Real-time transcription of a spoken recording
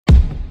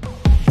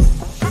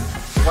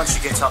once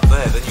you get up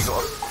there, then you've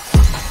got to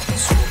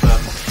sort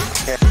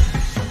of yeah.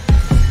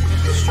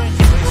 strange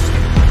place.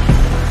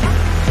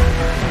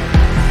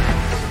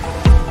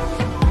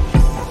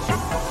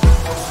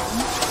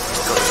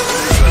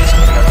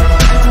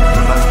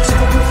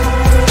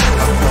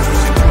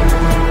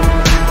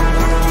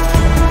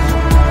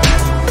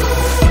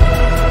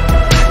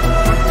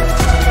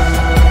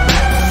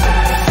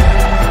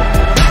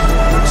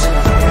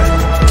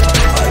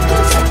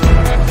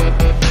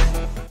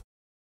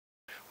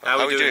 How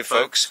are we doing,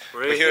 folks?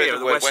 We're here at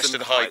the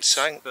Western Heights.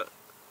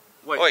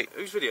 Wait,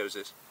 whose video is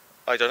this?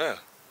 I don't know.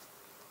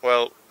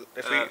 Well,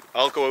 if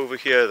I'll go over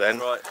here then.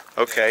 Right.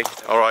 Okay.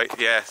 All right.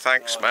 Yeah.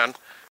 Thanks, man.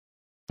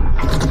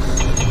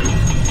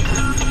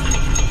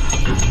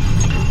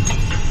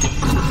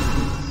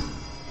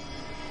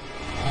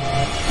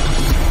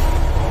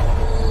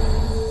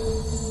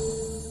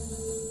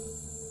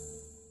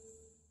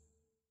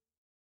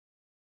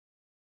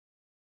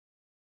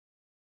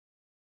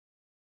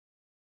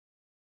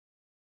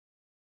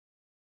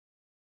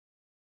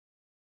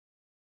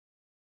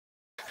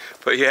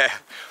 But yeah,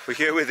 we're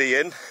here with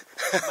Ian.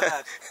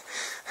 Mad.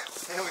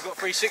 Yeah, we've got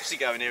 360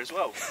 going here as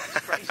well. It's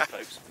crazy,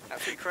 folks.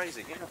 Absolutely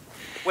crazy. Yeah.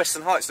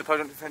 Western Heights, the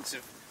Poland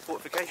defensive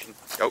fortification.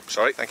 Oh,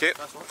 sorry, thank you.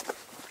 That's one.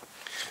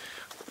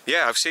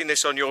 Yeah, I've seen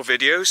this on your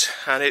videos,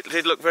 and it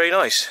did look very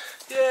nice.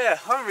 Yeah,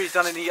 I haven't really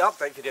done any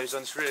update videos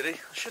on this, really.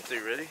 I should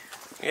do, really.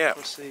 Yeah.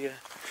 Obviously,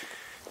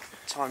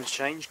 times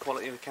change,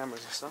 quality of the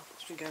cameras and stuff.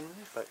 What's been going on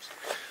here, folks?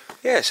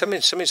 Yeah,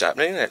 something's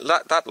happening, isn't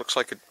it? That looks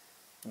like a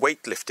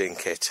weightlifting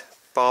kit.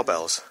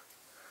 Barbells.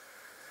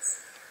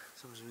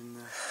 Someone's in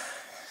there.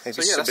 Maybe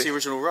so yeah, that's the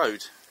original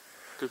road.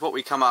 Because what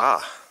we come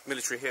up,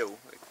 Military Hill,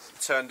 it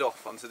turned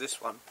off onto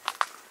this one.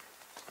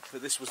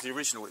 But this was the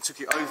original. It took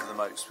you over the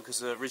moats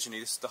because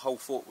originally the whole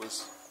fort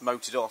was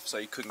moated off, so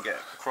you couldn't get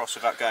across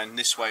without going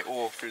this way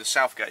or through the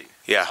south gate,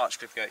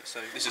 Archcliffe Gate. So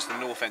this is the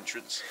north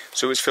entrance.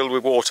 So it's filled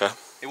with water?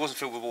 It wasn't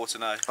filled with water,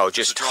 no. Oh,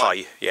 just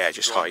high. Yeah,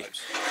 just high.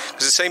 It's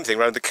the same thing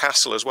around the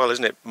castle as well,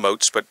 isn't it?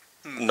 Moats, but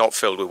not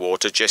filled with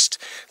water, just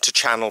to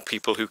channel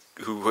people who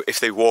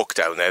if they walk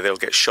down there, they'll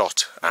get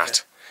shot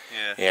at.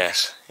 Yeah.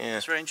 Yes. Yeah.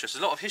 It's very interesting.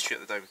 There's a lot of history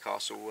at the Dover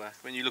Castle.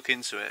 When you look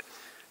into it,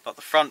 like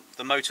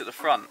the moat at the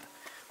front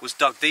was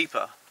dug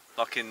deeper,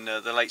 like in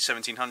the late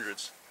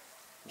 1700s.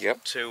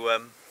 Yep. To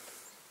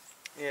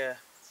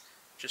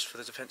just for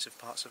the defensive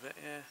parts of it.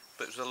 Yeah.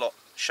 But it was a lot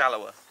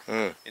shallower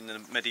in the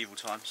medieval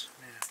times.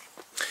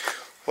 Yeah.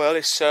 Well,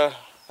 it's a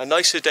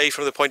nicer day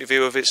from the point of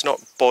view of it's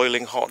not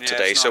boiling hot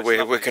today, so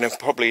we're going to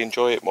probably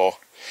enjoy it more.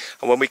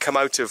 And when we come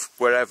out of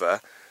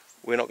wherever,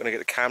 we're not going to get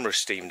the camera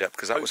steamed up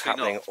because that was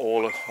happening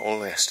all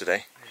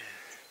yesterday. Yeah.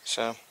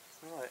 So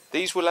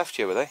these were left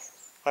here, were they?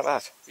 Like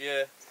that?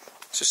 Yeah.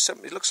 So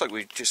it looks like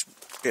we just,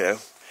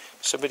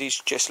 somebody's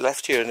just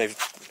left here and they've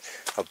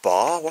a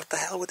bar. What the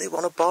hell would they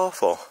want a bar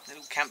for? A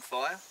little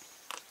campfire.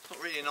 It's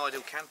not really an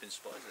ideal camping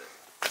spot, is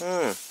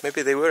it?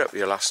 Maybe they were up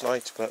here last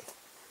night, but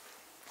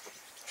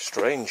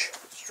strange.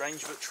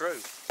 Strange but true.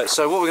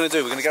 So what we're going to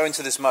do, we're going to go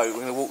into this moat,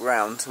 we're going to walk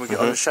around, I'm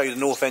going to show you the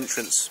north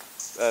entrance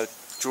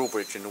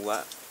drawbridge and all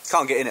that.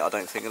 Can't get in it, I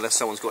don't think, unless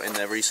someone's got in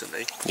there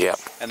recently. Yeah.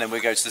 And then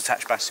we go to the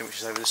detached bastion, which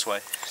is over this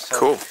way. So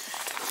cool.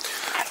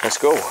 Let's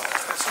go.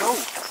 Let's go.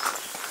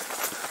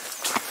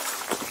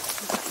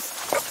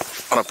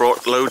 And I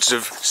brought loads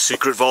of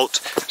secret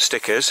vault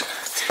stickers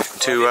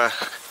to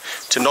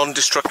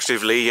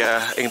non-destructively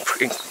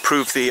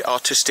improve the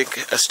artistic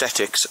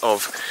aesthetics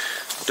of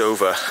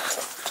Dover.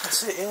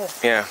 That's it, yeah.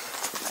 Yeah.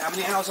 How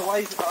many hours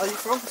away are you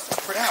from?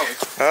 3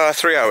 hours?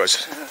 3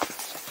 hours. Yeah.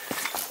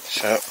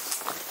 So.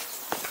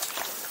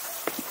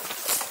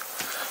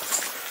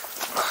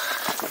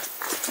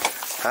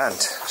 And,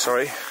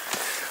 sorry,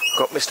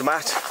 got Mr.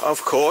 Matt,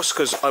 of course,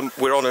 because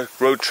we're on a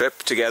road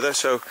trip together,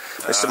 so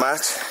Mr.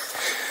 Matt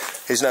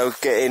is now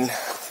getting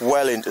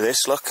well into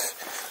this. Look,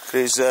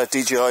 his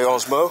DJI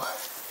Osmo.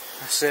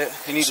 That's it.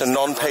 It's a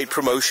non-paid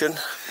promotion.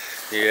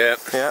 Yep.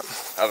 Yep.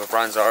 Other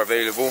brands are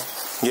available.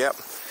 Yep.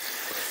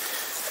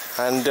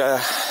 And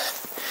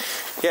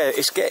yeah, it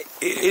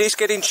is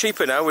getting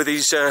cheaper now with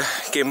these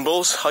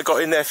gimbals. I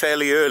got in there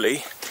fairly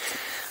early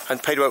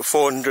and paid about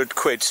 400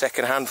 quid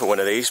second hand for one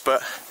of these,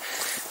 but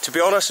to be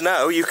honest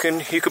now you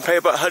can pay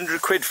about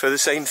 100 quid for the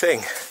same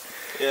thing.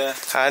 Yeah.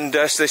 And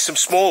so there's some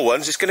small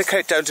ones. It's going to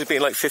cut down to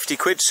being like 50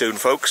 quid soon,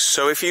 folks.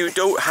 So if you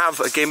don't have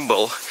a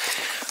gimbal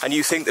and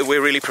you think that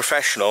we're really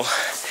professional,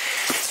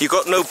 you've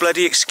got no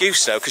bloody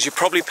excuse now, because you're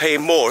probably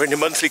paying more in your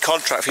monthly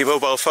contract for your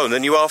mobile phone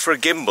than you are for a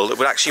gimbal that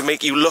would actually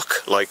make you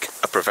look like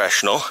a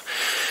professional.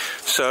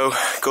 So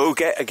go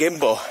get a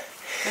gimbal.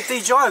 The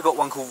DJI got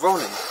one called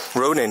Ronin.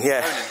 Ronin,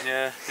 yeah. Ronin,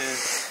 yeah.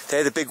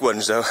 They're the big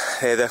ones though.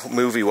 They're the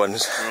movie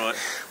ones. Right.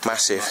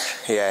 Massive,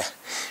 yeah.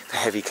 The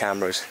heavy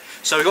cameras.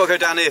 So we've got to go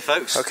down here,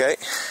 folks. Okay.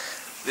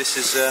 This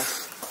is,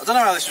 I don't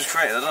know how this was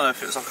created. I don't know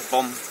if it was like a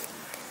bomb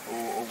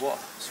or what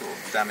sort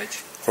of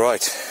damage.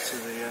 Right. To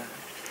the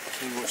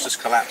thing which just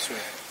collapsed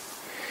with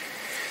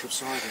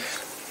subsidence.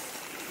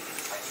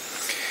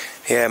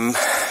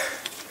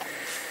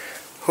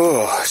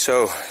 Oh,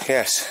 so,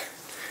 yes.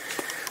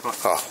 Right.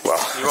 Oh, well.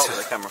 You're right with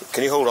the camera.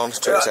 Can you hold on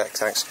to a sec?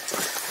 Thanks.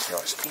 No,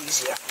 it's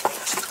easier.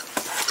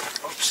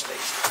 Obviously.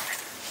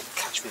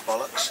 Catch me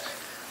bollocks.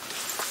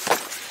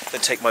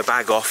 Then take my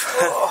bag off.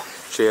 Oh.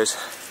 Cheers.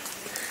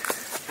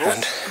 Oh.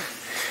 And,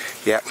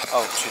 yeah.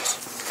 Oh, cheers.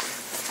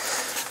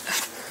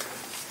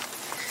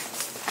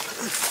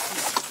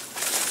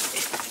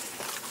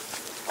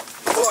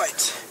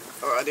 Right.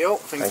 Alrighty,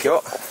 thank you.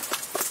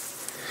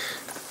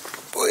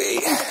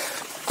 Whee.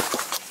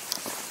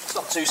 It's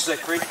not too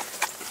slippery.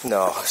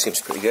 No,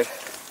 seems pretty good.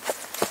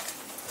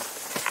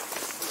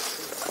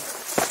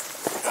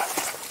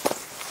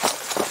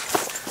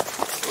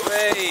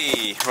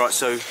 Hey, right,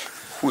 so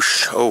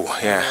whoosh! Oh,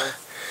 yeah.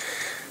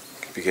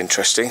 Could be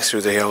interesting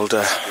through the old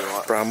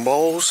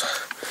brambles.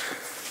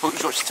 Oh,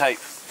 you've got your tape.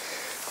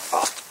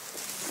 Oh.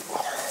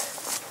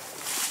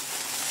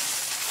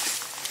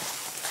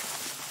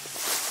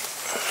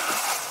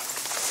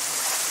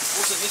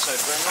 Wasn't this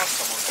over there last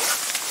time, was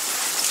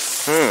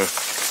it?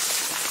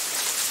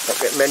 Not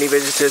get many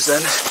visitors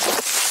then.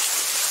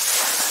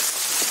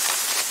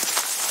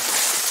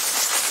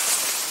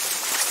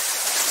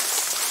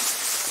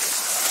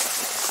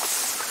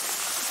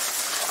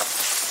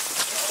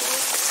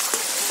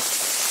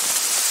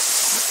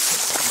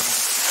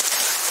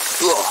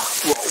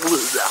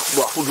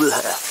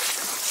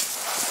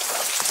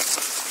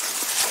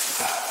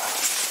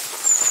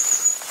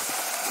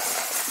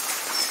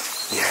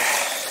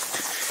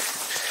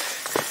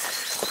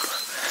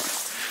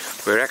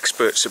 We're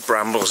experts at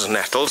brambles and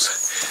nettles.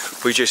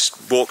 We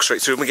just walk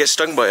straight through them and get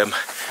stung by them,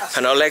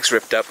 and our legs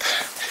ripped up.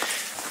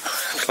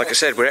 Like I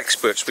said, we're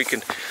experts. We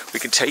can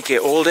take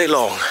it all day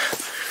long.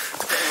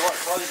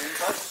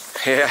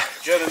 Yeah.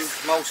 German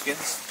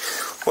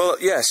moleskins. Well,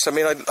 yes. I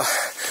mean,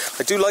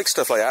 I do like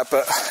stuff like that,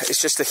 but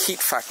it's just the heat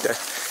factor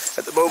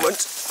at the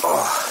moment.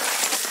 Oh.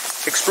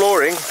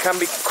 Exploring can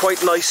be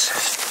quite nice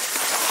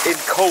in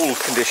cold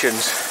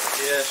conditions.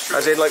 Yeah, sure.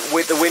 As in, like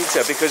with the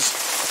winter, because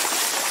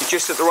you're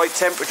just at the right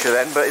temperature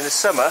then, but in the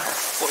summer...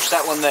 Watch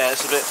that one there,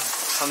 it's a bit...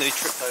 I nearly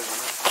tripped over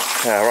on it.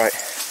 Yeah, right.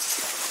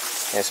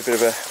 Yeah, it's a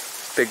bit of a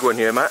big one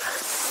here, Matt.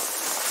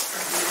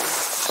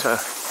 So,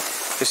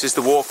 this is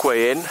the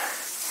walkway in. Yeah,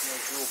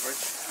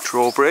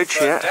 drawbridge,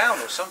 yeah. Down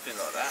or something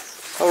like that.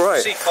 Oh,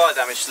 right. You see fire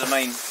damage to the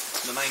main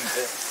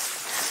bit.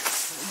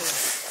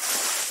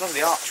 Some of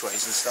the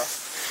archways and stuff.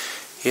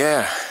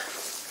 Yeah.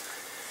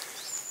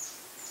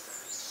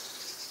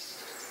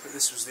 But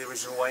this was the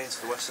original way into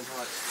the Western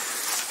Heights.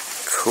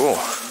 Cool.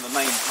 And the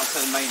main, I'll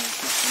say the main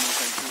entrance, the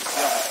north entrance,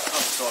 the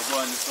other side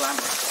weren't as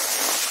glamorous.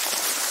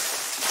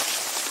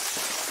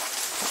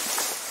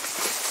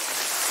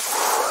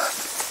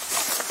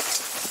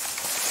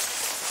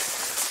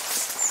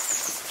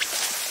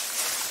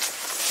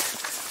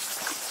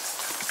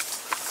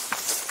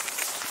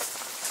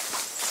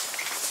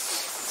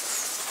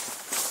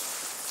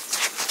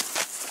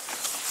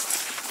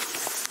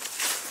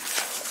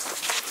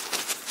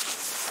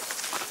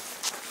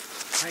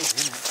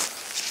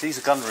 These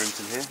are gun rooms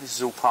in here. This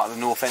is all part of the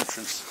north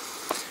entrance.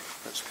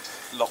 That's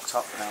locked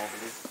up now, I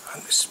believe.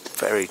 And it's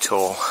very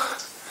tall.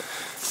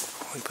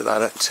 We put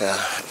that at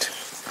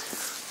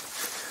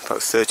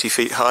about 30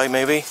 feet high,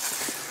 maybe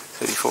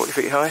 30, 40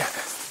 feet high.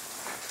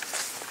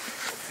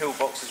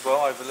 Pillbox as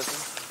well,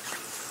 overlooking.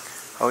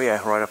 Oh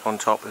yeah, right up on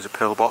top there's a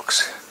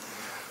pillbox.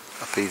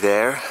 Uppy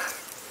there.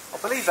 I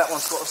believe that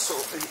one's got a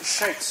sort of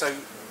shape so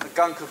the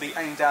gun could be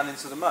aimed down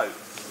into the moat.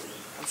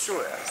 I'm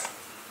sure it has.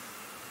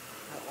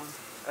 That one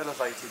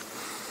elevated.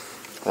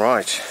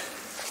 Right.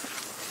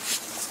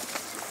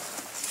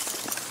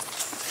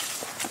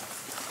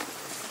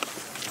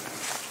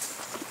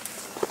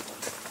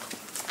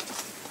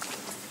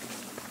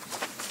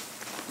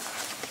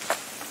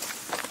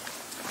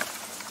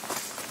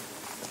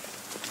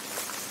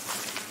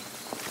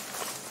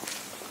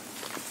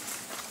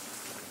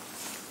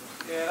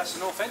 Yeah, that's the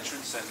north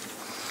entrance then.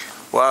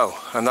 Wow,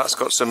 and that's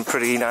got some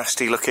pretty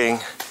nasty looking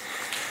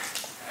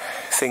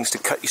things to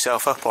cut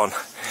yourself up on.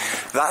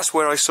 That's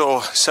where I saw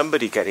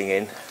somebody getting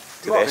in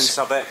to this.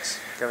 Sub-X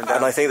going down.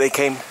 And I think they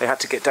had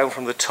to get down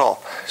from the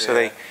top, so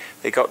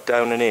they got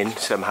down and in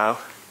somehow.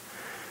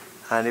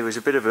 And it was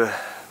a bit of a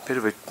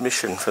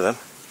mission for them.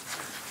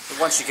 But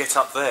once you get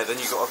up there, then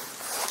you got to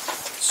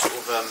sort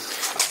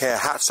of yeah,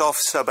 hats off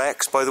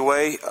Sub-X, by the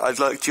way. I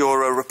liked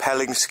your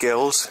rappelling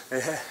skills.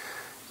 Yeah.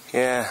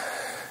 Yeah.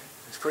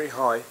 It's pretty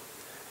high.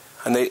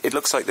 And it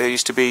looks like there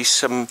used to be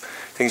some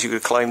things you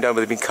could climb down,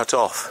 but they've been cut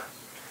off.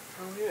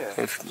 Oh yeah.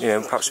 If, you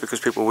know, perhaps because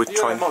people would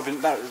try. It might have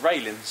been that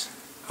railings.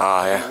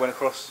 Ah, yeah. It went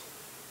across,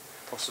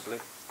 possibly.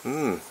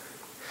 Hmm.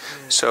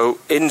 Yeah. So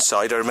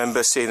inside, I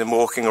remember seeing them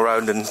walking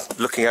around and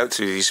looking out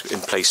through these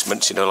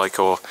emplacements. You know, like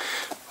or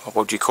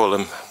what do you call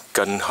them?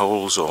 Gun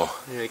holes or?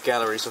 Yeah,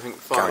 galleries. I think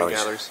firing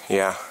galleries.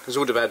 Yeah. Because it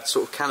would have had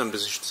sort of cannon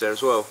positions there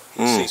as well.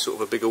 You can see sort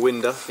of a bigger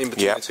window in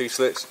between the two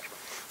slits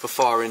for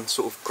firing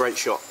sort of great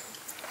shot.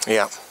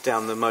 Yeah.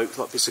 Down the moat,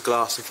 like bits of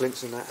glass and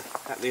flints and that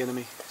at the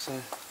enemy. So.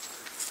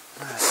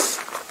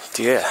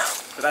 Yeah.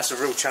 But that's a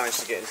real challenge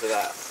to get into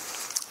that.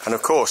 And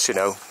of course, you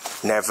know,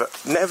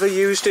 never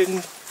used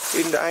in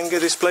in anger,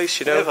 this place,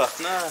 you know? Never,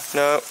 no.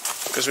 No,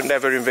 because we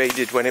never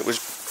invaded when it was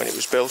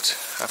built,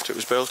 after it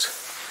was built.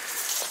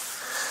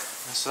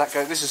 So that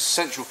this is the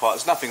central part,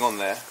 there's nothing on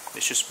there,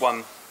 it's just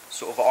one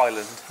sort of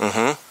island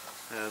that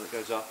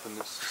goes up, and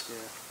it's,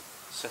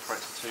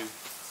 separates the two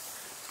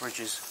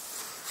bridges.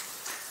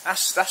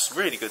 That's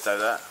really good though,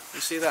 that. You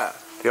see that?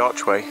 The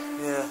archway?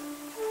 Yeah.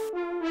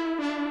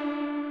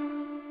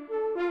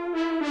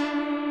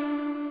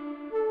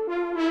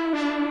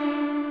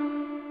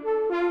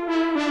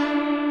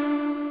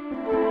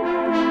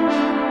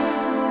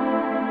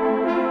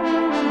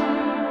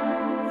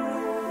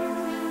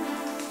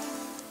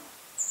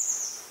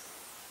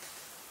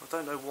 I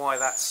don't know why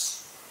that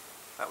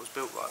was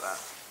built like that,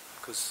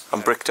 because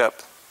and bricked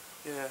up.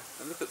 Yeah,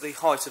 and look at the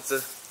height of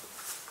the.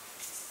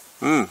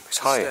 It's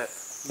high. Step.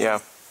 Yeah.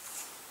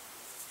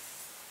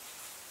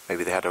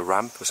 Maybe they had a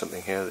ramp or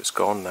something here that's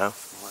gone now.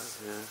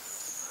 Yeah.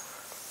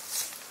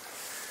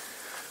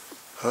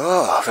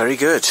 Oh, very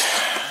good.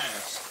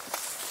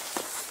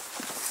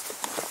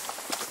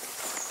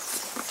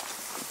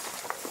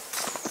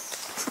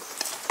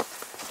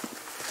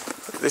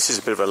 This is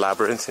a bit of a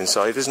labyrinth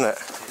inside, isn't it?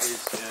 It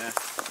is, yeah.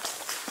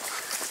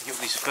 You get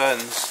all these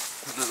ferns,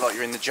 it looks like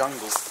you're in the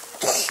jungle.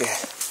 Yeah.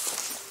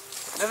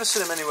 Never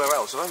seen them anywhere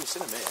else, I've only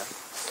seen them here.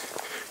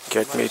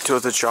 Get me to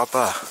the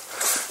chopper.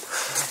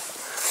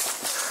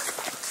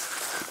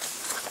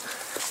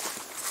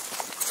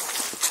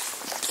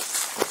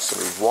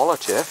 Some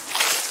wallet here.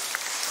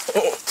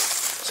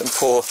 Some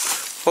poor.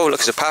 Oh, look,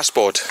 it's a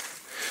passport.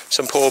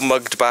 Some poor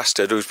mugged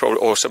bastard who's probably,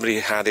 or somebody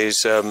had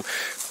his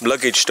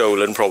luggage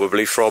stolen,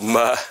 probably from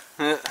a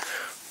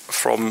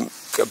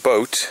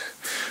boat,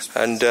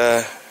 and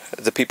the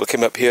people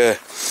came up here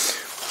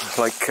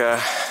like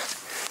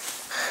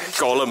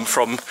Gollum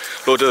from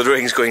Lord of the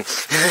Rings, going,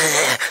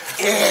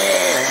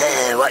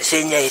 "What's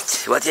in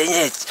it? What's in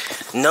it?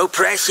 No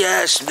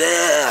precious.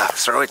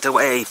 Throw it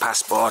away.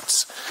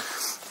 Passports."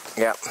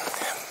 Yeah.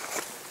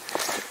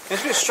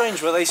 It's a bit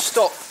strange where they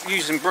stop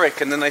using brick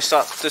and then they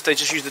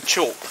just use the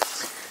chalk.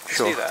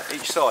 Sure. See that?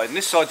 Each side. And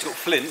this side's got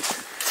flint.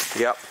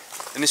 Yep.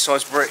 And this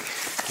side's brick.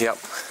 Yep.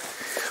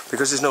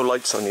 Because there's no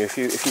lights on you. If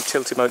you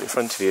tilt him out in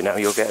front of you now,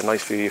 you'll get a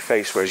nice view of your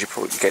face, whereas you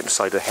probably get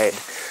inside the head.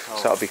 Oh.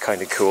 So that'll be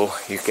kind of cool.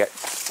 You get,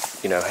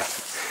 you know,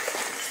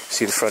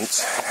 see the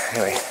front.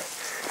 Anyway.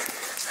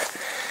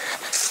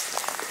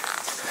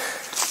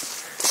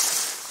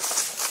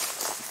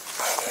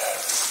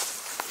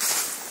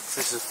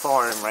 This is a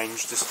firing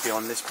range just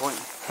beyond this point.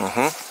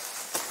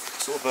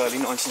 Sort of early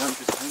 1900s,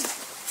 I think.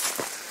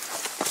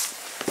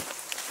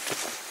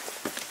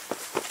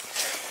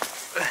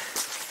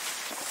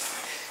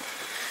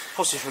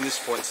 Possibly from this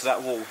point to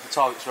that wall. The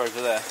targets are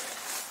over there.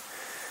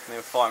 And they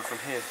were firing from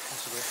here,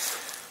 possibly.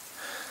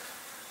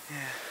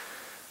 Yeah.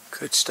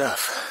 Good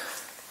stuff.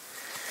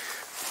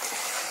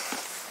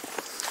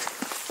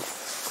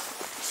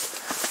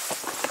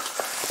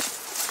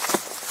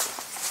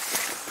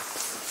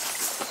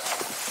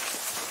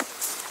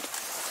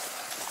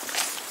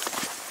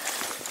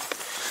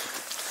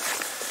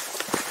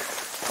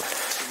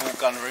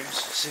 Gun rooms.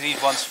 So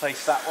these ones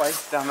face that way,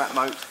 down that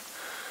moat.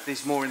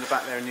 These more in the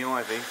back there in the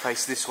ivy,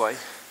 face this way.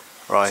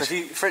 Right. So if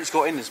the French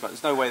got in this moat,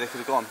 there's no way they could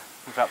have gone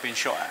without being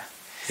shot at.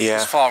 Yeah.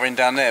 As far in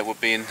down there would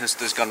be in,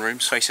 there's gun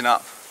rooms facing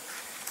up.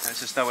 And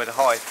there's just nowhere to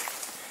hide.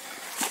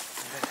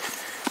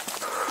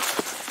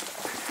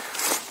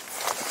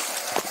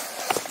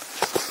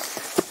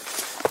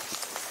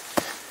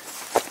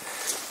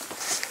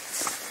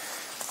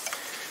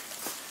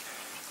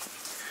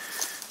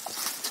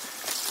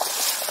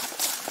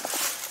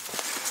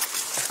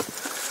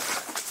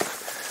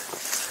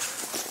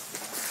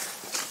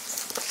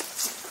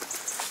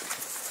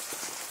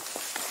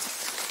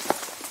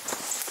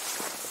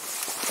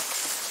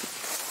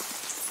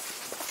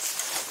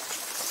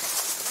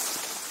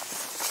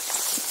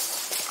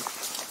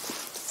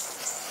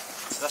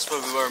 That's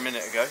where we were a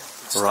minute ago.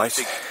 It's right. A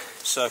big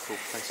circle,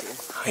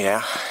 basically.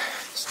 Yeah.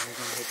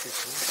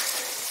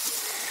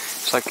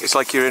 It's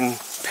like you're in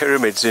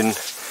pyramids in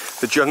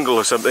the jungle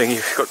or something.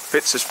 You've got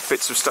bits of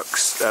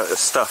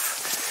stuff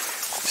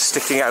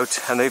sticking out,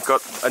 and they've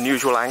got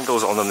unusual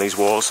angles on them. These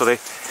walls, so they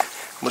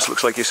almost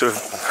looks like you're sort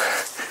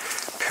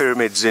of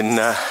pyramids in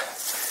the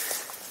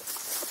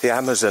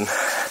Amazon.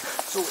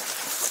 It's all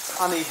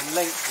uneven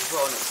length as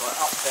well, and it's like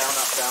up, down,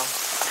 up, down.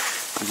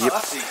 Yep. Oh,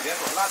 that's easy. I've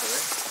got a ladder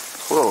here.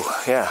 Whoa,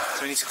 yeah.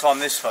 So we need to climb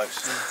this,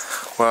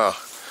 folks. Wow.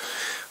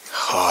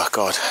 Oh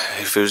God,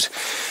 if it was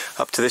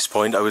up to this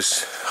point, I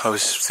was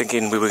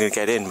thinking we were going to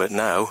get in, but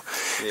now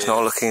it's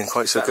not looking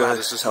quite so good.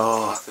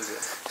 Oh,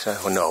 so,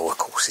 well, no, of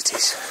course it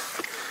is.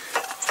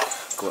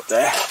 Go up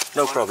there,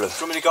 no problem. Do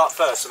you want me to go up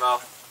first and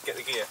I'll get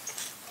the gear?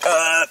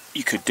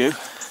 You could do,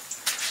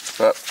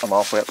 but I'm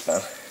halfway up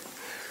now.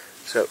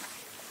 So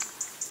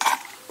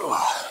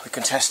we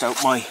can test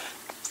out my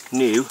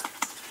new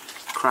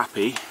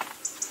crappy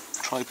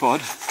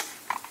tripod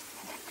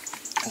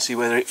and see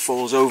whether it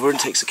falls over and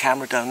takes the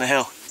camera down the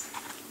hill.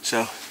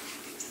 So,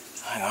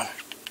 hang on.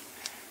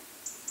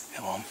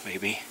 Come on,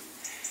 baby.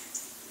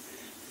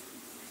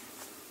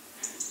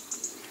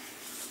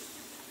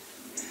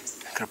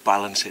 Gotta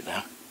balance it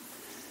now.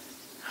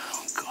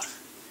 Oh god.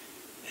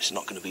 It's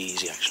not gonna be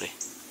easy actually.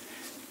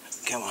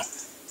 Come on.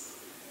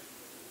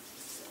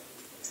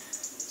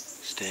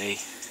 Stay.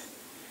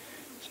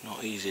 It's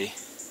not easy.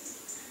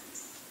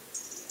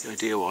 The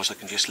idea was I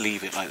can just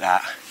leave it like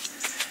that.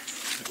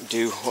 I can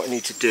do what I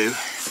need to do.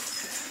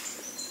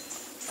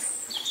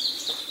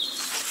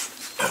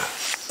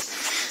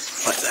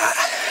 Like that.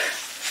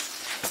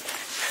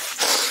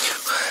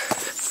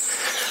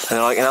 And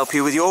then I can help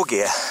you with your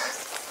gear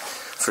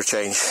for a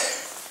change.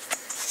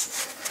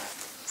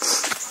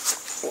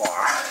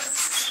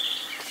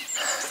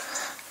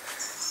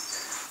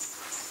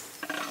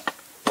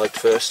 Light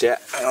first, yeah.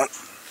 Hang on.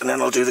 And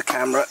then I'll do the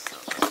camera.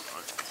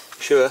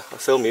 Sure, I'll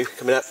film you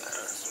coming up.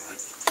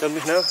 Film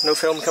me? No? No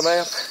film coming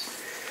up?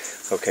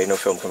 Okay, no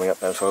film coming up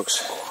then,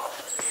 folks.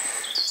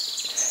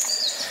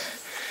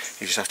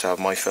 You just have to have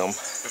my film.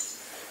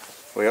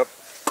 Way up.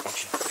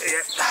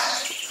 Yep.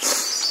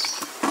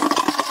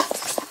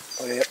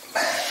 Way up.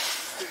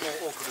 A bit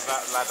more awkward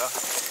about the ladder.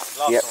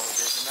 Last Yep. time we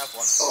didn't have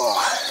one. Oh.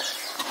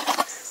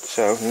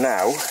 So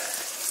now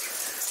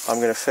I'm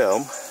going to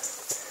film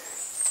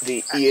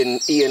the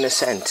Ian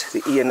ascent,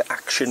 the Ian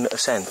action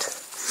ascent.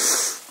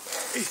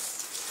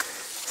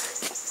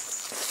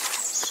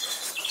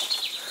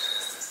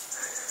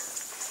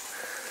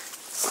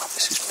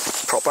 This is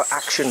proper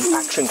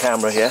action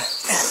camera here.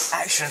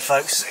 Action,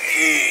 folks.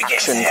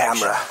 Action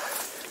camera.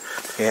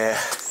 Yeah.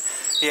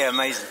 Yeah,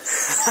 amazing.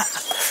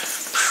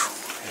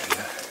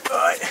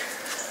 Right.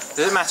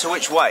 Does it matter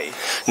which way?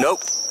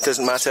 Nope,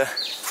 doesn't matter.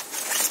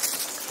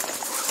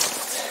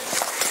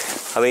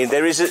 I mean,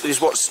 there is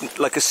what's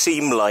like a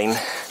seam line,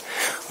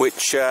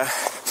 which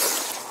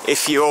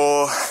if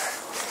you're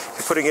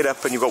putting it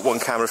up and you've got one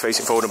camera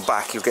facing forward and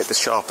back, you'll get the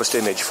sharpest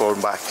image forward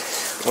and back.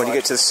 When you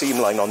get to the seam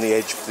line on the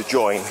edge of the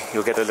join,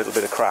 you'll get a little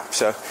bit of crap.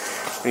 So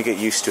when you get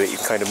used to it, you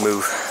can kind of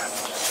move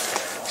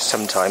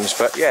sometimes.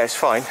 But yeah, it's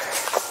fine.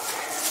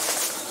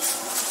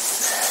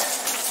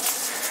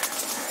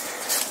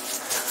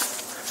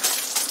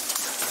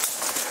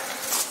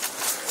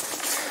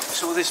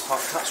 So this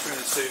part cuts through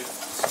the two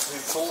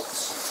forts.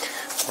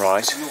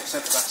 Right. The north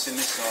centre back's in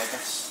this side,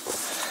 that's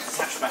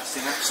detached back's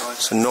in that side.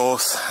 So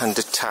north and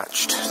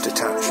detached.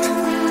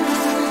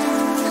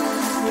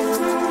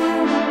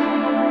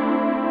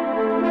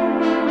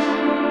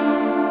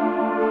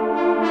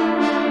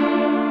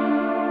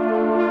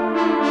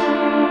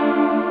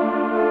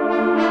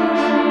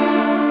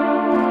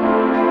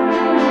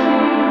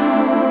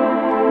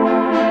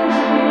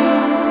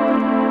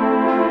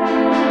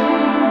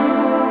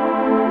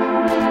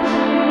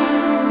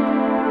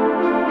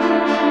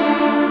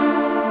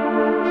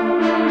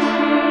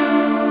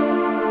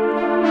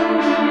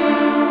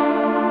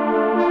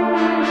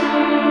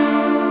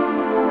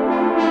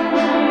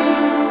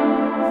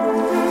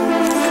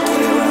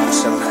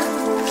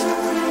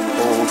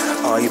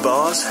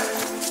 Bars.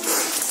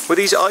 Were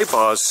these eye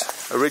bars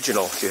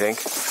original, do you think?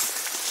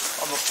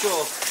 I'm not sure.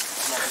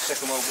 Like the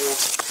Second World War.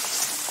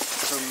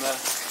 From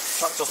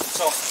trucked off the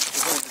top.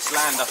 All this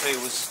land up here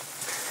was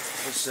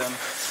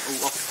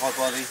all occupied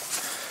by the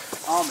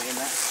army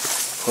and that.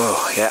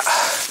 Oh yeah.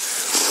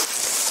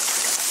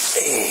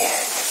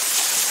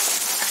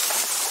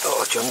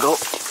 Oh, jungle.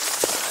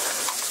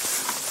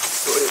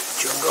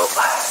 Jungle.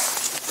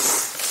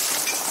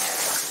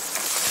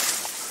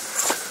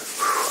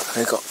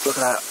 Look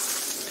at that.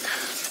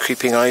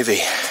 Creeping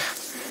ivy,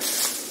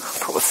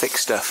 proper thick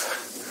stuff.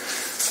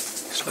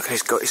 Look,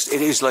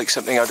 it is like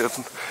something out of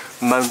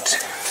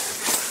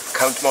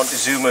Count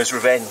Montezuma's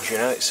Revenge, you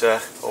know. It's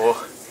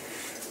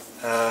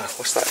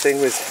what's that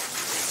thing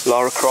with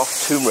Lara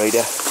Croft, Tomb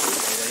Raider?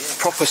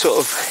 Proper sort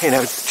of, you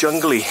know,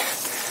 jungly.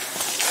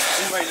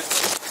 Tomb Raider.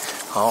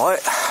 All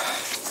right.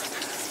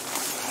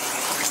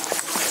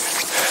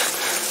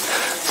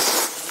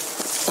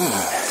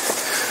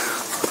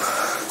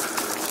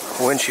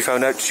 When she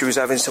found out she was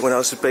having someone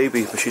else's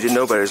baby, but she didn't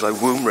know about it, it was like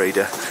Womb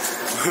Raider.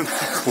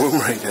 Womb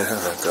Raider,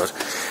 oh god.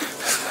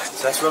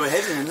 So that's where we're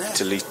heading in there.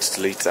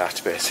 Delete that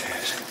bit.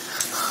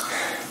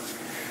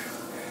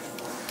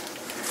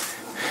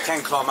 You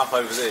can climb up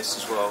over this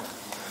as well.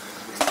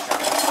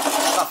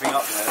 Nothing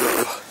up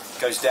there.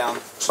 Goes down.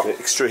 It's a bit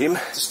extreme.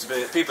 Just a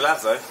bit. People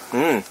have though.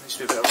 There used to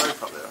be a bit of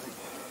rope up there, I think.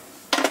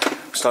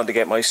 I'm starting to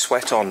get my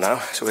sweat on now,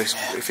 so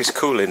if it's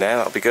cool in there,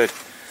 that'll be good.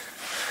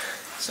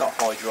 It's not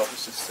a high drop,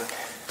 it's just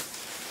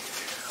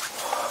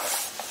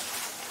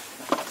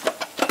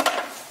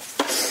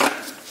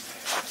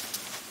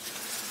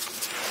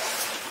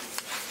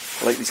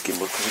I like these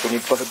gimbals because when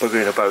you're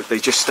buggering about, they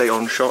just stay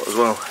on shot as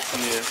well.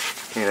 Yeah.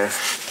 You know.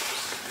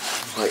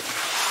 Right.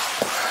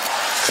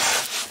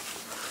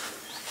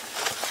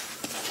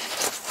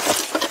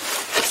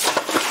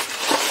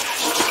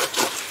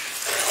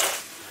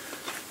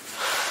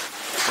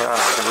 I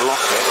can lock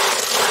it.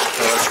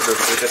 And I should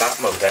have rid of that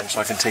mode then,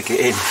 so I can take it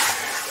in.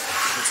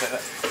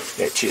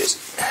 Yeah, cheers.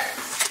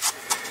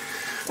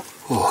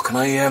 Oh, can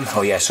I?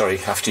 Oh yeah, sorry.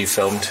 After you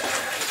filmed,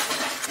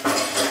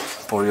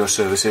 borrow your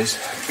services.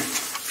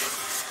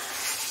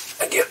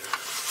 Thank you.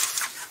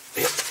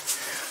 Yep.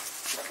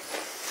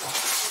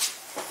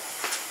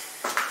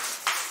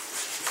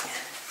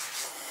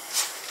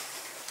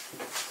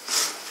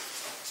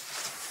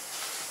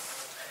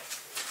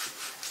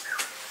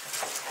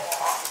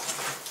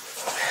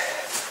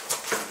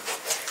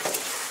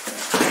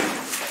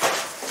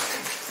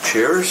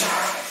 Cheers.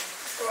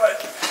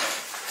 Right,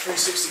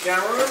 360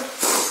 camera.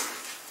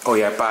 Oh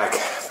yeah, bag.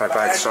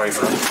 Sorry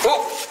for that.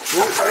 Oh,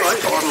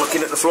 I'm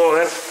looking at the floor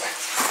then.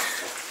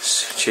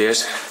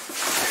 Cheers.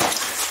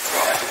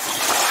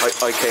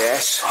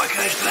 IKS.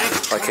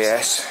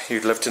 IKS.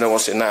 You'd love to know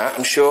what's in that,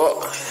 I'm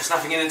sure. There's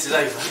nothing in it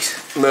today,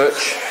 folks.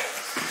 Merch.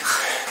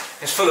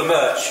 It's full of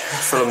merch.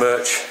 Full of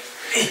merch.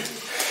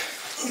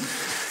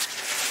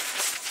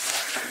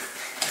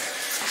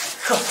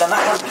 I've done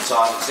that 100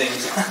 times, it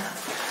seems.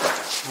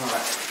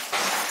 Right.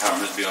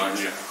 Camera's behind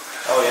you.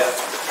 Oh yeah.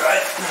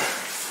 Right.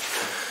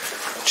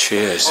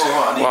 Cheers.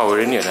 Right, wow,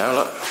 we're in here now,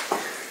 look.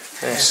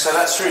 Yes. So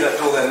that's through that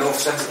door there, north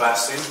centre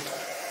bastion.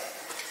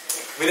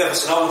 We know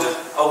it's an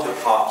older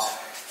part. I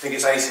think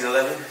it's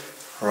 1811.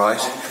 Right.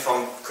 If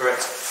I'm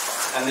correct.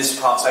 And this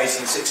part's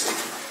 1860.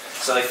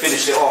 So they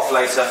finished it off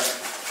later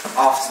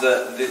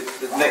after the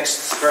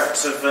next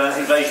threats of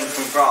invasion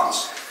from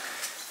France.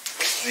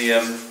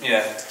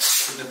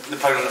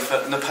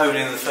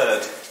 Napoleon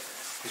III.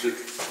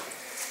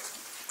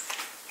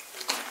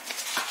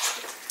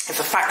 If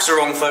the facts are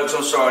wrong, folks,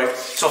 I'm sorry.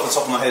 It's off the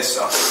top of my head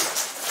stuff.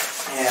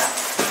 Yeah.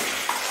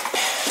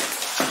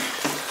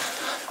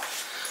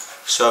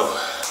 So,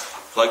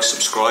 like,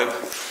 subscribe,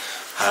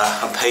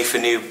 and pay for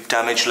new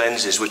damaged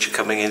lenses which are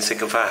coming in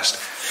thick and fast.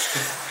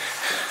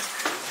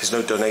 There's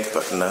no donate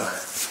button though.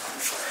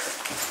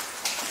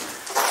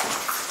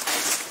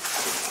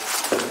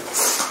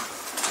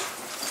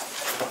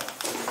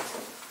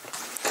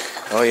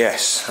 Oh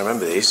yes, I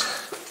remember these.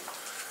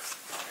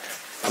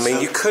 I mean,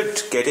 you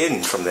could get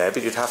in from there,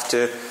 but you'd have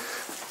to,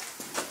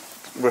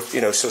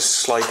 you know, sort of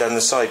slide down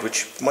the side,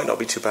 which might not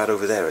be too bad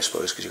over there, I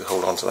suppose, because you can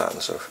hold on to that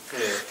and sort of.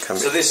 Yeah.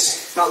 So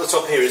this, at the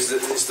top here, is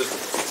the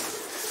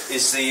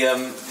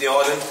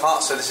island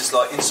part. So this is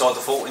like inside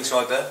the fort,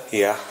 inside there.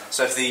 Yeah.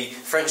 So if the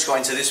French got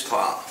into this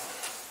part,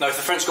 no, if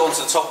the French got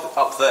onto the top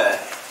up there,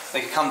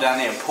 they could come down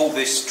here and pull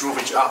this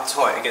drawbridge up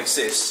tight against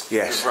this.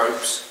 Yes. With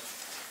ropes,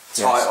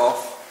 tie it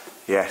off.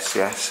 Yes,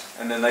 yes.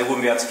 And then they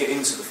wouldn't be able to get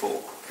into the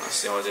fort.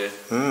 That's the idea.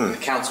 The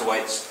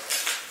counterweights.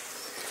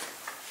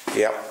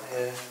 Yep.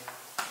 Yeah.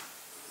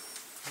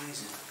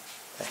 Amazing.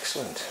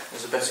 Excellent.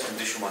 There's a better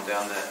condition one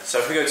down there. So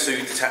if we go to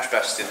detached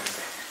bastion,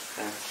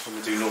 I'm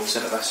going to do north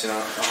centre bastion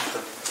after.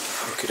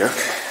 Okie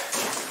doke.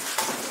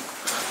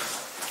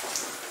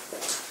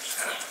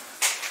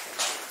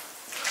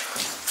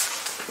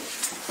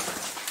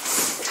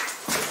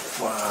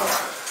 Wow.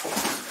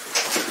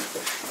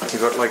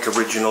 You've got like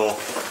original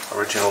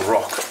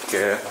rock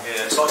here.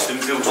 Yeah, it's like it's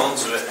been built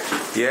onto it.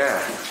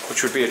 Yeah,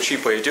 which would be a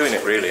cheap way of doing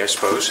it really, I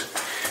suppose.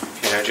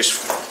 You know, just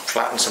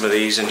flatten some of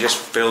these and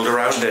just build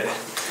around it.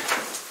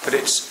 But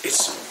it's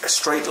a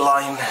straight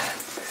line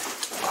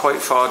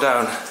quite far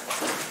down.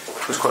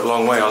 It goes quite a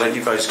long way. I'll let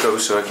you guys go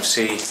so I can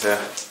see the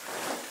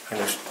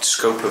kind of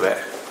scope of it.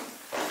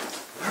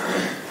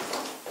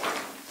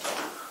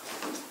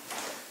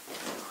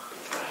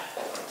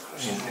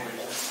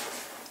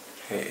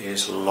 It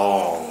is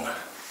long.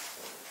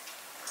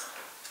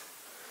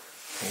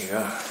 There you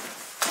go.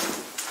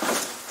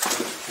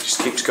 It just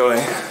keeps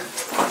going.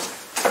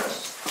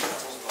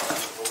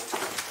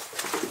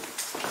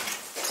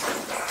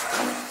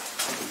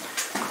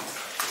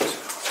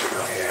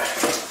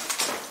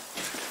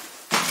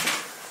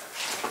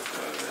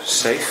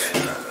 Safe?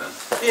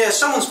 Yeah,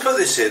 someone's put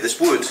this here, this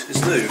wood,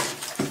 it's new.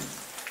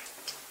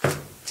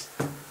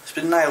 It's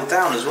been nailed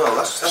down as well,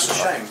 that's a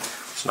shame.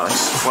 It's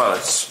nice. Well,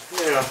 it's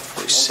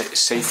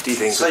safety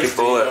things for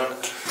people.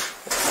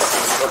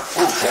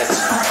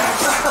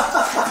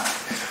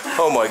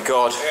 Oh my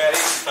god. Yeah,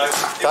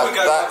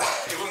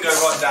 it wouldn't go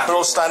right down. We're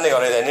all standing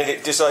on it then, and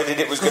it decided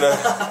it was going to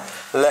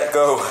let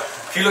go.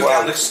 If you look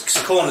down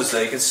the corners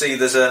there, you can see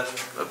there's a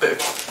bit of...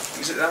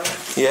 Is it down there?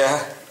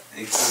 Yeah.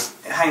 It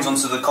hangs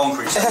onto the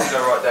concrete, so it will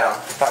go right down.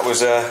 That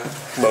was a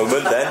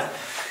moment then.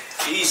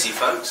 Easy,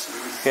 folks.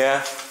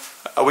 Yeah.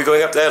 Are we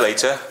going up there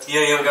later?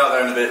 Yeah, we'll go up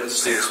there in a bit. We'll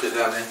just do this bit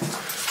down here.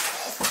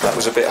 That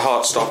was a bit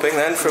heart-stopping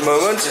then for a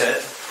moment. That's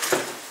it.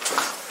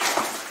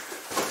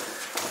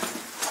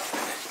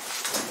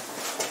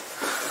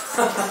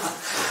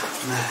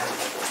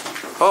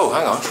 Oh,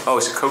 hang on. Oh,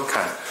 it's a Coke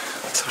can. I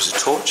thought it was a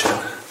torch.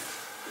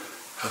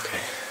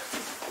 Okay.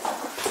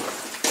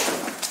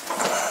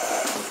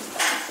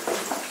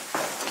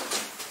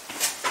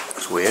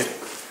 It's weird.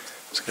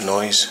 It's like a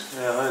noise.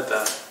 Yeah, I heard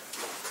that.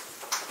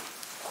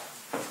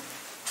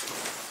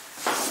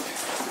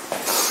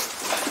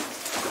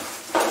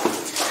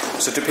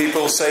 So do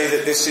people say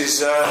that this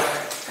is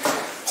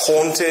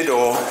haunted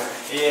or...?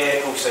 Yeah,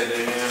 of course they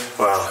do, yeah.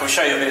 Wow. I'll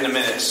show you a bit in a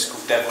minute. It's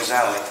called Devil's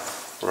Alley.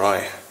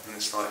 Right. And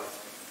it's like...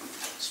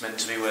 It's meant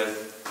to be where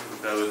people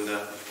go and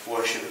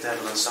worship the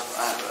devil and stuff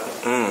like that.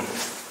 But,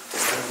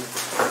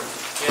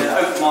 yeah,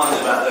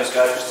 open-minded about those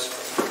ghosts.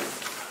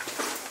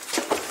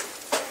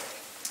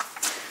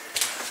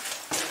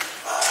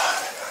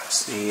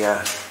 That's the...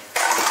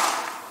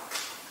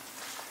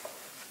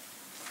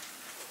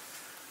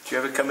 Do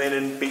you ever come in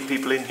and meet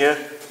people in here?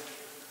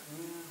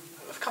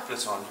 A couple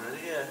of times,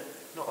 really, yeah.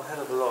 Not a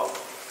hell of a lot.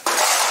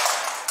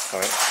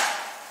 Alright.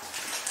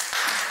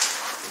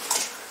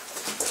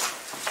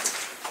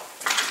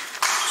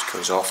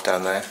 Goes off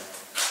down there.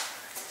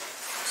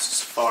 This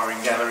is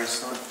firing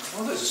galleries.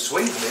 Oh, there's a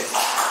swing bit. It's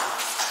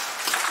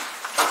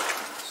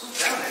all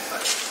down there,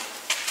 mate.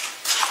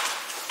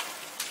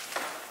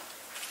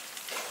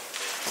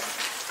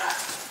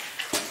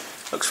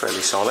 Looks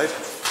fairly solid.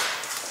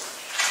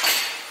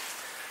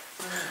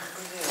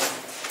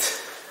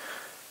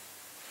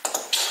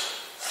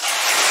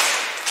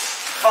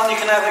 Fun you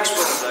can have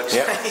exploring, folks.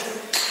 Yeah.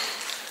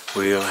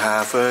 We'll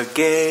have a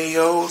gay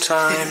old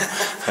time,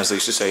 as they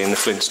used to say in the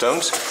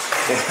Flintstones.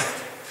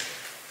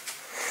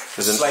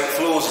 There's slate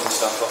floors and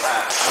stuff like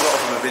that. A lot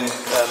of them have been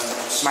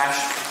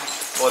smashed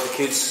by the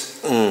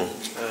kids. Like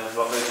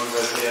these ones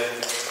over here.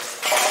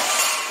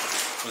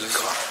 What's it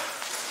called?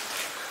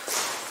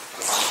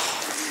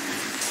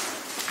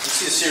 You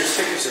see the serious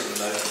thickness of them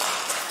though.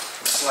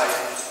 Slate.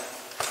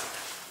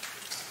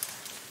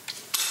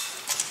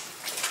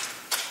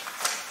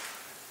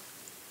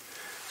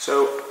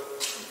 So,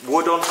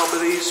 wood on top of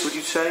these, would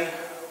you say?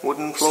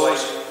 Wooden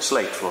floors?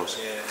 Slate floors.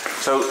 Yeah.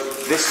 So,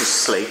 this is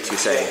slate, you're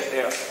saying?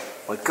 Yeah.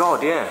 My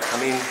God, yeah. I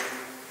mean,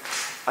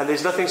 and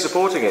there's nothing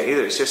supporting it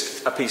either, it's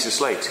just a piece of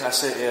slate.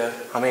 That's it, yeah.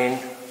 I mean,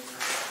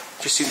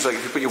 it just seems like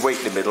if you put your weight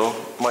in the middle,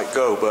 it might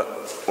go, but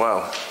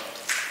wow.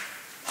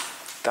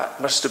 That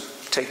must have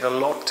taken a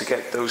lot to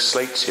get those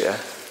slates here.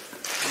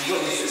 You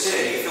got these bits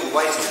here, you feel the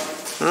weight in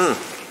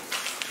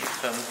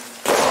them.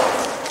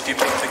 If you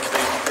pick the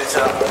bit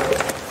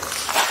up.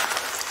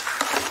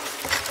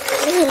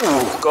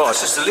 Oh God!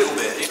 It's just a little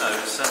bit, you know.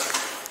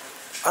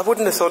 I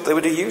wouldn't have thought they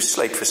would have used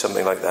slate for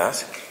something like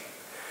that.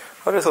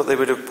 I would have thought they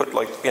would have put,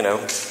 like, you know,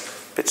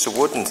 bits of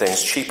wood and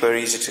things, cheaper,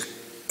 easier to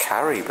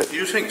carry. But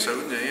you'd think so,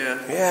 wouldn't you? Yeah.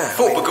 Yeah.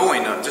 Fort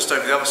Burgoyne, just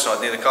over the other side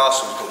near the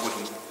castle, has got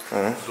wooden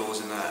floors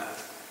in that.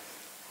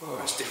 Well,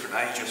 that's different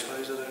age, I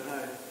suppose. I don't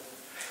know.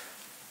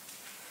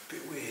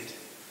 Bit weird.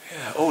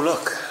 Yeah. Oh,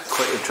 look,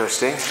 quite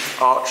interesting.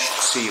 Arched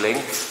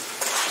ceiling,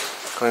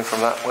 going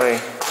from that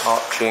way,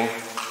 arching.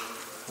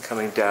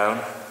 Coming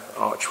down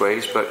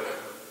archways, but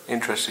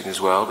interesting as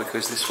well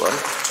because this one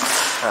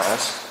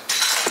has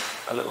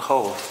a little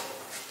hole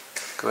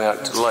going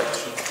out to the light.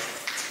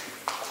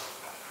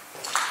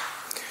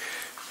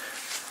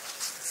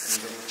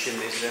 And the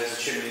chimneys, there's a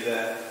chimney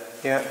there.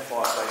 Yeah.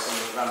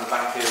 Fireplace around the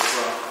back here as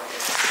well.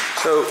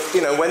 So,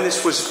 you know, when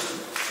this was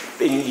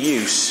in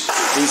use,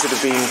 these would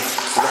have been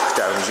look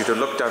downs. You'd have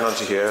looked down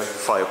onto here,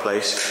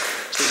 fireplace.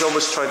 So it's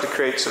almost trying to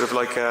create sort of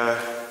like a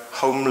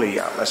homely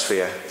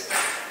atmosphere.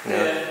 You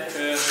know?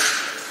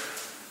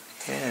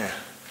 Yeah.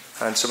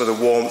 And some of the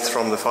warmth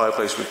from the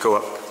fireplace would go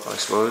up, I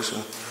suppose.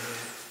 And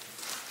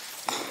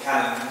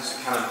It's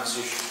a cannon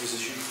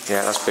position.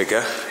 yeah, that's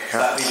bigger. Yeah.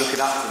 That'd be looking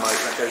up at the moment,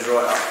 that goes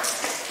right up.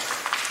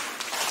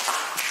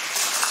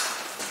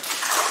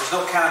 It's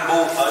not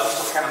cannonball, folks,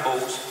 it's not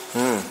cannonballs.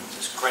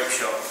 It's a grape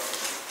shot.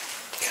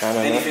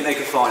 Cannon. Anything they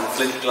could find,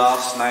 flint,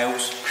 glass,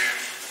 nails.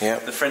 Yeah.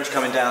 The French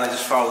coming down, they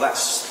just throw all that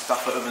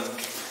stuff at them and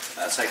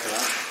that'll take them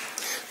out.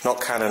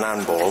 Not cannon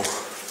and ball.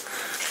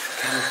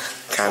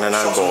 Cannon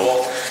and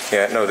ball.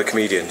 Yeah, no, the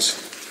comedians.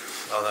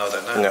 Oh no, I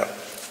don't know.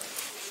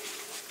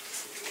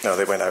 No,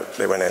 they went out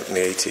in the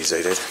 80s,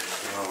 they did.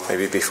 Oh.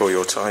 Maybe before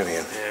your time,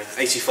 Ian. Yeah,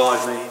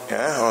 85 me.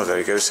 Yeah, oh, there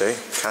you go, see.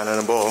 Cannon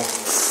and ball.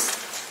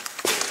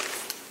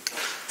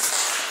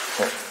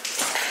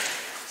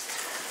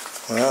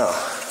 Well.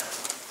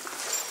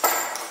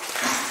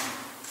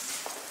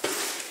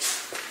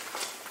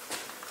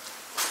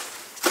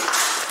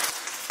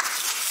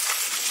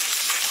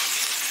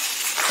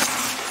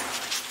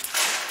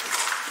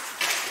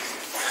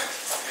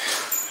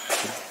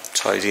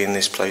 Tidying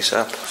this place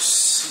up.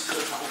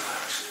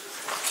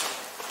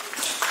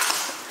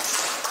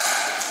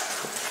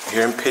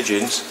 Hearing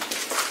pigeons.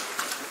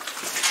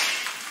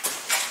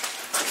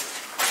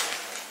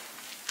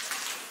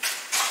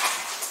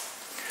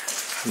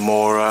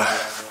 More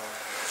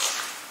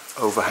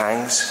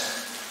overhangs.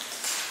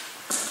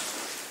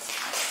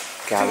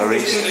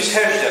 Galleries. English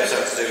Heritage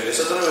episode to do this.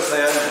 I don't know if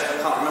they own it.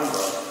 I can't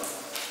remember.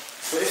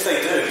 But if they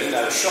do, you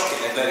know, it's shocking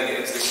they're letting it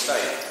into this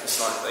state. It's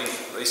like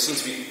they seem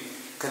to be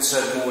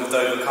concerned more with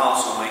Dover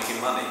Castle making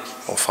money.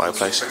 Or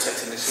fireplace.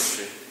 Protecting this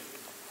history.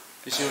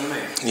 Do you see what I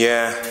mean?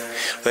 Yeah.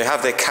 They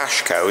have their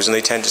cash cows and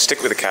they tend to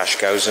stick with the cash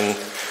cows and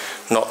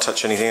not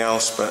touch anything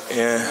else, but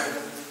yeah.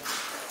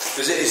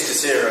 Because it is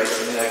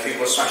deteriorating, you know,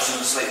 people are smashing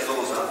the slate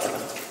floors up.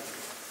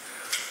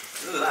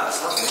 Look at that,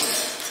 that's lovely, isn't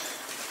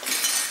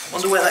it?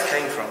 Wonder where that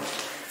came from.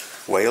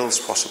 Wales,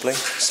 possibly.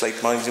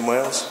 Slate mines in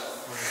Wales.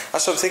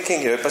 That's what I'm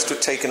thinking, it must have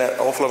taken an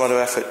awful amount of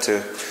effort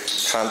to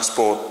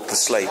transport the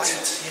slate.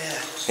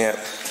 Yeah.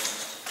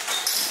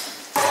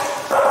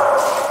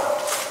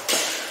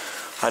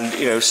 And,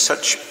 you know,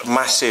 such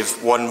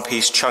massive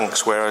one-piece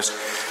chunks, whereas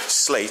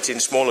slate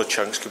in smaller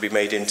chunks could be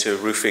made into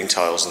roofing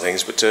tiles and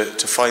things, but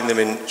to find them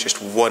in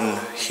just one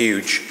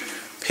huge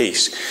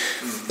piece.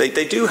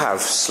 They do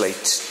have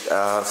slate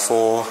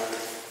for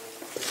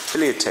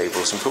billiard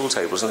tables and pool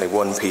tables, don't they?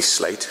 One-piece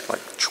slate, like.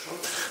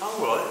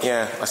 Oh, right.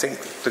 Yeah, I think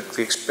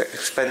the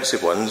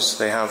expensive ones,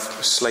 they have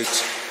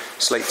slate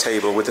slate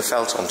table with the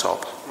felt on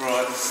top.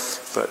 Right.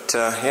 But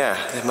yeah,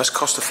 it must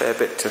cost a fair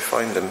bit to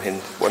find them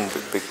in one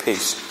big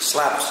piece.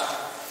 Slabs.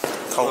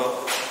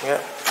 Yeah,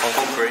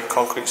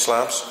 concrete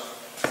slabs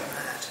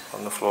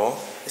on the floor.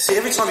 You see,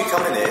 every time you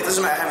come in here, it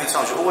doesn't matter how many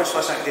times, you always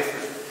find something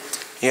different.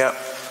 Yeah.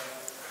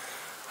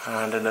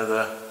 And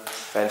another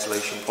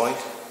ventilation point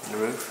in the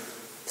roof.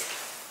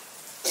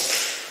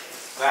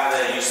 That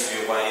there used to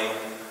be a way in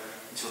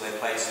until they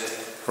placed it.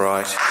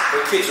 Right.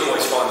 But kids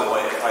always find a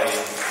way to pay in,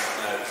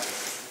 you know.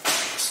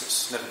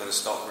 It's never going to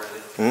stop,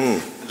 really.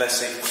 Unless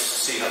they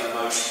see that the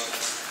most.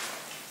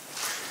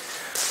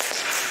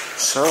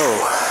 So,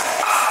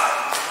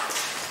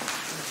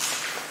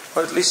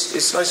 well, at least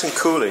it's nice and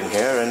cool in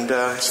here, and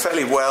it's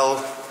fairly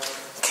well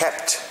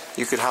kept.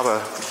 You could have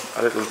a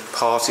little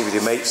party with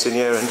your mates in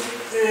here, and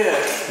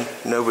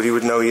nobody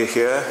would know you're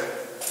here.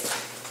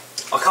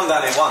 I come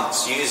down here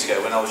once, years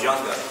ago, when I was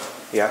younger.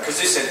 Yeah. Because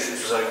this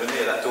entrance was open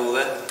here, that door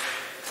there.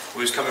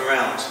 We was coming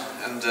round,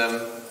 and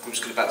we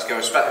was about to go, I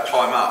was about to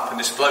climb up, and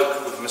this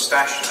bloke with a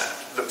moustache and that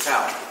looked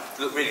out,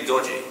 looked really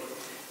dodgy.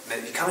 And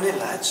then, "You coming in,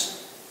 lads?"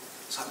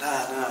 It's like, no,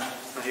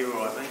 you're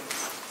alright, mate.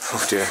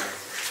 Oh dear.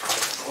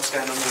 What's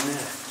going on in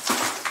there?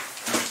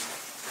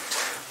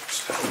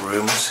 Little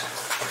rooms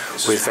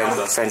with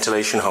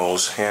ventilation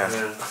holes, yeah.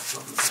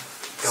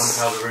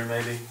 Gunpowder room,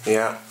 maybe?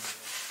 Yeah.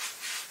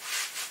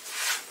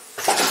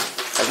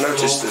 I've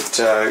noticed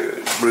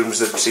that rooms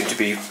that seem to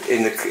be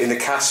in the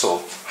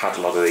castle had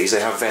a lot of these. They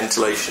have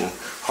ventilation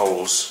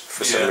holes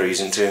for some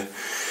reason to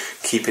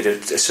keep it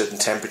at a certain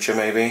temperature,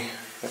 maybe.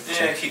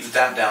 Yeah, keep the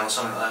damp down or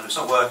something like that. But it's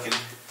not working.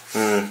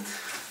 Yeah.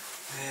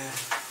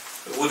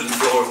 The wooden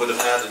floor it would have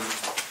had,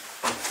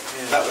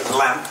 and that was a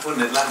lamp,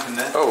 wouldn't it? Lamp in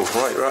there. Oh,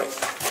 right.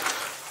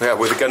 Yeah,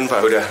 with the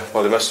gunpowder.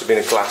 Well, there must have been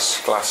a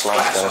glass lamp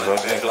there as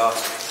well. Yeah,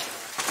 glass.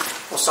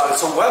 What's that?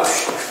 It's all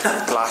Welsh.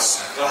 Glass.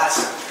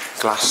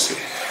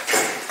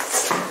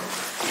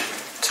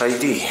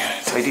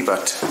 Tidy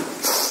butt.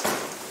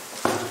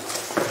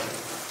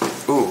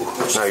 Ooh,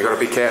 now you've got to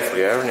be careful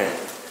here, haven't you?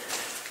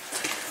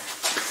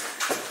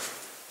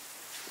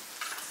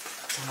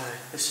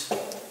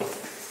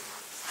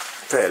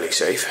 Fairly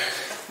safe.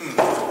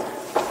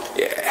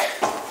 Yeah.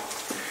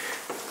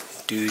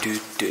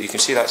 You can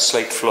see that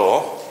slate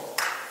floor.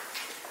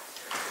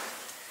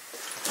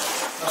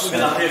 I've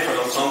been up here for a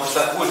long time because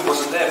that wood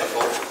wasn't there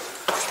before.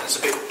 It's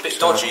a bit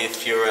dodgy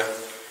if you're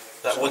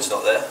that wood's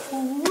not there.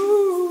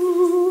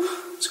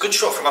 It's a good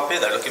shot from up here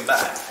though, looking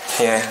back.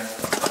 Yeah.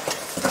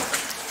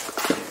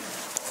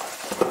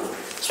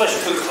 I suppose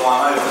you could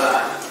climb over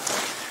that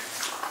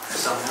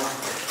somehow.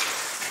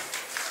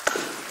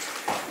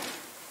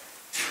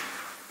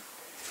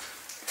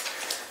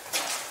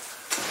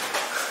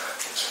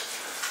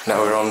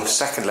 Now we're on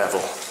second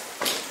level.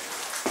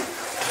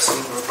 Some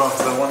above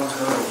the one.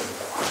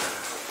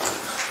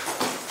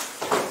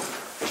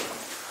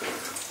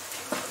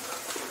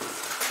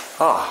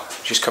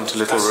 Just come to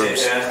little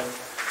rooms.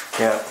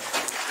 Yeah.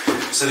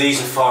 So these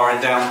are far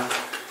end down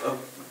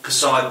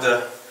beside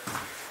the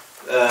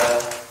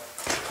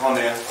on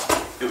here.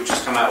 It would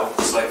just come out of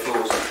the slate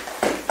floors.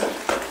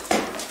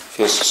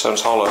 Feels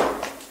sounds hollow.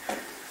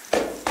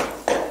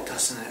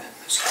 Doesn't it?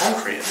 It's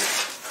concrete.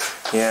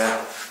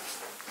 Yeah.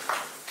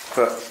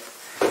 But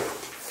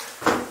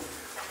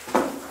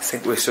I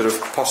think we're sort of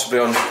possibly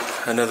on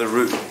another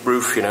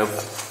roof, you know,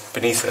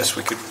 beneath us.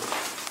 We could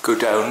go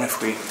down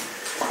if we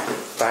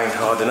bang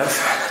hard enough.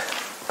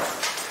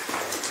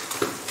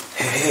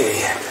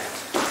 Hey,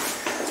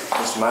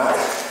 there's Matt.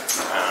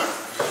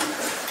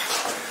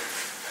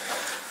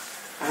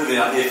 I haven't been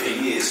up here for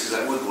years because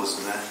that wood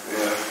wasn't there.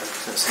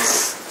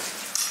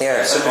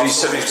 Yeah,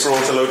 somebody's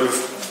brought a load of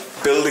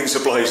building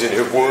supplies in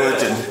here,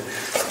 wood, and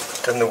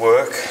done the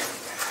work.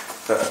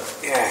 But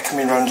yeah,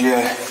 coming round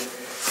here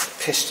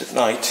pissed at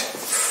night,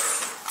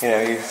 you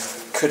know, you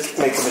could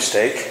make a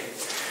mistake.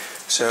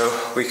 So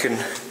we can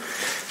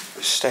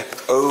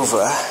step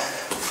over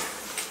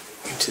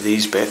into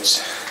these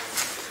bits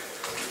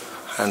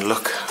and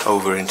look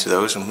over into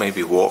those and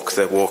maybe walk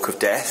the walk of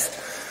death.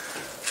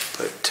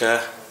 But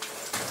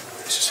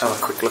let's just have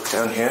a quick look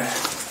down here.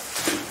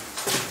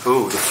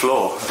 Ooh, the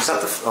floor. Is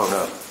that the... oh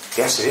no.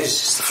 Yes it is,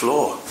 it's the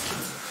floor.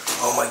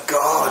 Oh my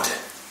god.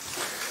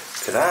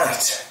 Look at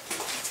that.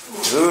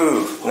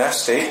 Ooh,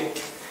 nasty.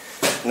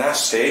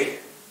 Nasty.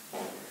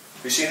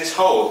 Have you seen this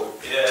hole?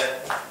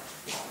 Yeah.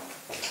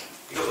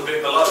 You got the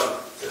bit below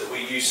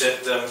that you said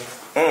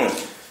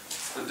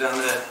put down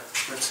there.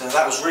 But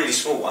that was really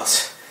small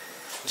once.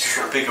 It's just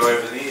got bigger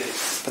over the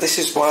years. But this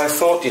is why I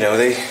thought, you know,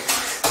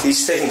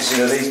 these things, you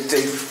know, they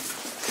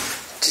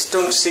just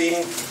don't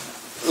seem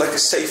like a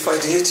safe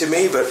idea to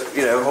me, but,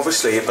 you know,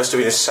 obviously it must have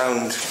been a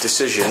sound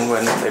decision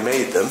when they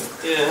made them.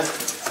 Yeah.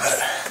 But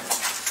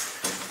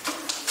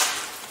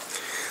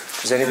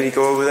does anybody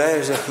go over there?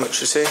 Is there much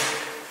to see?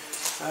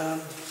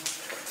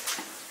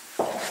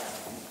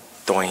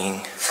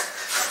 Doing.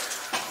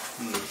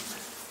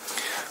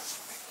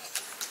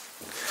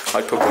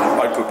 I'd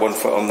put one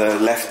foot on the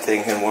left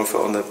thing and one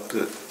foot on the...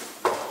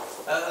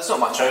 there's not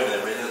much over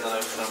there really, I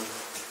don't know.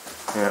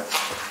 Yeah.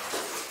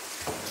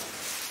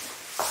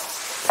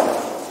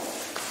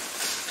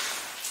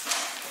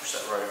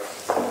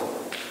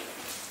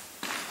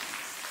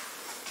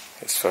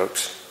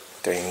 folks.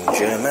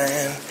 Danger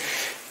man,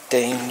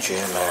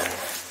 danger man.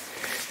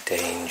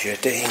 Danger,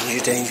 danger,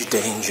 danger,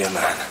 danger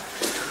man.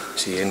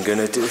 Is Ian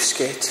gonna do a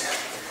skit?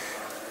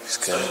 He's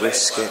gonna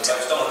risk it.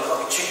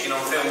 Chicken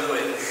on film, do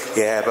it?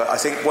 Yeah, but I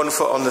think 1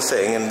 foot on the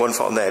thing and 1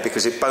 foot on there,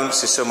 because it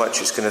bounces so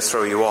much it's going to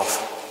throw you off.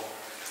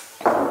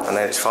 And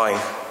then it's fine.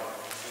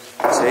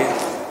 See?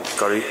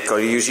 Got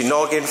to use your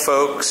noggin,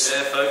 folks.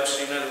 Yeah,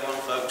 folks, you know the one,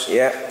 folks.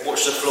 Yeah.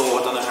 Watch the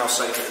floor, I don't know how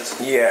safe it is.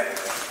 Yeah.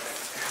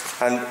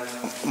 And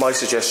my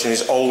suggestion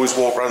is always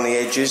walk around the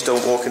edges,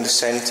 don't walk in the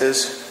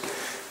centres.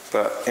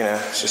 But, you know,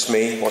 it's just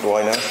me, what do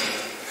I know?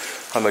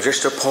 I'm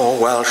just a poor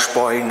Welsh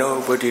boy,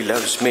 nobody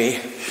loves me.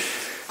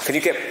 Can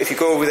you get, if you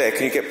go over there,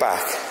 can you get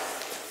back?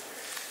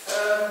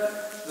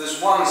 There's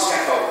one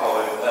scaffold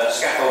board over that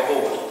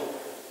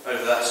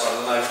side, I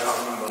don't know, I can't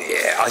remember.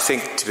 Yeah, I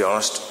think, to be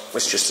honest,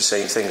 it's just the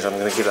same thing, so I'm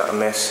going to give that a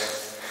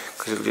miss.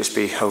 Because it'll just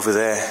be over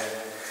there.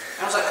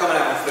 How's that coming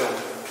out on film?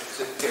 Is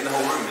it getting the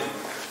whole room in?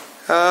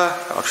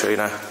 I'll show you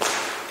now.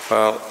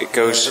 Well, it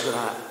goes... Look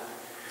at that.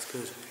 It's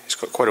good. It's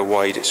got quite a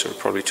wide, it's sort of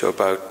probably to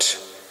about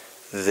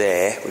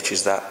there, which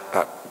is that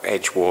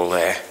edge wall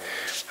there,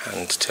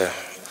 and to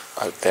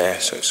out there,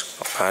 so it's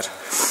not bad.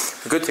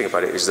 The good thing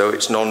about it is, though,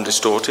 it's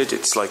non-distorted.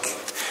 It's like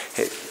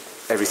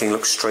everything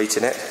looks straight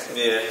in it.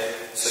 Yeah.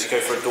 So you go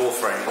for a door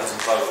frame, it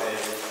doesn't blow it.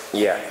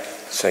 Yeah.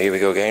 So here we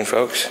go again,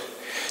 folks.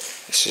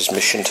 This is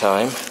mission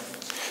time.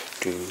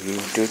 Do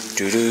do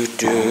do do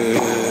do.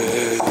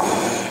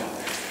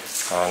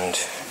 And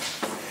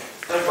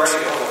Don't break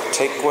it off.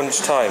 take one's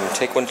time.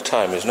 Take one's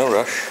time. There's no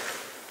rush.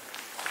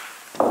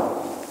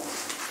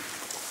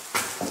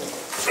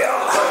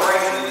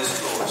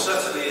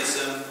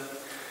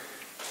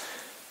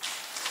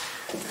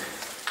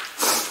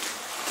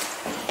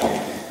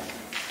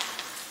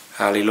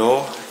 Ali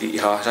Law, eat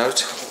your heart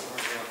out.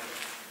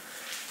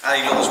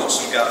 Ali Law's got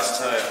some guts,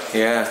 I tell you.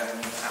 Yeah.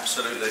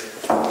 Absolutely.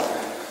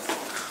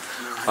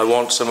 I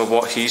want some of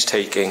what he's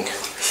taking.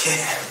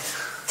 Yeah.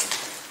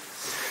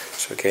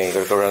 So again, you've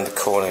got to go around the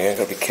corner here, you've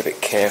got to be a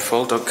bit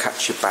careful, don't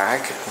catch your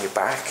bag on your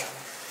back.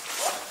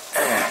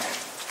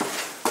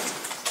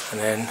 And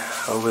then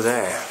over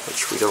there,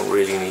 which we don't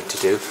really need to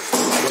do.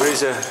 There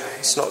is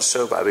it's not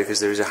so bad because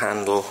there is a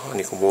handle and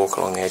you can walk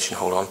along the edge and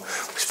hold on.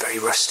 It's very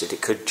rusted,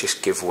 it could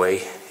just give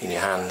way in your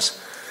hands.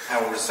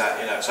 How old is that?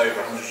 You know, it's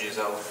over 100 years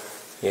old.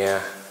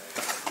 Yeah.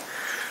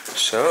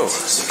 So,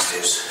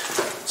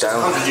 1960s.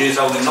 down, 100 years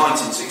old in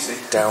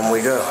 1960. Down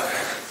we go.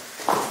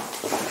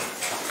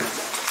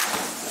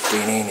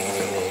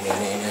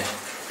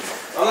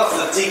 I love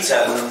the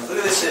detail. Look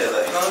at this here, you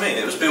know what I mean?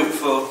 It was built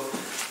for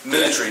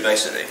military,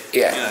 basically.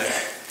 Yeah. You know.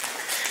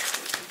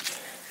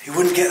 You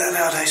wouldn't get that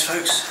nowadays,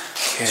 folks.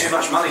 Yeah. Too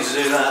much money to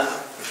do that.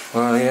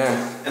 Well,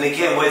 yeah. And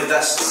again, where did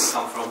that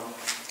come from?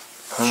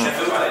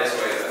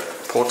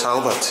 Sheffield. Port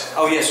Talbot.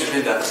 Oh yes, we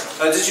did that.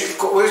 Did you?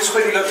 We'll just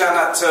quickly look down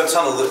that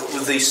tunnel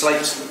with the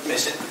slates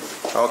missing.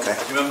 Okay.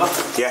 Do you remember?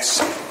 Yes.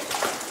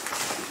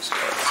 So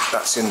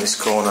that's in this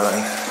corner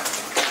then.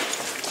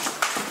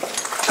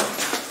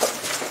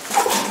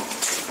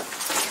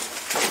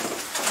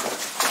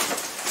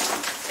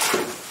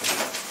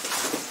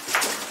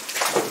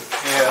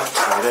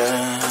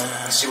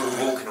 Let's see what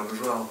we're walking on as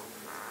well.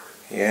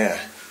 Yeah.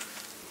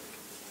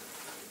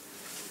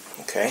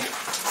 Okay.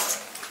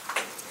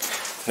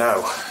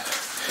 Now,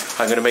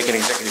 I'm going to make an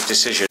executive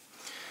decision.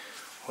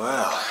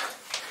 Well,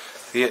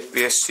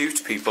 the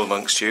astute people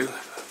amongst you,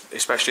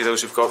 especially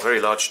those who've got very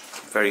large,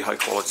 very high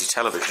quality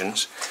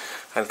televisions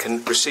and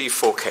can receive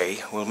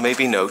 4K, will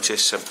maybe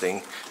notice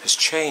something has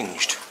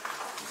changed.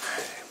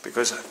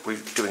 Because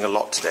we're doing a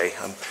lot today,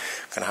 I'm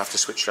going to have to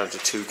switch down to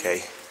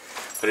 2K.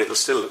 But it'll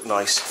still look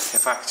nice. In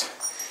fact,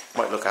 it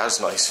might look as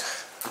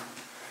nice.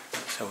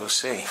 So we'll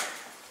see.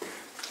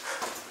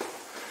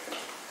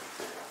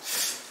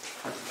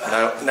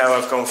 Now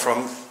I've gone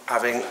from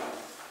having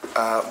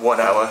 1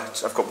 hour,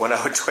 I've got 1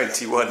 hour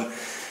 21.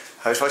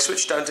 If I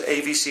switch down to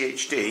AVC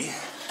HD,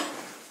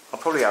 I'll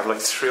probably have like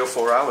 3 or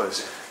 4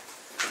 hours.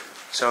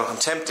 So I'm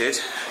tempted.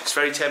 It's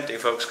very tempting,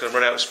 folks, because I'm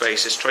running out of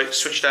space. Let's try to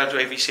switch down to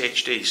AVC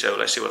HD, so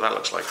let's see what that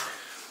looks like.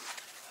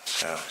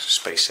 So, it's a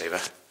space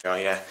saver. Oh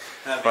yeah.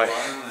 Right.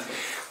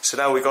 So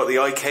now we've got the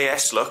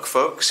IKS look,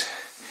 folks.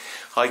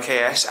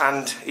 IKS,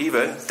 and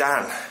even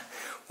Dan.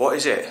 What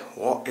is it?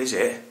 What is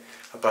it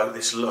about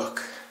this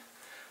look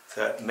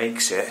that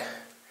makes it?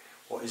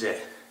 What is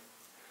it?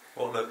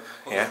 What look?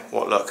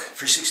 What look?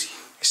 360.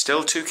 It's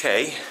still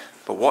 2K,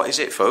 but what is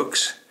it,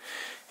 folks?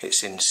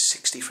 It's in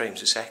 60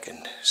 frames a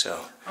second.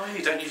 So. Oh,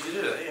 you don't usually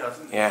do that, yeah.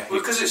 Yeah. Well,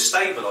 because it's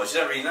stabilised, you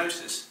don't really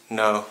notice.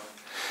 No.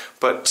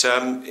 But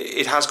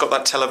it has got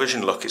that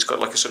television look. It's got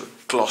like a sort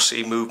of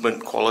glossy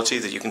movement quality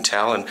that you can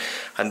tell, and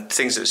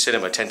things at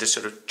cinema tend to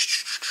sort of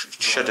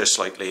shudder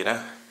slightly, you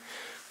know.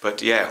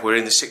 But yeah, we're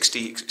in the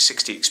 60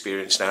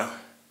 experience now.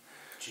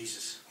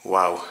 Jesus.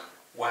 Wow.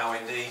 Wow,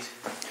 indeed.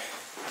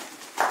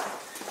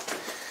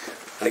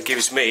 And it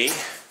gives me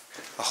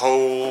a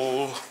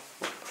whole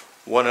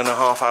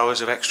 1.5 hours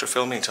of extra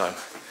filming time.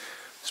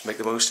 Let's make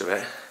the most of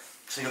it.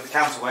 So you've got the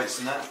counterweights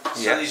and that.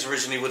 So yeah. these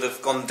originally would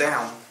have gone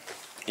down.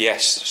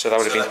 Yes, so that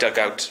would have been dug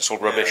out. It's all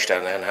rubbish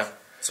down there now.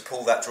 To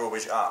pull that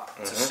drawbridge up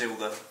to seal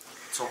the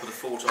top of the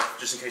fort off,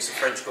 just in case the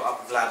French got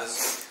up with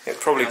ladders. It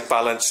probably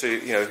balance,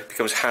 you know, it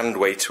becomes hand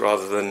weight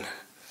rather than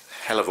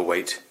hell of a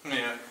weight.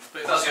 Yeah,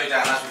 but it does go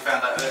down as we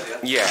found out earlier.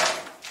 Yeah.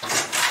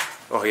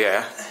 Oh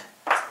yeah.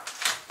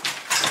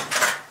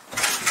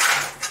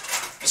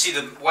 You see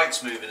the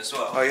weights moving as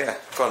well. Oh yeah.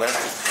 Go on then.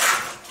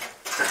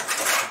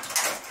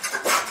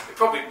 It'd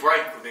probably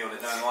break with me on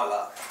it knowing like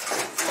that.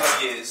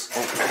 5 years.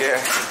 Oh,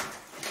 yeah.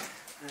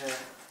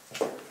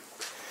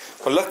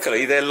 Well,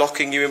 luckily they're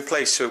locking you in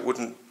place so it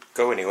wouldn't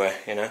go anywhere,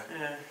 you know.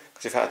 Yeah.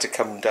 Because if it had to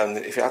come down,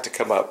 if it had to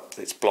come up,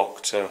 it's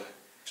blocked, so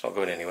it's not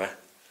going anywhere.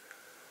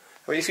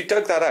 I mean, if you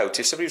dug that out,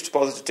 if somebody was to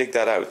bother to dig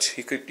that out,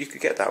 you could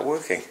get that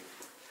working.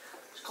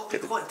 It's got to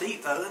be quite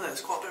deep though, isn't it?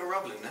 There's quite a bit of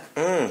rubble in there.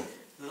 Mm.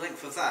 The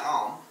length of that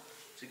arm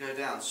to go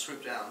down,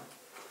 swoop down.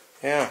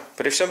 Yeah,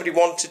 but if somebody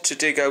wanted to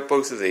dig out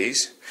both of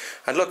these,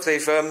 and look,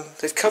 they've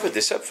covered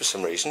this up for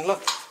some reason.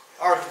 Look.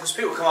 I reckon because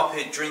people come up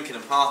here drinking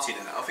and partying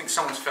and that, I think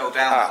someone's fell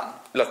down.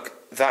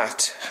 Look,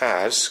 that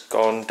has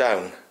gone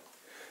down.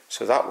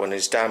 So that one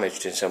is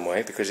damaged in some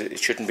way because it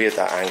shouldn't be at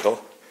that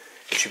angle.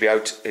 It should be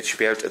out. It should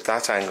be out at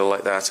that angle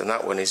like that, and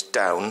that one is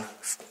down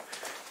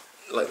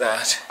like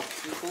that.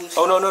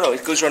 Oh no!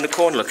 It goes around the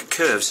corner. Look, it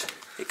curves.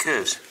 It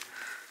curves.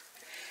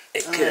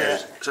 It curves.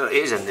 Yeah. So it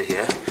is under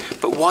here.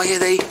 But why are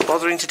they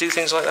bothering to do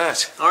things like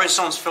that? I reckon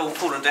someone's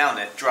fallen down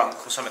there,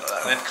 drunk or something like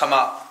that, and they've come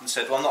up and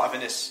said, "Well, I'm not having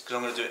this because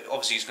I'm going to do it."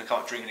 Obviously, he's going to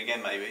come up drinking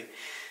again, maybe.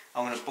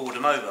 I'm going to board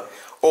them over.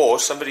 Or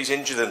somebody's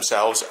injured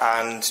themselves,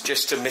 and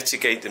just to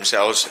mitigate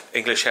themselves,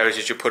 English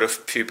Heritage have put a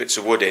few bits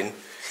of wood in.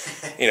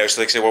 You know,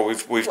 so they can say, "Well,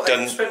 we've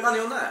done." Spent money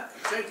on that?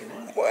 You're joking,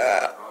 aren't you?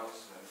 Well,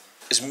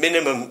 as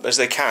minimum as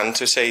they can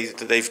to say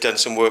that they've done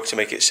some work to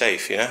make it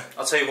safe. You know.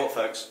 I'll tell you what,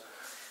 folks.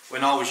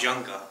 When I was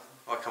younger,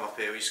 I come up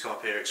here. We used to come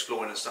up here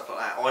exploring and stuff like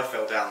that. I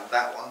fell down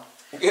that one.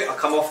 Yeah. I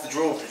come off the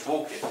drawbridge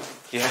walking.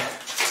 Yeah.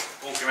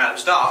 Walking around. It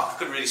was dark. I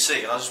couldn't really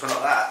see, and I just went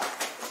like that.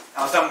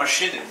 And I done my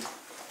shinning.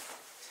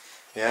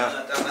 Yeah.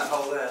 Down that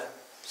hole there.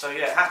 So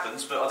yeah, it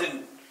happens, but I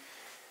didn't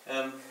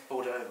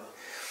board it over.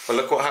 Well,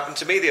 look what happened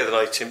to me the other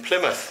night in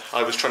Plymouth.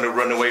 I was trying to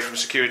run away from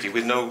security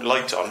with no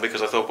light on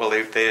because I thought, well,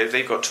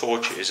 they've got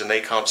torches and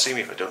they can't see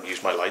me if I don't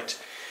use my light.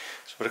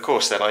 But of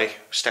course, then I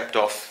stepped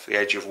off the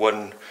edge of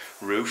one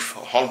roof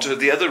onto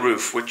the other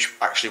roof, which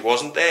actually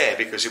wasn't there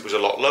because it was a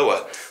lot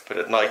lower. But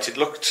at night, it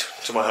looked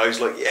to my eyes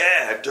like,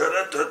 yeah, da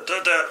da da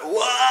da da,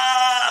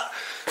 wah!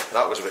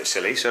 That was a bit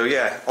silly. So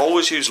yeah,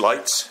 always use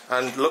lights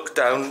and look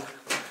down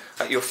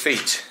at your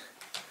feet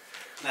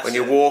when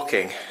you're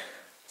walking.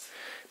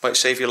 It might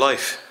save your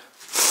life.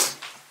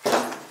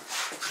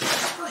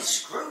 Oh, it's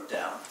screwed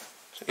down.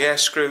 Yeah,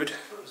 screwed.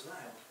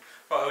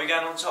 Right, are we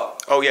going on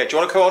top? Oh yeah, do you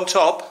want to go on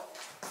top?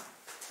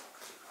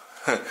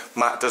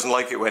 Matt doesn't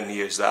like it when you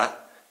use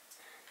that.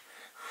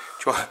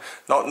 Do you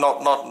want,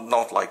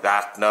 not like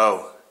that.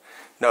 No,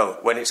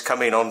 when it's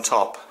coming on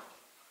top.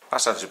 That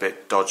sounds a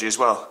bit dodgy as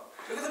well.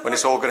 When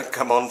it's all going to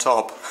come on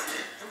top.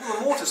 All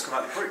the mortars come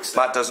out the bricks.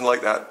 Matt doesn't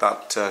like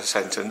that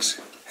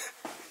sentence.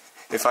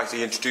 In fact,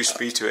 he introduced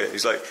me to it.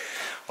 He's like,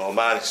 "Oh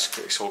man,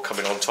 it's all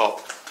coming on top."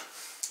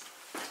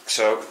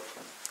 So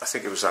I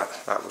think it was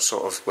that. That was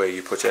sort of where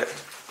you put it.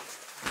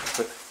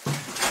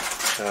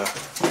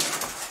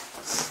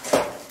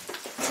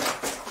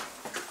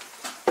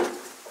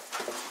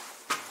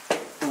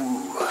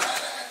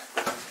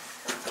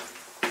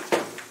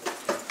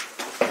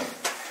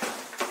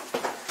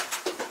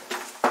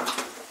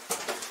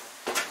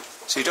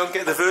 So you don't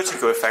get the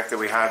vertigo effect that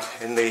we had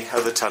in the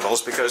other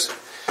tunnels because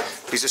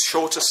these are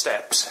shorter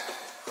steps,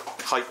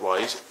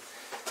 height-wise,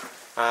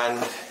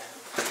 and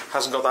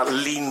hasn't got that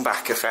lean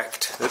back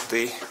effect that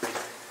the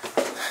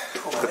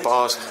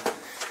bars.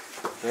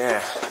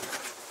 Yeah.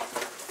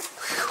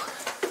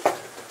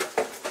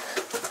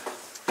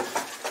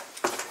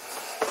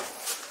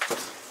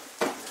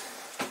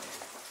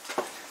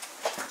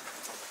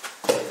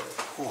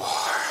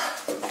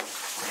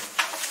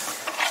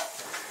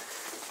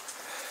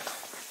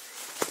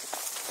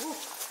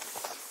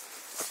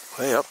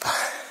 Way up.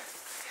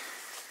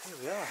 Here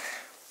we are.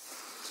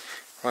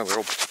 Right, we're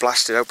all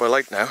blasted out by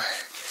light now. Get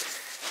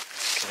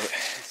it.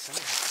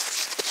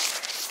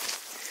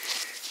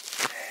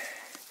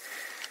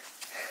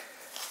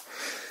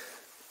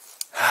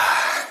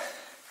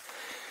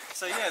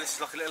 So yeah, this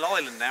is like a little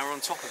island now. We're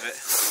on top of it,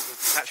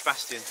 Thatch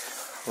Bastion.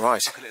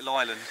 Right. Like a little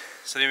island.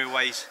 So the only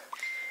way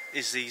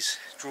is these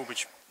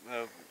drawbridge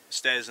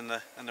stairs and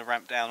the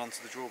ramp down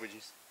onto the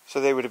drawbridges. So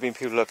there would have been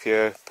people up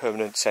here,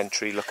 permanent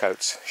sentry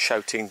lookouts,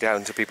 shouting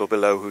down to people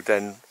below who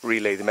then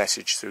relay the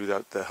message through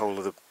the whole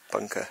of the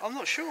bunker. I'm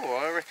not sure.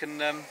 I reckon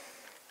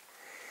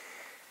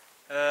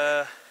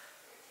because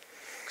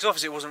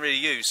obviously it wasn't really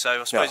used.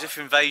 So I suppose if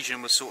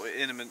invasion was sort of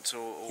imminent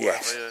or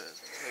yes,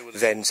 whatever,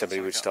 then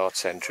somebody would start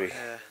sentry.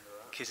 Yeah,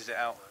 kitted it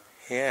out.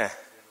 Yeah.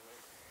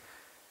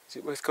 Is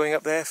it worth going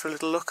up there for a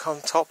little look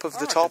on top of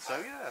the top? So,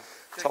 yeah.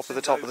 Top of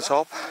the top of the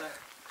top.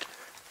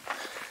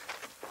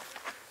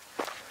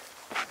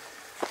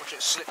 Watch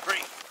it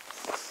slippery.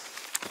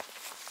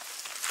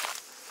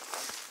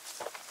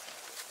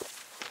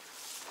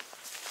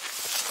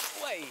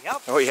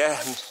 Yep. Oh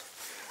yeah,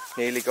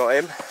 nearly got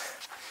him.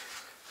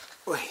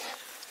 Wait.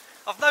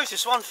 I've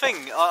noticed one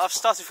thing. I've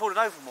started falling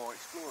over more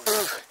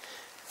exploring.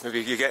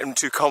 Maybe you're getting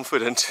too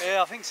confident.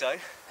 Yeah, I think so.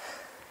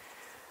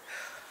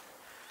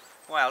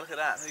 Wow, look at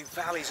that. The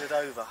valleys of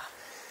Dover.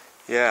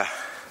 Yeah.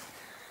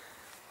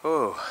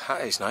 Oh,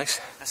 that is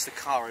nice. That's the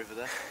car over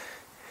there.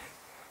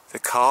 The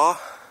car?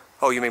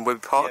 Oh, you mean where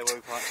we parked? Yeah,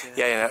 where we parked,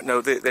 yeah.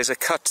 No, there's a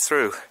cut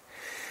through.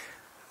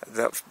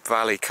 That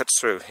valley cuts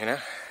through, you know?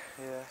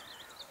 Yeah.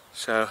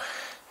 So,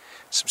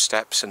 some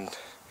steps and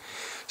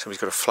somebody's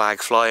got a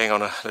flag flying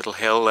on a little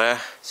hill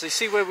there. So you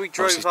see where we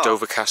drove up?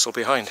 Dover Castle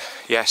behind.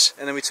 Yes.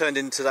 And then we turned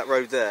into that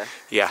road there.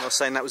 Yeah. And I was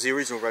saying that was the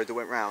original road that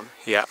went round.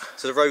 Yeah.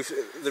 So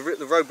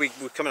the road we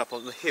were coming up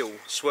on the hill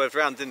swerved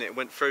round, didn't it? It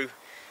went through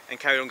and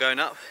carried on going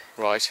up.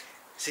 Right.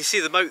 So you see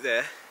the moat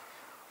there,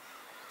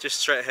 just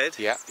straight ahead?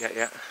 Yeah.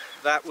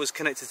 That was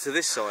connected to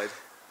this side,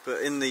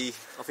 but in the,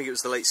 I think it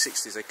was the late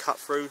 60s, they cut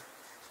through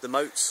the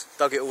moats,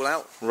 dug it all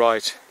out.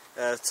 Right.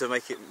 To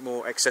make it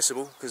more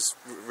accessible, because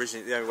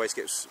originally the only way to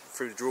get was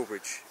through the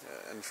drawbridge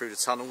and through the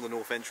tunnel, the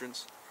north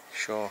entrance.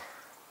 Sure.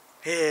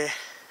 Yeah,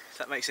 if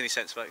that makes any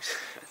sense, folks.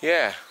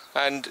 Yeah,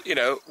 and you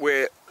know,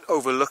 we're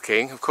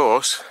overlooking, of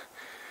course,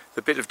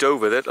 the bit of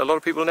Dover that a lot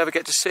of people never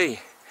get to see.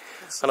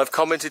 And I've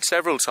commented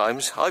several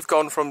times, I've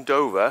gone from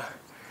Dover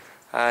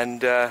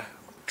and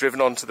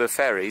driven onto the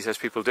ferries, as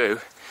people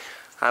do.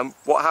 And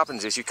what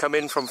happens is you come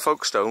in from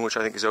Folkestone, which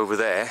I think is over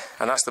there,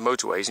 and that's the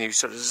motorways, and you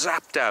sort of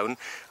zap down,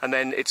 and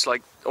then it's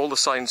like all the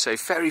signs say,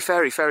 ferry,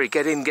 ferry, ferry,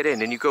 get in,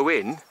 and you go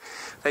in,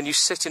 then you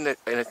sit in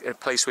a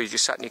place where you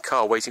just sat in your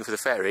car waiting for the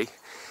ferry,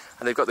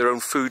 and they've got their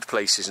own food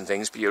places and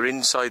things, but you're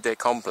inside their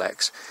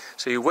complex,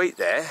 so you wait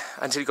there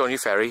until you go on your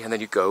ferry, and then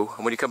you go,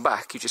 and when you come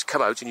back, you just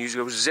come out and you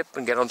go zip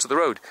and get onto the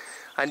road,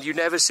 and you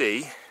never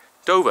see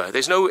Dover.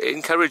 There's no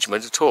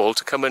encouragement at all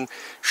to come and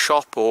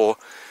shop or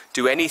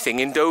do anything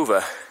in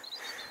Dover.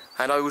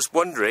 And I was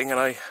wondering, and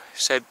I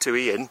said to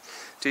Ian,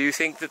 do you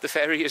think that the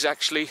ferry has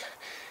actually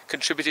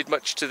contributed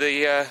much to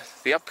the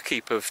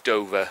upkeep of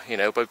Dover, you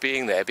know, by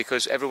being there,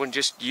 because everyone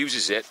just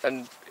uses it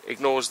and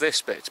ignores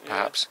this bit,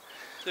 perhaps?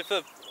 Yeah.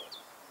 So for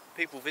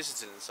people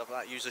visiting and stuff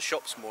like that, use the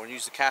shops more and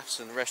use the cafes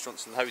and the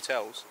restaurants and the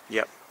hotels,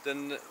 yep,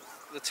 then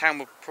the town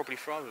would probably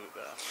thrive a bit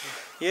better.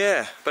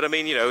 Yeah, but I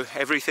mean, you know,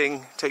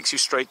 everything takes you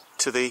straight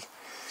to the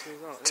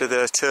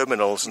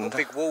terminals. You've got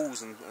big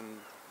walls and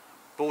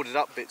boarded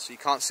up bits, so you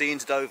can't see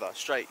into Dover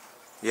straight.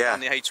 Yeah. On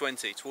the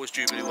A20 towards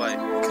Jubilee Way.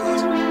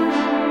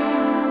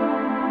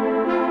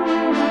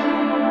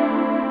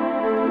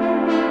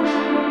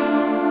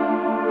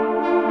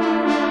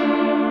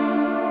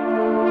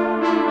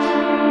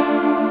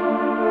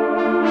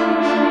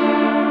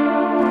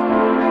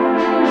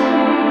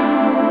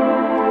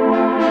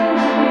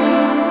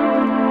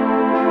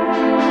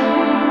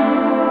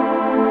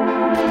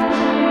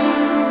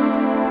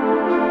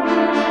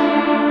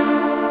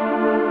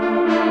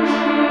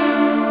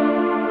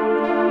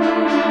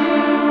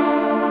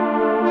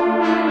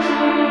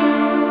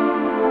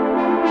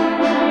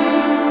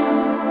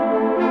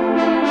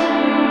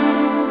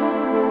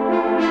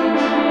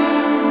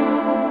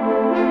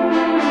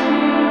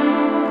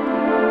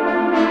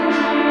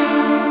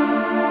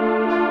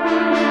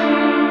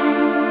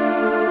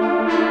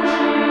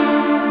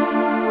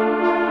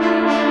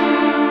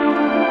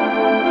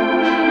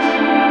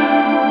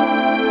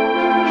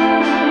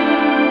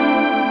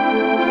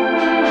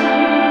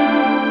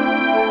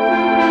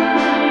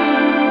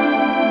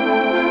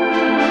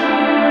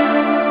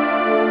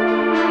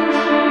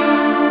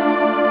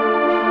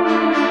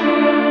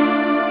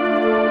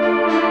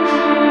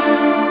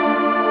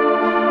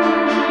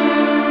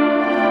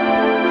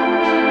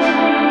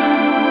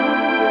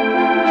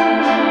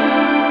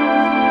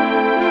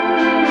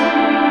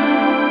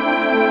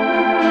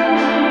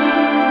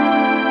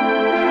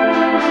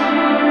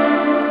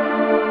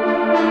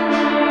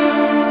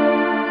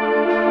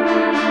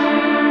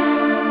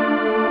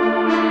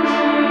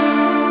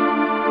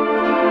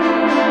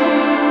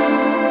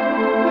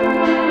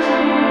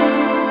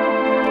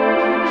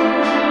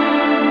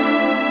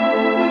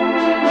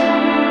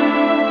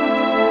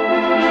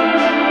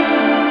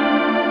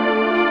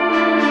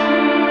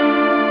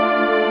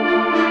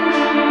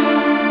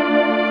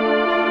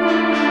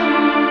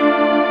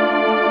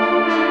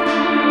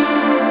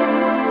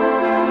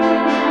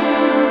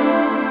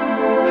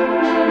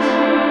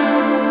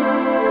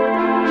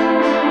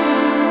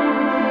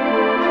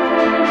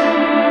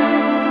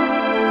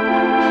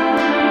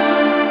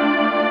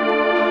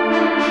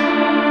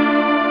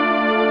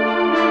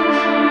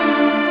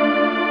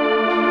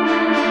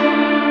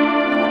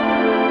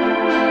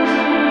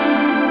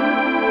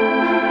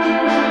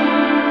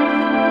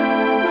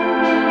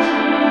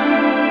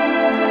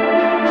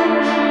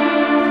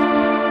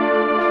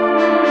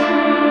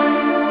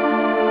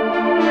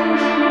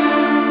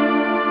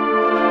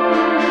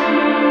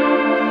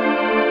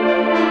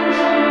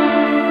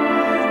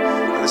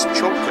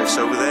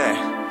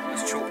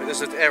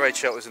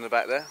 Shelters in the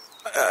back there.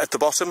 At the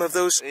bottom of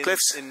those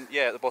cliffs?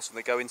 Yeah, at the bottom.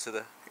 They go into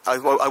the... I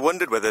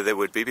wondered whether there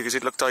would be, because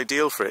it looked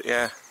ideal for it,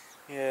 yeah.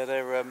 Yeah,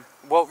 they're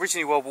well,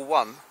 originally World War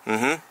One,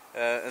 Mm-hmm.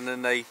 and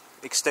then they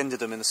extended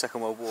them in the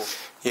Second World War.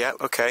 Yeah,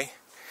 okay.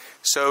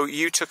 So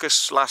you took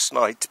us last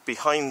night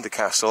behind the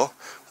castle,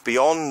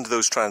 beyond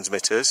those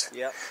transmitters,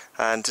 Yep.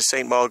 and to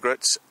St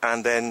Margaret's,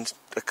 and then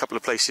a couple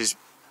of places.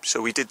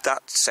 So we did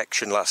that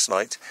section last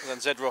night. And then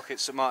Z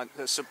Rockets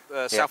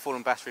at Southall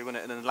Battery, wasn't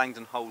it? And then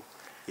Langdon Hole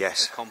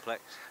Yes.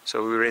 complex.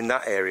 So we were in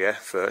that area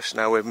first.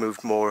 Now we've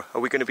moved more. Are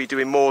we going to be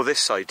doing more this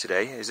side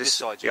today? Is this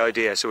side, the yeah.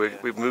 idea? So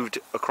we've moved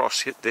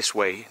across this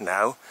way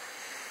now,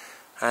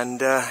 and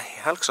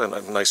it looks like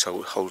a nice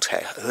hotel.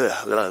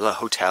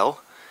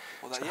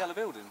 Well, that yellow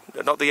building.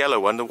 Not the yellow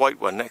one, the white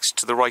one next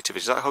to the right of it.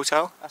 Is that a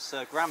hotel? That's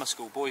grammar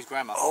school, boys'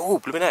 grammar. Oh,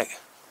 blooming heck.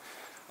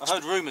 I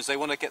heard rumours they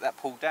want to get that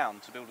pulled down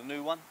to build a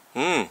new one.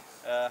 Hmm.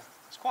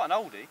 It's quite an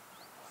oldie,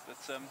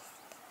 but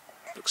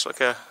Looks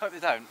like a... hope they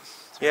don't.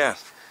 Yeah.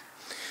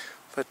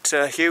 But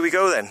here we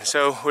go then.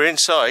 So we're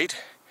inside,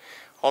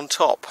 on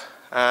top,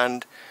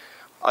 and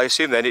I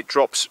assume then it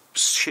drops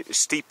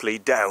steeply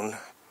down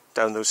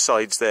those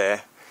sides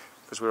there,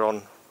 because we're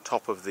on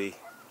top of the...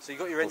 So you've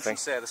got your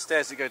entrance there, the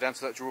stairs that go down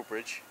to that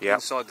drawbridge Yep.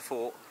 inside the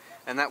fort,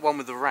 and that one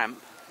with the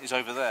ramp is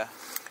over there.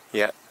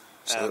 Yeah.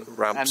 So the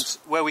ramps.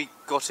 And where we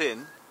got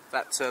in,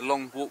 that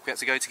long walk we had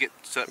to go to get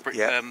to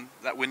Yeah.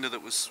 that window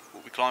that was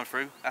what we climbed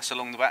through, that's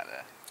along the back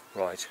there.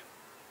 Right.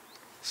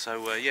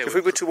 So yeah. If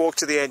we were to walk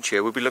to the edge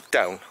here, would we look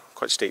down?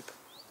 Quite steep.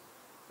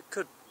 It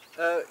could.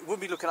 We wouldn't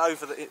be looking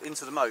over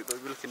into the moat, but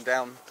we'd be looking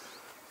down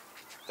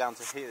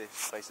to here,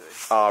 basically.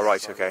 Ah,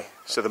 right, okay.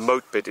 So the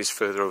moat bit is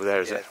further over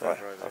there, is Yeah, it? it's Right.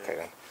 further over, Okay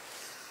then.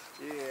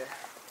 Yeah.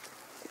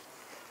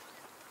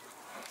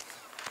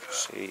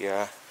 See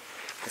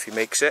if he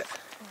makes it.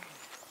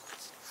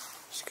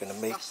 Is he going to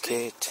make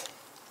it?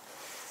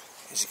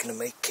 Is he going to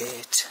make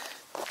it?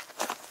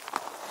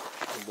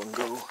 In one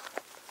go.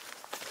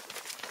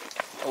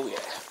 Oh yeah.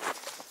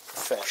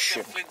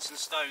 Perfection. Flints and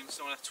stones,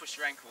 don't want to twist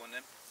your ankle on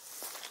them.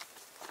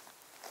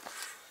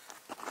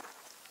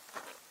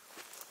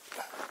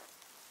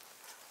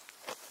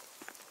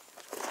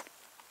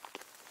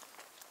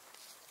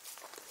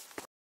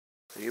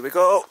 Here we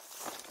go.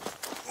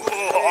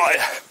 Oh,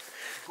 yeah.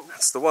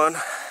 That's the one.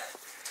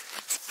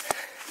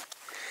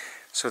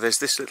 So there's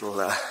this little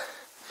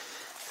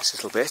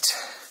bit,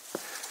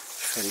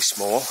 fairly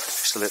small,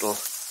 just a little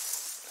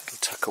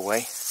tuck away.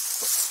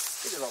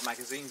 These are a lot of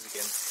magazines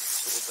again,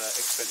 sort of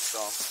expense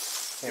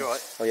style. You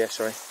alright? Oh yeah,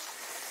 sorry.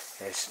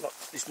 Yeah,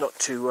 it's not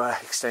too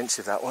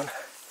extensive, that one.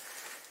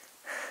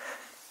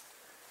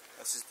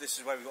 This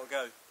is where we've got to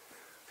go.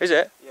 Is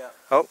it? Yeah.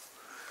 Oh,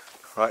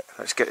 right.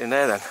 Let's get in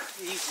there then.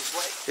 The easiest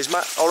way. Is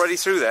Matt already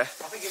through there? I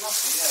think it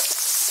must be, yeah.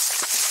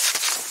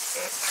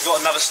 We've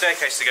got another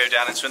staircase to go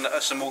down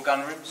into some more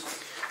gun rooms.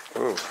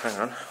 Oh, hang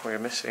on, we're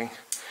missing.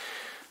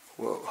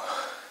 Whoa.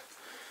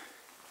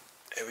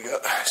 There we go.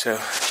 So,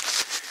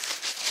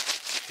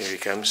 here he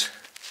comes.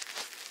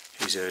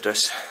 He's heard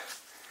us.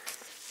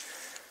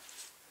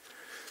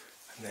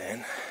 And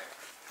then...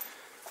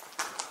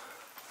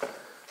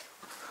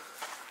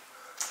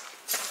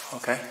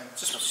 Okay.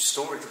 Just must be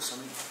storage or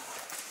something.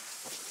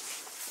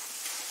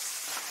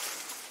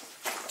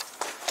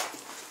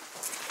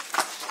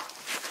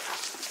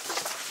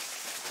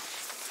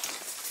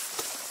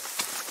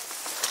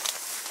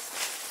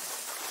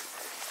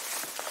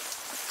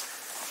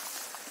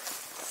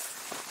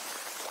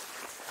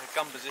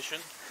 Gun position.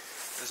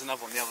 There's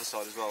another on the other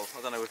side as well.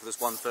 I don't know if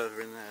there's one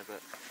further in there,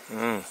 but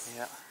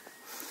yeah.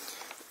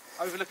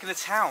 Overlooking the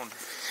town.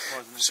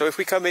 So if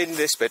we come in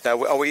this bit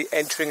now, are we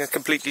entering a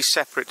completely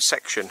separate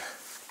section?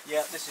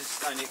 Yeah, this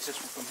is only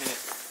accessible from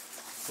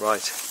here.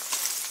 Right.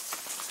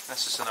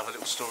 That's just another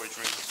little storage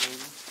room.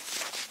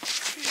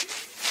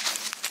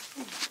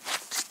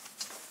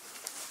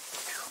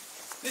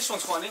 This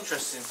one's quite an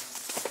interesting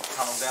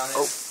tunnel down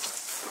here.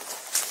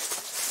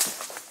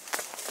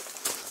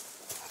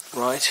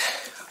 Right.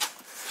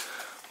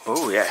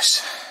 Oh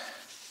yes.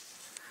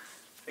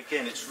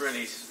 Again, it's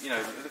really, you know,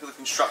 look at the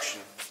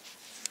construction.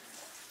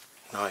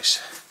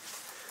 Nice.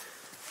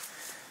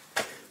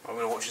 I'm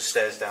going to watch the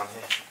stairs down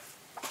here.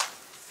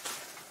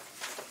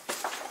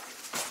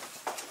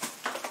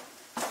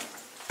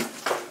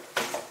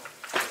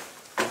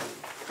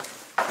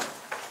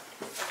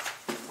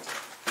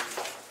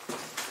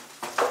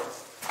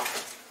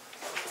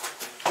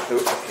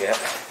 Oh, yeah.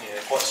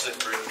 Yeah, quite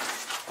slippery.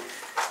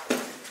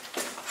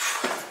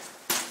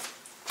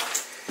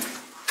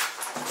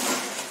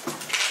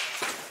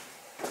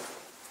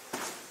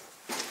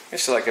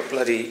 It's like a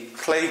bloody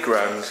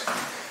playground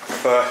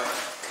for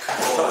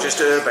not just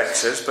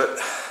urbexers, but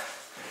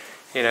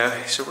you know,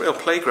 it's a real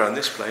playground,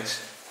 this place.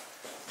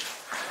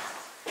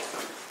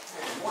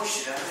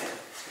 Moisture down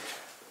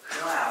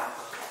here. Wow.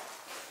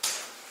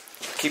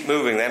 Keep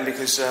moving then,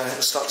 because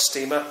it'll start to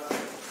steam up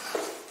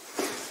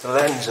the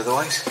lens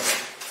otherwise.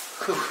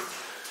 Whew.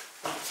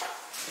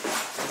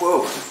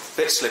 Whoa,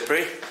 bit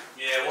slippery.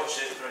 Yeah, watch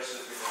it, very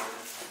slippery down here.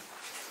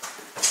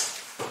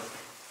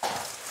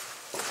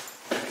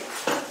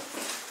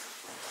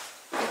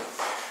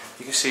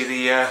 You can see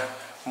the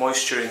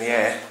moisture in the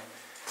air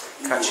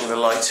catching the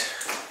light.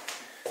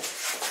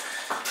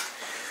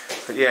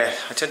 But yeah,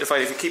 I tend to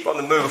find if you keep on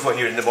the move when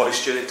you're in the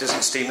moisture, it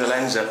doesn't steam the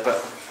lens up.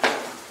 But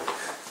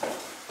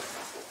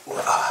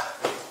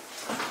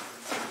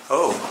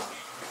oh,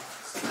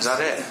 is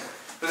that it?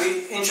 But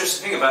the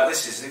interesting thing about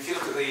this is, if you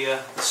look at the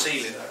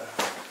ceiling,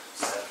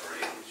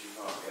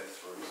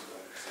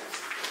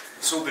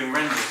 it's all been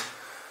rendered,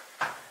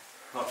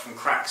 like from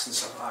cracks and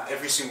stuff like that,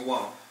 every single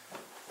one.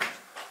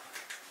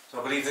 So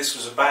I believe this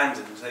was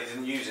abandoned, they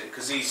didn't use it,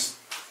 because these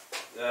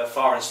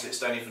firing slits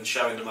don't even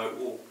show in the moat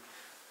wall.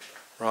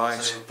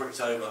 Right. So they were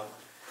bricked over.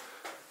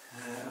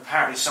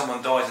 Apparently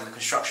someone died in the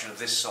construction of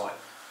this site,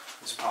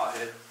 this part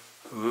here.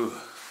 Ooh.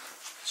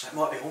 So it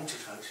might be haunted,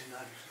 folks, who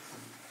knows?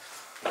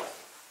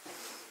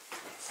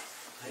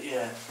 But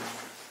yeah,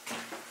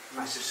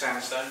 massive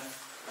sandstone.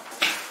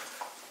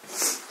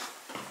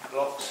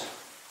 Blocks.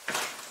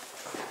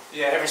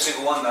 Yeah, every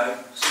single one though,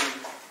 see,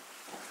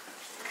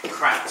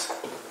 cracked.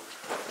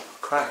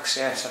 Cracks,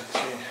 yes, I can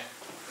see it.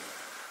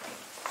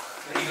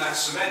 And even that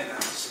cement now,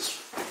 this is,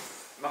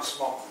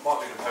 might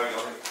be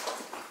Napoleonic.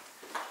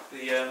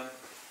 The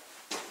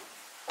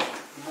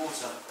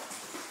mortar.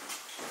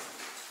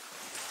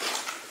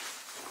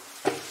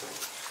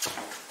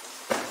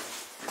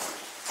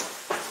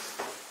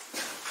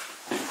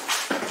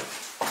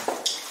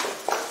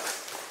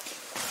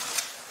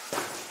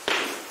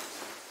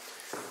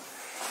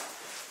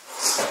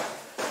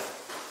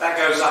 That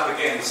goes up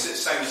again, it's the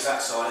same as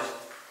that side.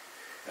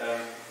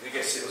 It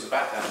gets it was a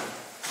back down.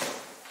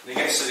 It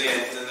gets to the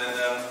end and then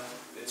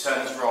it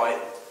turns right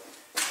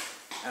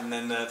and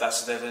then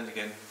that's the dead end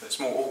again. But it's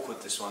more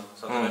awkward this one,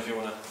 so I don't know if you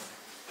want to...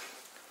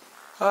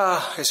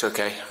 It's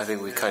okay. I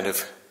think we kind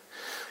of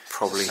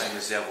probably... It's the same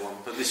as the other one,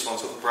 but this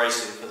one's got the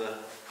bracing for the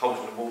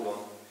holding the wall on.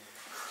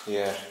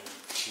 Yeah.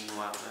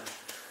 All out there.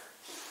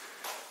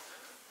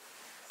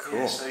 Cool.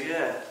 Yeah, so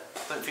yeah, I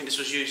don't think this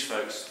was used,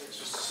 folks. It's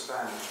just a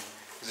sedan.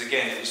 Because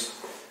again,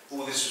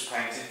 all this was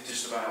painted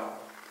just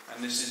about,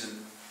 and this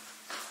isn't.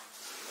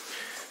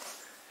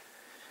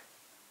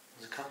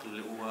 There's a couple of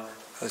little...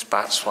 There's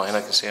bats flying,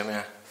 I can see them,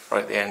 yeah.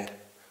 Right at the end.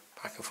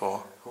 Back and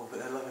forth. Oh, but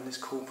they're loving this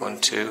cool... 1,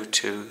 2,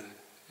 2.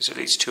 There's at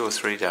least 2 or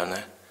 3 down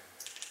there.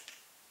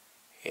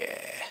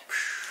 Yeah.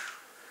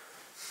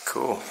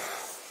 Cool.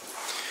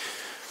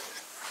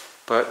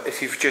 But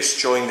if you've just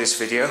joined this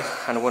video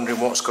and are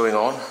wondering what's going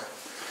on,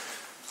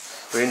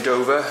 we're in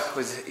Dover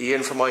with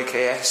Ian from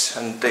IKS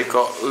and they've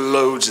got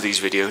loads of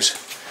these videos,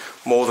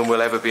 more than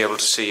we'll ever be able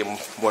to see in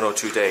 1 or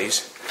 2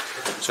 days.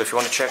 So if you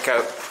want to check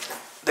out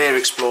their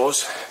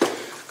explores,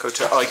 go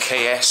to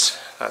IKS,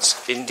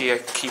 that's India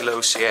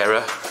Kilo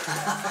Sierra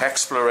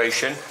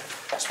Exploration,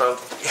 spelled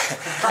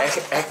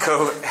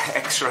Echo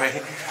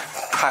X-ray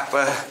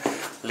Papa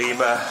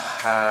Lima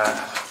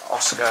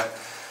Oscar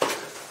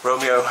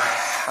Romeo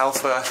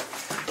Alpha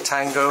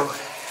Tango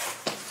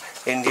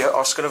India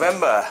Oscar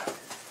November.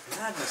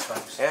 Madness,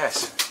 folks.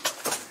 Yes.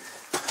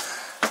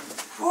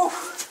 Woo.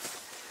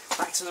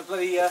 Back to the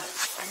bloody...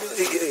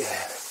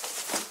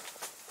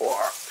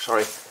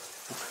 Sorry.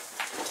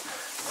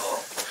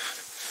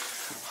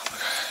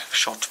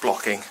 Shot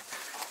blocking.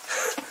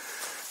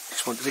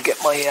 Just wanted to get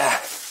my...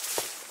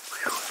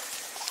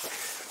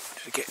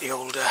 wanted to get the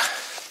old...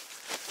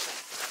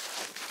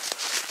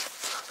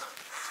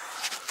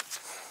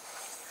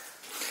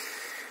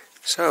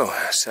 So,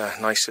 that's a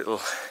nice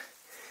little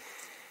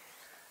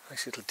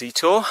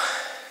detour.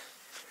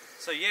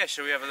 So yeah,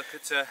 shall we have a look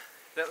at...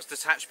 that was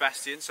Detached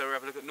Bastion, so we'll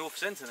have a look at North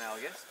Centre now, I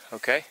guess.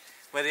 Okay.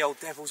 Where the old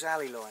Devil's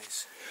Alley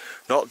lies.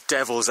 Not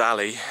Devil's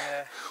Alley.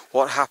 Yeah.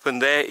 What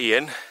happened there,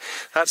 Ian?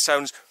 That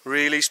sounds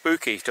really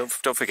spooky. Don't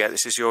forget,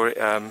 this is your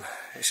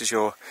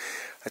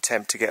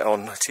attempt to get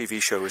on a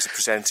TV show as a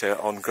presenter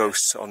on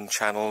Ghosts on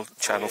Channel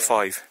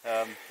 5.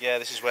 Yeah,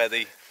 this is where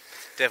the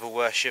devil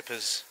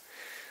worshippers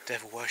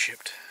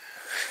worshipped.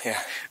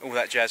 Yeah. All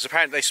that jazz.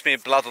 Apparently they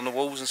smeared blood on the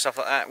walls and stuff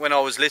like that. When I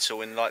was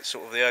little, in like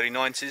sort of the early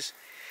 90s,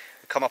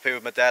 I'd come up here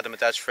with my dad and my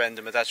dad's friend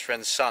and my dad's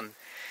friend's son.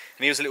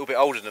 And he was a little bit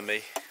older than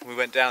me. We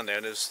went down there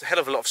and there was a hell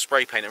of a lot of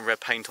spray paint and red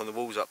paint on the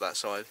walls up that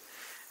side.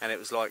 And it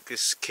was like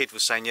this kid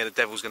was saying, yeah, the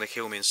devil's going to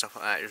kill me and stuff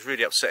like that. It was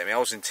really upsetting me. I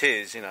was in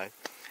tears, you know.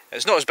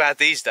 It's not as bad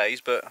these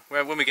days, but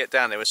when we get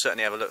down there, we'll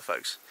certainly have a look,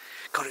 folks.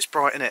 God, it's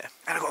bright, isn't it?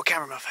 And I've got a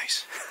camera in my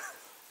face.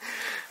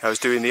 I was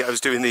doing the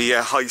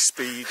high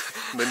speed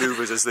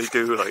manoeuvres as they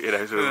do, like, you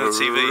know,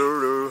 TV.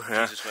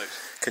 Yeah. Jesus,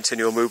 folks.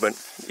 Continual movement.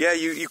 Yeah,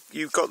 you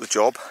got the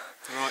job.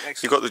 Right,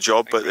 excellent. You got the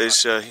job, but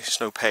there's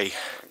no pay.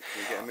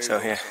 So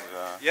yeah.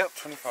 Yep.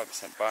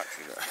 25% back.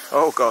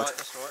 Oh God. Right,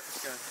 that's all right.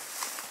 Let's go.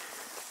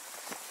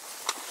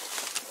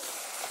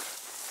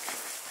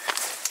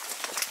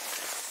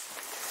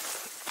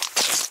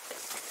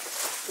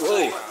 Whoa.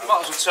 You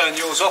might as well turn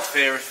yours off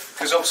here,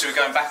 because obviously we're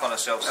going back on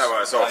ourselves. Oh,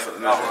 well, it's off at the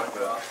minute.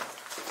 Right.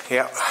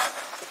 Yeah.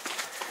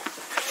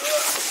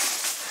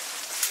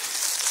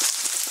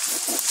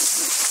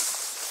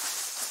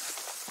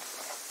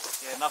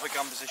 Yeah, another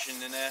gun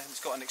position in there.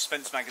 It's got an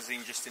expense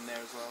magazine just in there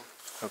as well.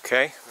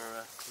 Okay.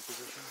 For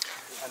position.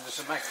 And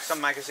there's some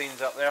magazines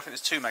up there. I think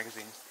there's 2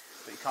 magazines,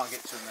 but you can't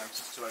get to them now because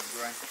it's too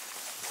overgrown.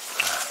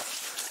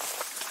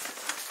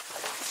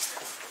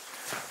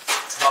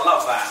 I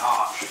love that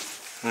arch.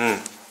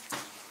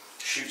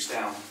 Shoots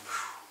down.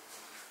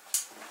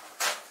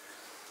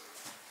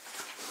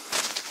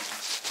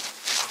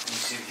 You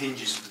see the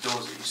hinges of the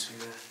doors that used to be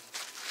there.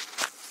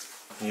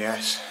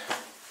 Yes.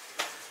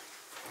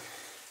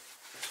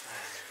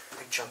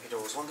 Big chunky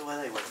doors. Wonder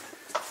where they went.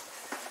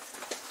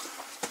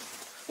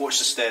 Watch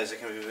the stairs. They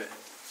can be a bit.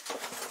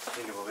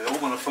 They all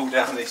want to fall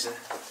down these.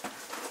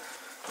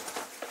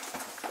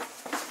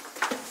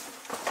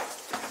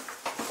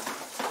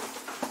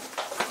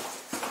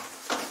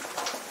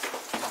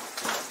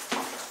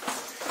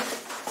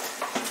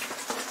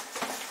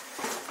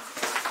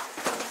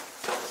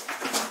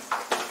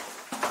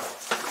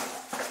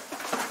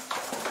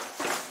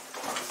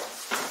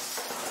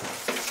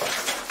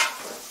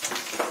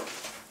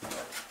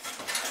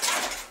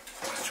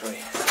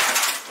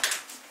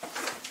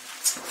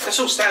 Let's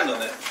all stand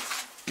on it.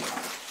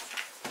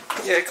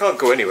 Yeah, it can't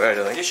go anywhere, I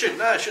don't think. It shouldn't.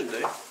 No, it shouldn't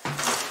do.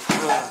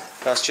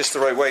 That's just the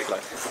right weight,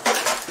 like.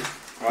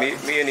 Right.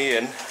 Me and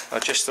Ian are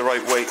just the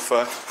right weight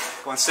for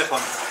Go on, step on.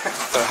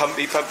 for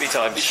humpy pumpy It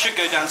times. should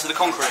go down to the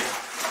concrete.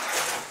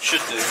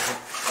 Should do.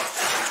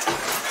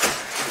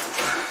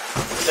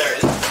 There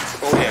it is.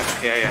 Oh yeah.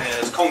 Yeah,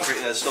 there's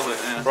concrete there. Stop it.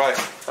 Yeah. Right.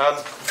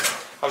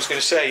 I was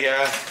going to say,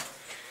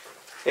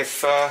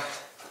 if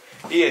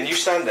Ian, you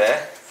stand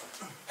there.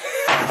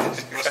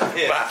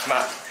 Here.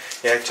 Matt.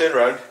 Yeah, turn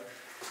around.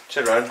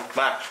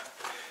 Matt.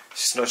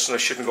 No,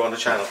 shouldn't go on the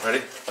channel.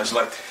 Ready? That's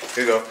like,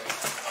 here we go.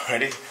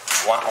 Ready?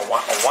 Wow,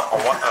 wow, wow,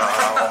 wow,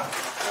 wow.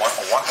 Wow,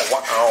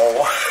 wow,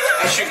 wow.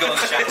 That shouldn't go on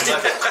the channel.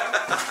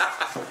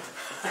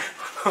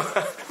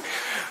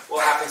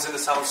 What happens in the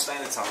tunnel, stay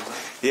in the tunnel, eh?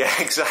 Yeah,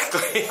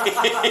 exactly.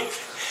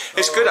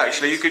 It's good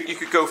actually. You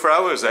could go for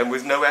hours then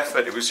with no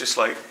effort. It was just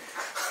like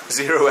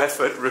 0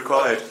 effort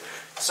required.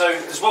 So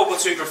there's World War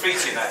II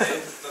graffiti in that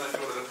here. Don't know if you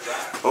want to look at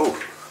that. Oh.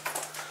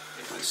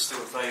 If it's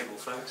still available,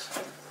 folks.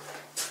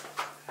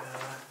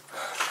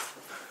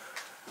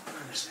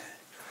 Where is it?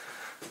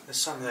 There's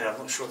some there. I'm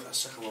not sure if that's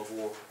Second World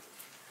War.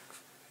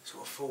 It's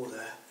got a 4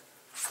 there.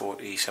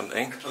 40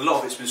 something. A lot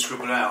of it's been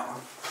scribbled out.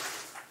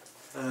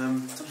 I don't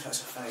know if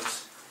that's a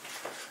face.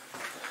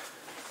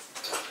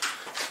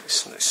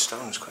 This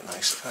stone's quite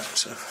nice. That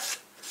so.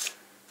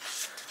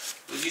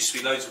 There used to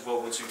be loads of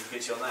World War II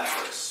graffiti on that,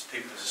 but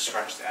people just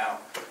scratched it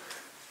out.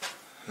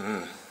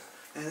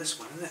 Yeah, that's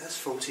one, isn't it? That's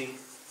 40. Is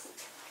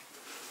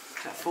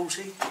that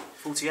 40?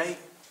 48?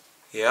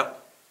 Yep.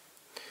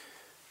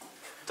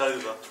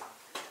 Dover.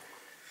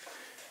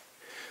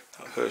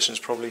 That person's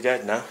probably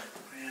dead now.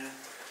 Yeah.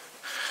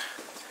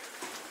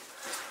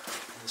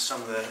 There's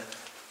some there.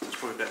 That's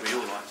probably better than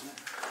your life, isn't it?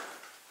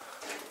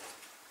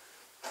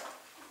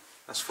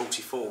 That's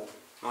 44.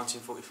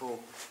 1944.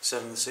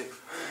 7th the 6th.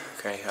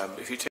 Okay,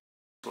 if you take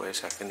this away a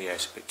second, yeah,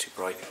 it's a bit too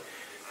bright.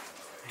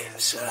 Yeah,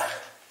 It's,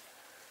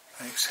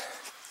 thanks.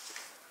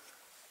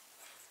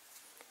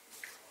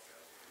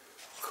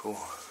 Cool.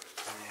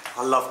 Yeah.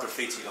 I love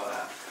graffiti like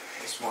that.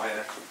 It's my...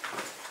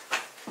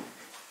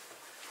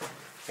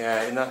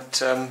 Yeah, in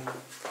that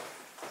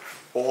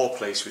ore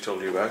place we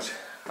told you about,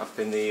 up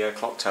in the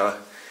clock tower,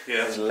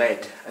 there's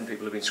lead, and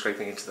people have been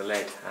scraping into the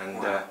lead, and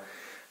wow.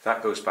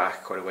 that goes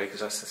back quite a way,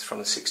 because that's from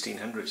the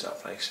 1600s, that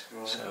place.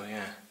 Right. So,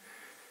 yeah.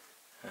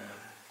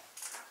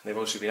 They've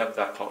also been up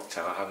that clock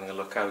tower having a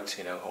look out,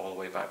 you know, all the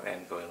way back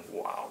then, going,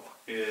 wow.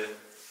 Yeah.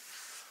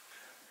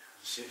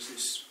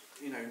 It's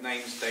you know,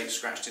 names, dates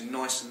scratched in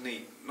nice and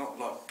neat, not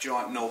like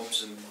giant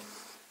knobs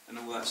and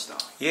all that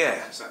stuff. Yeah.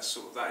 That's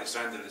sort of, that is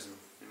vandalism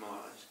in my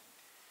eyes.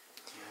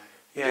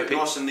 Yeah. Do it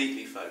nice and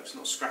neatly, folks,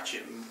 not scratch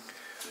it and...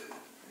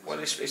 Well,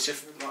 it's a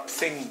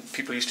thing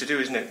people used to do,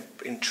 isn't it?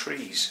 In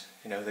trees,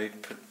 you know, they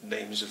put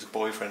names of the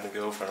boyfriend and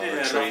girlfriend on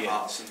the tree.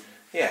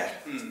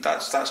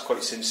 That's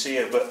quite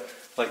sincere, but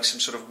like some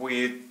sort of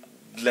weird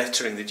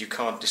lettering that you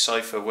can't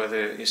decipher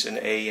whether it's an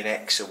A, an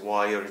X, a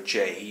Y, or a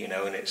J, you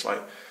know, and it's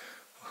like,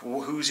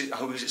 who's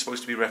it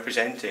supposed to be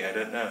representing? I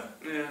don't know.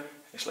 Yeah.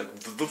 It's like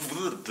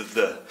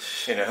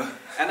you know.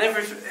 And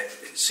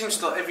it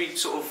seems like every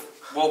sort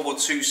of World War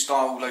II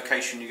style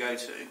location you go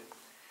to,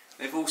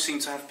 they've all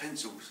seemed to have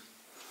pencils.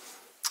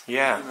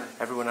 Yeah,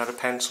 everyone had a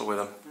pencil with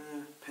them.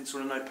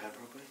 Pencil and a notepad,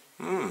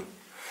 probably.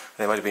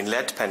 They might have been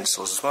lead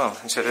pencils as well,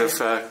 instead of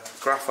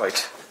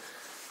graphite.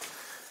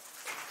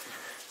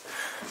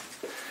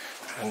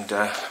 And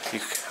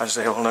as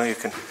they all know, you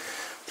can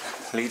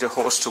lead a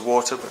horse to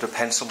water, but a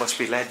pencil must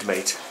be lead,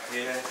 mate.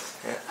 Yeah.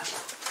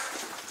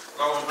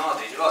 Rowan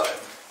Hardy, do you like them?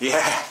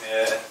 Yeah.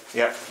 Yeah.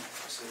 Yeah.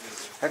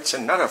 That's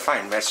another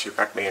fine mess you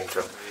got me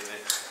into.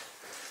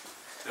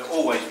 It'll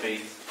always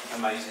be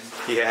amazing.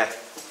 Yeah.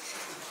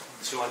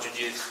 200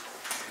 years.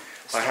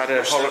 I had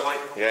a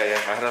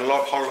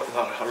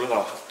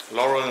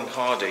Laurel and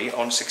Hardy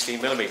on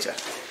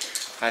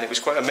 16mm, and it was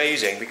quite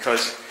amazing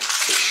because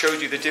it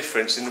showed you the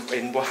difference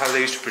in how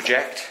they used to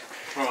project.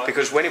 Right.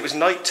 Because when it was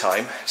night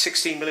time,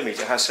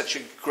 16mm has such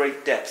a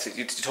great depth.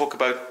 You talk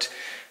about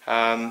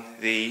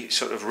the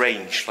sort of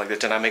range, like the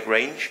dynamic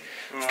range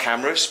of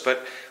cameras,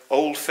 but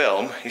old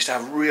film used to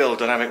have real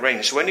dynamic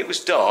range. So when it was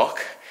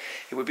dark,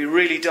 it would be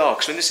really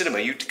dark. So in the cinema,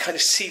 you'd kind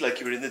of see like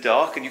you were in the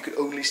dark, and you could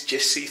only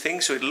just see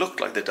things, so it looked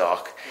like the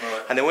dark.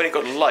 Right. And then when it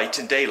got light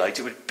and daylight,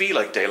 it would be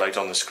like daylight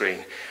on the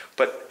screen.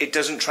 But it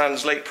doesn't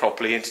translate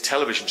properly into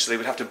television, so they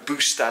would have to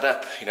boost that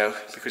up, you know,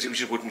 because it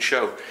just wouldn't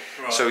show.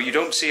 Right. So you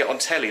don't see it on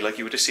telly like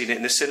you would have seen it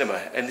in the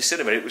cinema. In the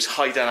cinema, it was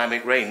high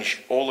dynamic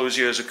range all those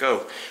years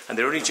ago, and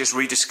they're only just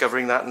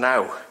rediscovering that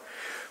now.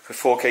 For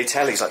 4K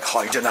telly, it's like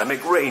high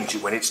dynamic range.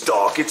 When it's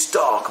dark, and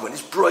when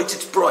it's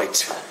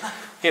bright.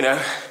 You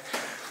know.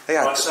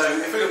 Yeah. Right, so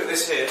if we look at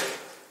this here,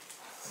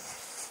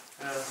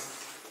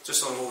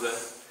 just on the wall there,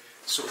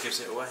 sort of gives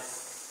it away.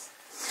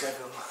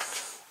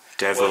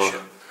 Devil.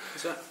 Worship.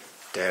 Is that?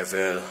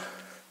 Devil.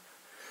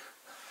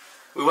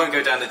 We won't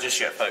go down there just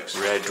yet, folks.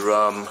 Red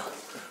rum.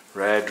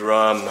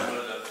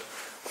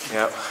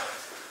 Yep.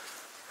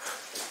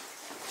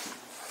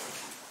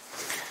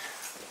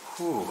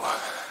 Ooh,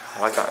 I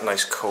like that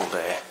nice cold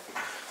air.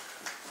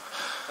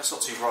 That's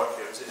not too bright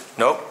here, is it?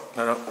 No.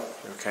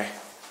 Okay.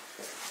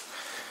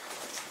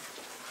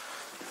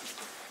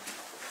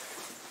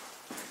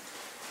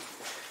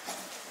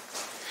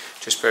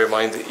 Just bear in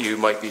mind that you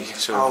might be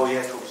sort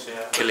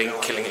of killing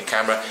your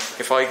camera.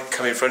 If I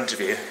come in front of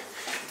you,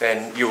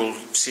 then you'll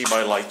see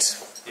my light,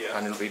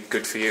 and it'll be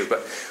good for you.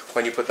 But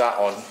when you put that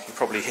on, you're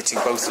probably hitting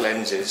both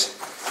lenses.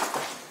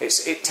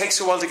 It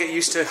takes a while to get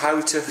used to how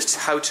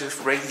to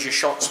range your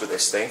shots with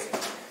this thing.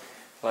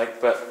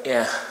 But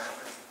yeah.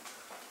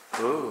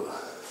 Ooh,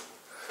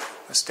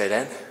 that's dead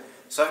end.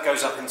 So that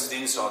goes up into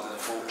the inside of the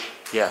fort.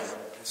 Yeah.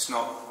 It's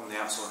not on the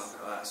outside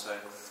like that. So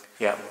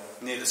yeah.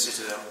 Near the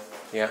citadel.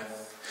 Yeah.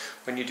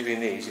 When you're doing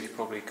these, you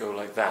probably go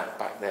like that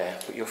back there,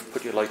 but you'll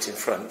put your light in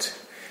front,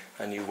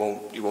 and you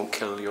won't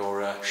kill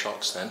your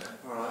shots then.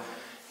 All right.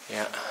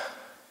 Yeah.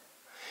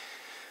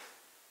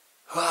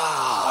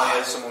 Oh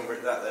yeah, someone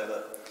wrote that there.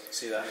 Look,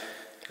 see that?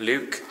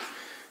 Luke,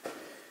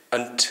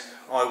 and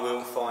I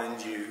will find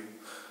you.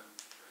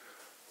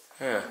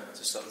 Yeah.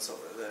 Just up the top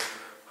right there.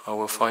 I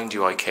will find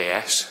you,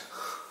 IKS.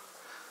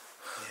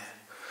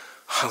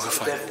 Yeah. I will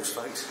find. Devils,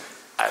 folks.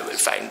 I will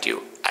find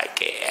you,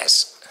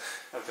 IKS.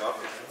 Okay.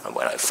 And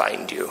when I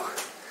find you,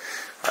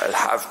 I'll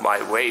have my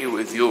way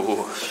with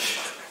you.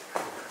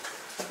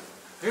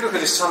 If you look at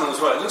this tunnel as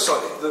well, it looks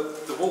like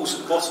the walls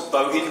at the bottom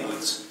bow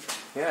inwards.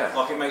 Yeah.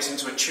 Like it makes it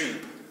into a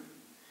tube.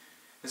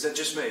 Is that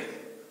just me?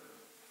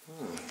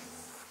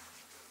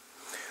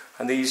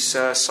 And these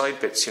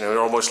side bits, you know, are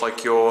almost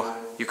like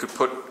you could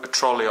put a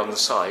trolley on the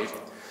side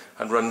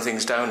and run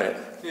things down it.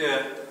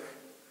 Yeah.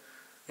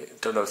 I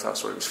don't know if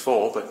that's what it was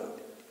for, but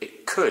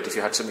it could, if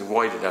you had something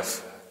wide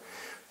enough,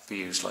 be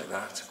used like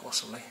that,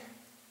 possibly.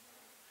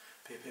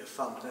 Be a bit of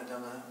fun, don't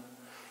down there.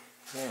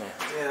 Yeah.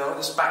 Yeah, like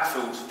this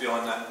backfield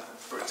behind that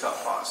bricked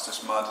up part, it's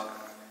just mud.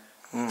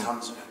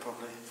 Tons of it,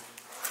 probably.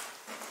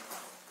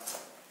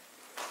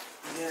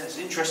 Yeah, it's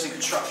an interesting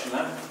construction,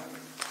 though.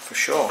 For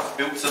sure.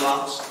 Built to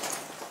last.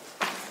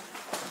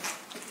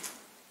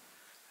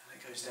 And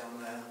it goes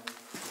down there.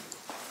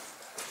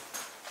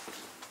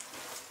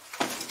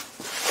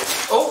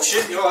 Oh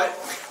shit, you're right.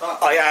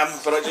 I am,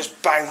 but I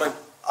just banged my...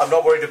 I'm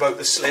not worried about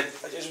the slip.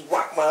 I just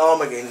whacked my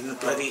arm again in the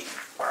bloody...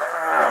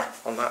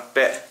 on that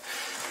bit.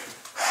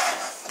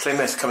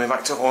 Plymouth coming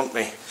back to haunt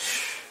me.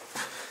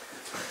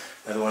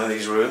 Another one of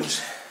these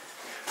rooms.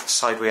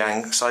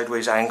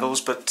 Sideways angles,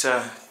 but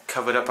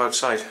covered up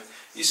outside.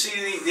 You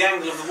see the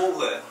angle of the wall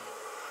there?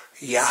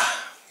 Yeah,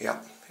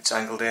 it's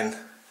angled in.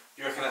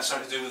 You reckon that's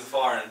something to do with the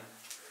firing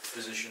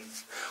position?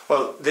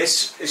 Well,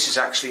 this is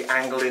actually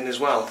angled in as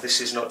well. This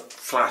is not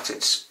flat,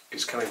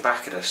 it's coming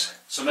back at us.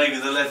 So maybe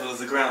the level of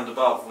the ground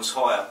above was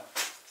higher.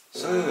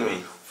 So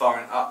maybe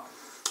firing up.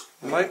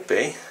 Might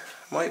be,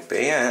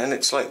 yeah, and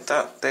it's like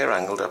that, they're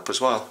angled up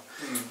as well.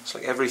 It's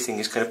like everything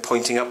is kind of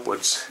pointing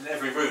upwards. In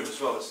every room as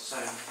well, it's the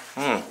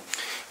same.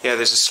 Yeah,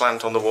 there's a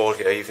slant on the wall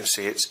here, you can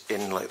see it's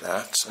in like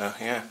that, so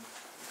yeah.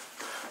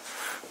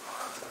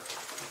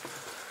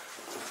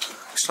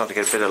 Starting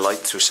to get a bit of light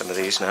through some of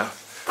these now.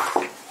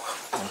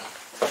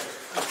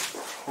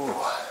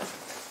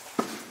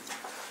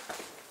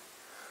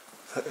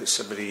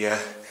 Somebody,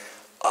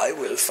 I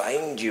will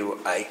find you,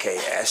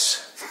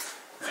 IKS,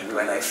 and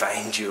when I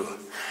find you,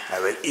 I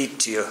will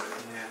eat you. Yeah.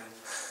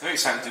 I think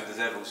it's something to do with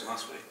the devils, it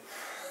must be.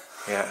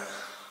 Yeah.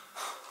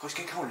 Oh, it's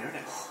getting cold here, isn't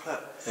it?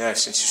 Look. Yeah,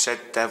 since you said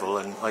devil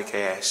and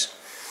IKS,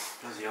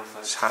 Bloody hell,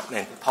 folks. it's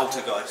happening. The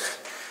poltergeist.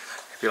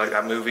 It'd be like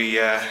that movie,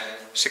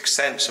 Sixth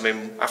Sense. I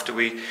mean, after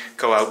we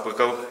go out, we'll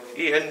go,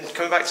 Ian,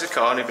 coming back to the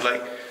car, and he'd be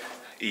like,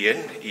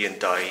 Ian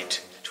died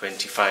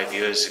 25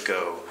 years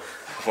ago.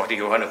 What are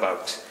you on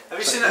about? Have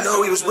you seen that?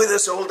 No, he was with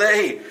us all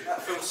day.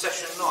 That film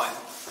Session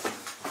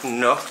 9?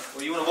 No.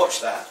 Well, you want to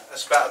watch that?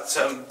 It's about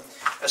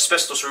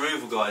asbestos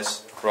removal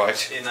guys.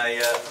 Right. In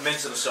a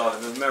mental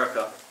asylum in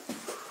America.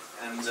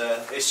 And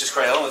it's just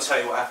great. I don't want to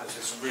tell you what happens.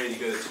 It's really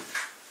good.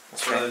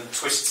 It's one of the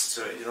twists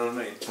to it, you know what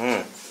I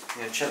mean?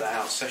 Yeah, check that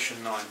out,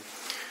 Session 9.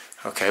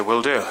 Okay,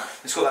 will do.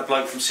 It's got that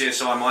bloke from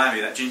CSI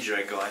Miami, that ginger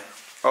egg guy.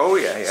 Oh,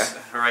 yeah. It's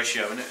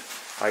Horatio, isn't it?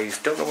 I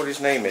don't know what his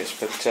name is,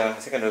 but I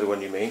think I know the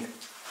one you mean.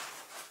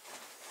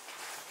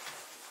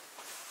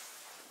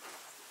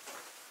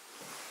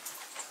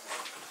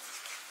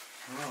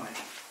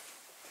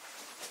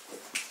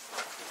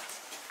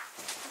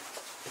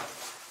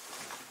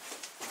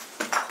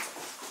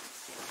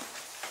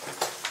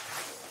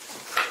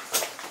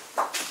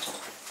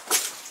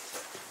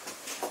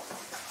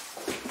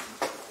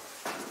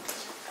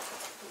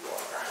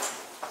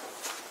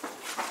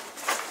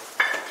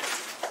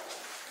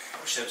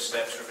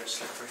 steps are a bit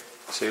slippery.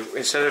 So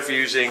instead of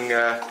using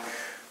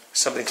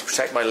something to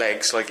protect my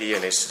legs like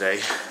Ian is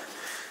today,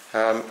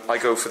 I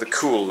go for the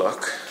cool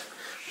look,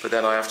 but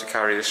then I have to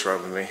carry this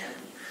around with me.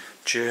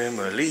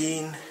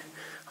 Germaline.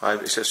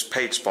 It's a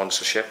paid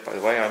sponsorship, by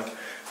the way.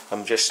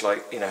 I'm just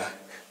like, you know,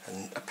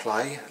 and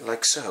apply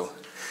like so.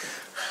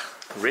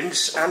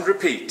 Rinse and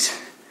repeat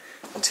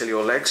until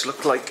your legs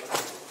look like,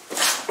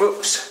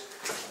 whoops,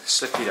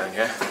 slippy down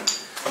here.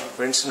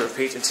 Rinse and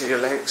repeat until your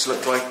legs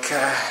look like,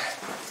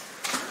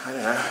 I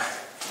don't know,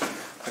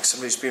 like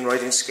somebody's been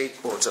riding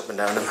skateboards up and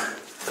down them.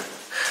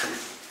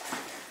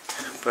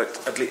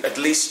 But at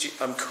least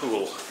I'm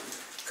cool,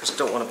 because I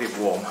don't want to be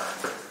warm.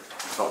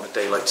 Not on a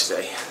day like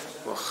today.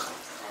 Ugh.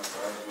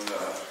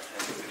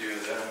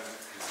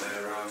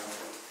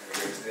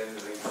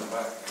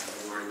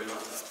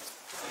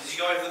 Did you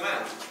go over the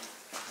mound?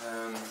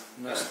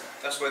 No.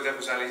 That's where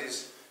Devil's Alley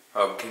is.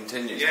 Oh,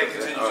 continues. Yeah, it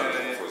continues. Oh,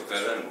 Yeah. it was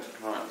dead end.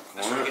 Right.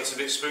 That's where it gets a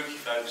bit spooky,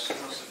 folks.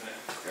 Must admit.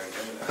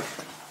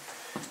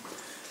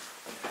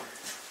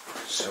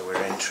 So we're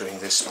entering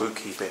the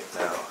spooky bit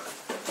now.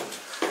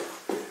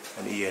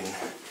 And Ian,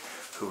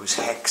 who was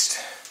hexed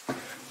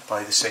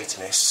by the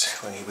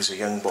Satanists when he was a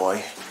young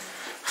boy,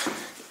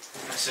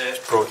 That's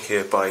it. brought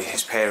here by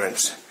his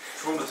parents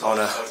on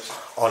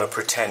a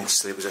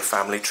pretense that it was a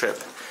family trip,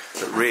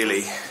 but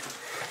really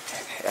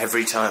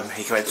every time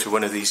he went through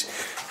one of these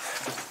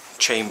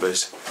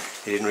chambers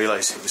he didn't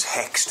realise it was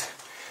hexed,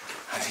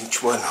 and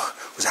each one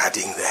was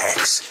adding the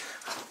hex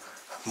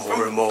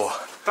more and more.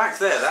 Back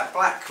there, that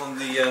black on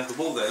the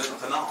wall there looks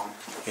like an arm.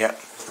 Yeah.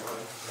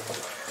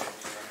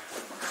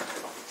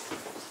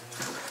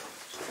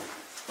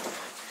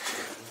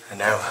 And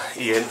now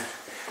Ian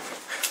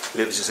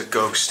lives as a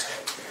ghost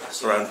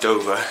around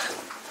Dover,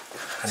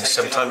 and is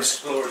sometimes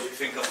explorers you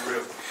think are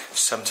real.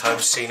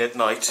 sometimes seen at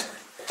night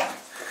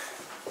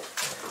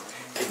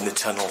in the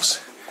tunnels.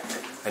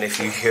 And if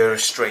you hear a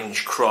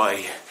strange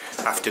cry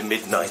after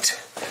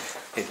midnight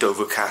in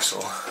Dover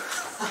Castle,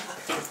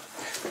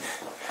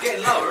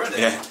 Getting lower, isn't it?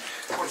 yeah,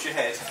 Watch your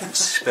head.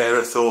 spare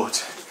a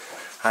thought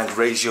and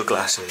raise your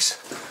glasses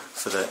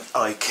for the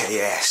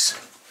IKS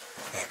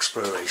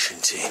Exploration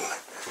team.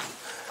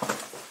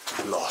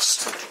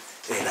 Lost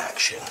in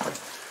action.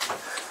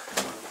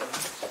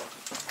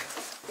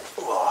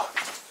 Whoa.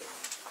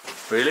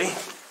 Really?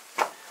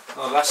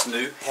 Oh, that's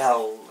new.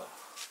 Hell.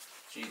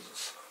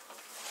 Jesus.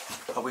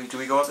 Do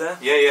we go up there?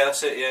 Yeah,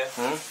 that's it, yeah.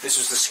 This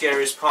was the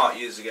scariest part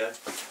years ago.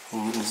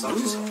 It's, like,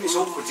 it's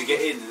awkward to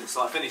get in, and it's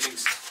like if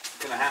anything's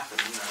going to happen,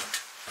 you know.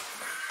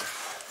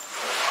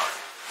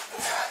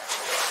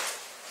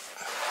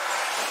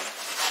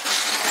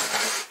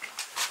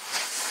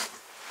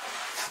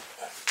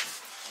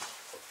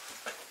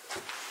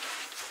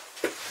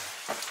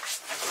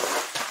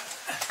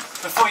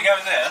 Before you go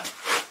in there,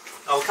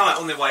 I'll come out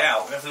on the way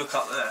out. We have to look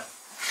up there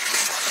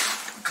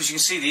because you can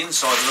see the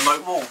inside of the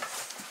moat wall.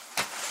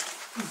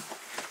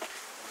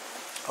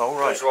 Oh,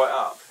 right. Goes right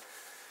up.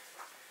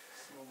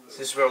 This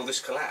is where all this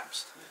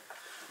collapsed.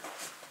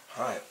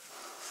 Right.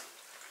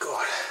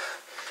 God,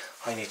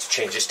 I need to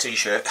change this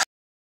t-shirt.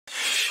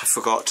 I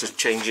forgot to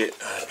change it.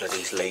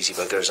 Bloody lazy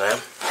buggers I am.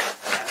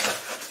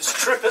 It's a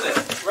trip, isn't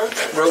it? Road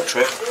trip. Road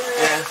trip.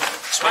 Yeah.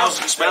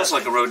 Smells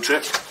like a road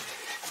trip.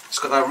 It's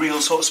got that real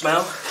sort of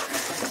smell.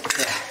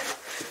 Yeah.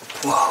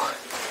 Whoa.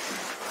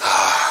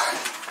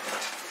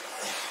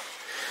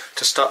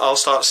 I'll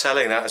start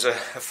selling that as a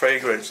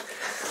fragrance.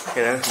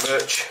 You know,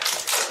 merch.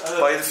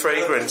 Buy the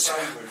fragrance.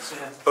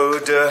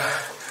 Odor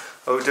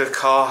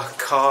car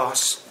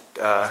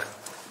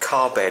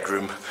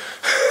bedroom.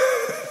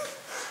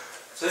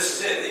 So this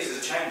is it. These are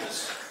the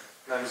chambers.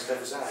 Known as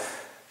Devil's Alley.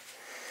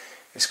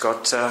 It's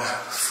got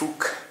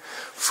Satun.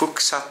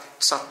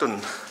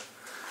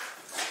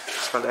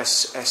 Spelled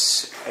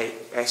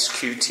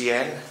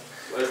SQTN.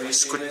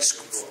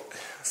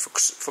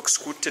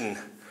 Fuxquitten.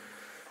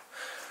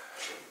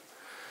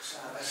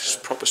 It's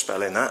proper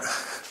spelling that.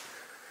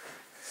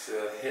 It's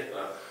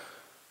Hitler.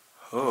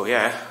 Oh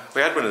yeah,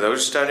 we had one of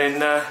those down in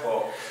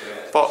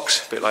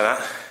Box, a bit like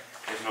that.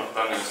 It's not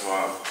done in a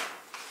while.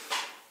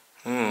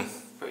 Hmm.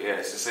 But yeah,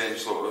 it's the same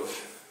sort of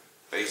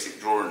basic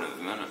drawing at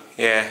the minute.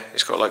 Yeah,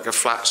 it's got like a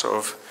flat sort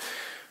of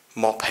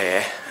mop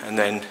hair, and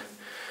then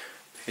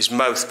his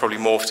mouth probably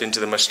morphed into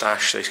the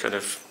moustache, so he's kind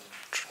of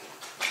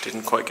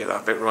didn't quite get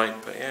that bit right,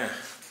 but yeah.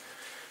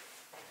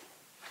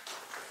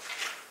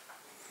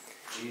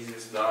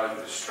 Jesus died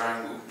with a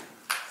strangle.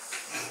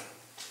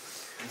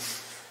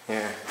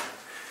 Yeah.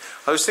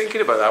 I was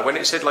thinking about that when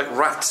it said like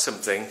rat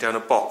something down a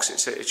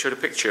box. It showed a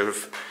picture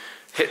of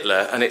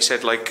Hitler and it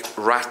said like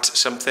rat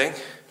something.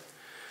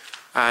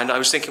 And I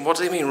was thinking, what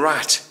do they mean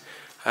rat?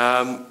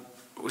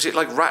 Was it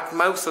like rat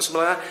mouth or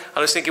something like that? And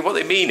I was thinking what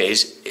they mean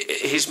is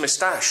his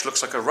moustache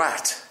looks like a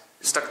rat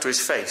stuck to his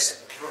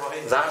face.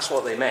 Right. That's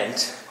what they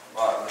meant.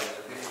 Right, the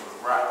picture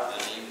of a rat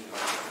and then you...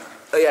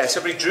 Oh yeah,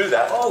 somebody drew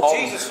that. Oh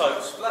Jesus,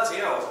 folks! Bloody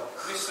hell!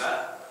 Missed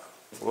that.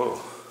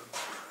 Whoa.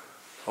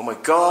 Oh my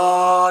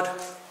God.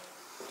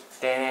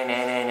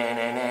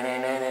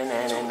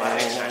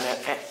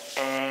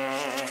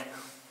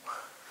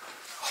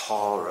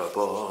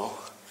 horrible.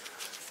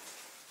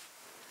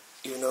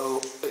 You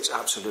know, it's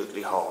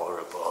absolutely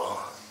horrible.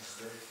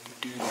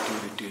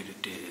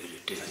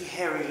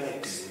 Hairy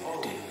legs.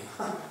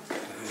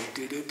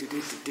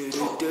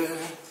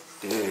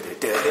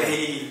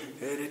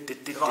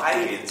 Got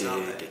aliens,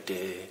 aren't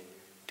they?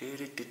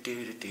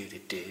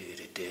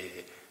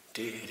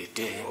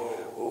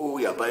 Oh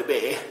yeah,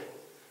 baby.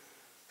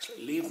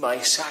 Leave my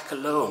sack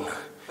alone.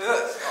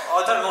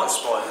 I don't like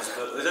spiders,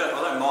 but I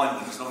don't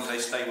mind them as long as they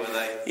stay where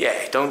they...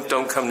 Yeah,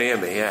 don't come near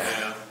me,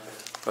 yeah.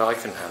 But I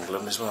can handle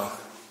them as well.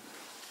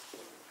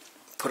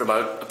 I put them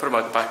out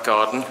the back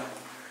garden.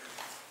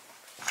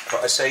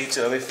 But I say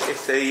to them,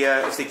 if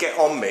they get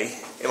on me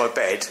in my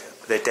bed,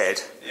 they're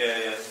dead.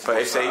 Yeah. But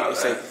if they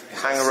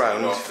hang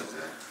around,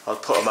 I'll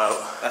put them out.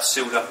 That's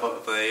sealed up,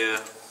 but they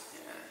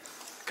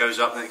goes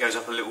up, and it goes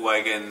up a little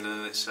way again,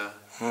 and it's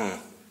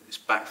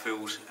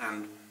backfilled,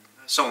 and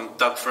someone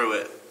dug through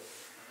it.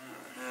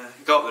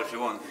 Go up there if you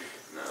want.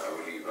 No,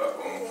 we'll leave that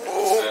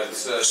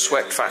one.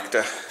 Sweat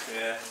factor.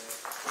 Yeah.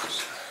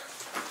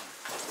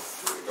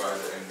 The guy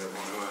that ended up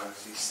on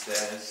these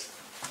stairs.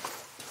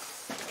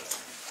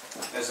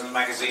 There's a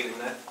magazine in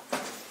there.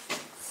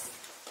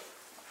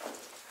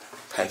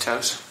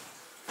 Penthouse?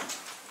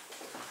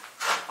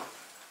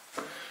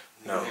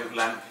 No.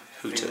 Lamp.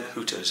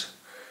 Hooters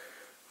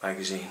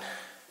magazine.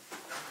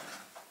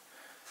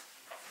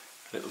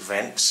 Little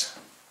vents.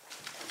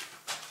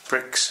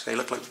 Bricks. They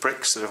look like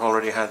bricks that have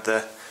already had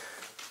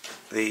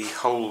the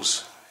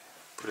holes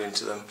put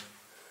into them.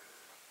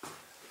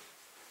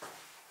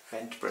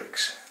 Vent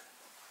bricks.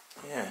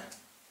 Yeah.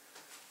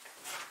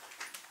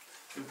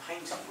 Been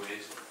painted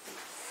weird.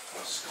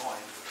 The sky,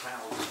 the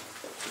clouds.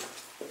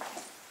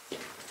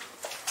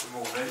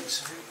 More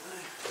vents, I think.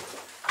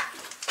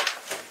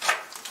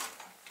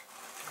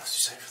 What's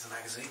you say for the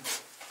magazine?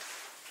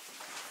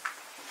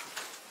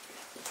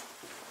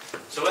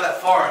 So where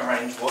that firing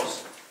range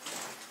was,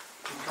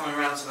 we're coming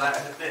around to that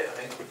in a bit, I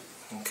think.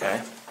 Okay.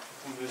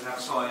 When we was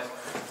outside.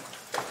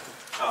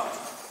 Oh.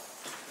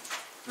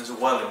 There's a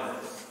well in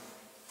there.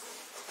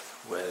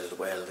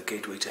 Well, the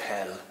gateway to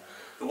hell.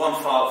 The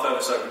one far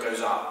furthest over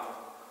goes up,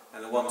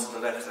 and the one to the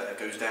left there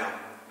goes down.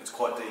 It's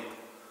quite deep. I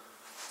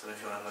don't know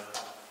if you want to have a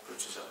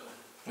butcher's up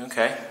there.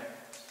 Okay.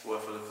 It's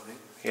worth a look, I think.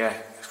 Yeah,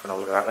 let's go and have a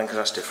look at that then, because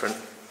that's different.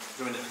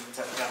 Go in there,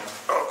 tap the camera.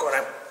 Oh, go on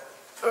out.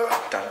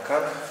 Danke.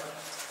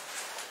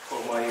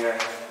 Pull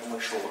my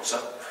shorts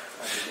up,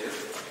 as you do.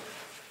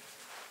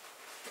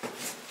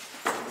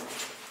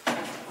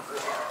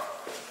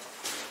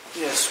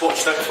 Yeah,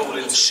 swatch don't fall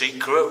in.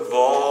 Secret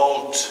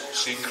vault.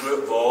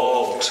 Secret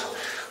vault.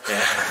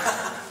 Yeah.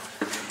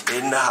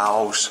 In the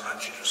house.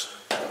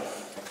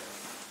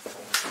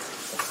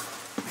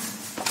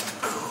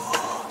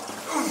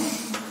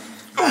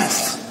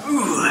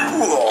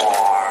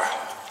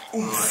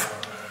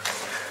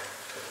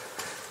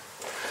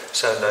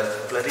 Sound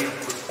like bloody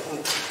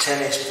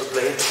tennis, but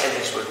playing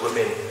tennis with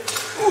women.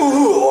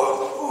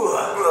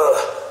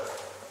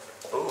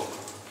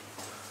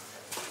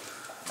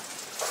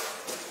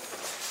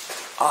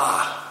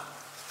 Ah,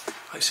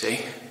 I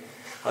see.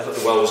 I thought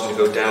the well was going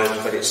to go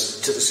down, but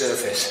it's to the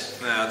surface.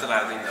 No, I don't know.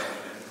 I think that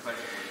would be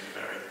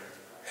buried.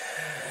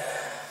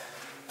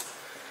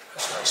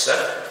 That's nice,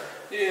 though.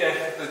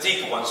 Yeah, the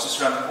deeper one's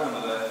just around the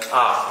corner there.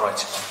 Ah,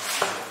 right.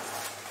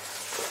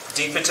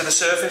 Deep into the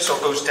surface or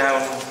goes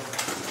down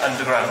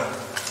underground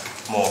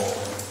more?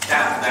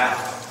 Down.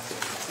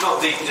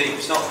 Not deep.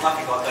 It's not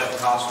nothing like Dover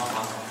Castle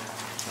one.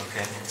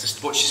 Okay.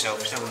 Just watch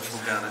yourself. You don't want to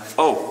fall down there.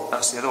 Oh,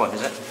 that's the other one,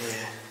 is it?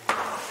 Yeah.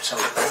 So.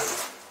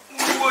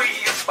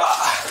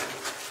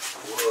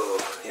 Whoa,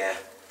 yeah.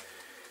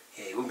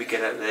 Yeah, you wouldn't be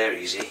getting out there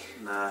easy.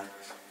 No.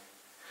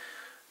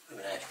 Look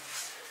at that.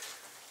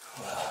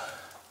 Wow.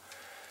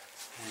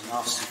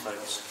 Nasty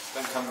folks.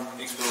 Don't come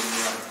exploring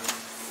your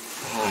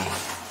own.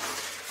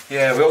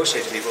 Yeah, we always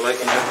say to people, like,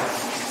 you know,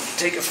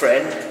 take a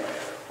friend,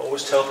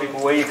 always tell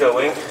people where you're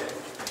going.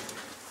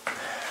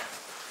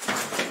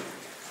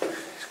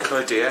 It's a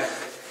good idea.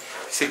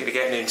 If you're thinking of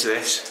getting into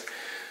this,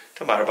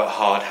 don't matter about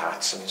hard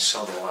hats and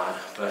sod all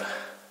that, but,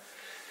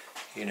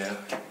 you know,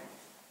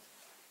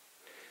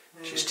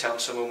 just tell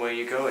someone where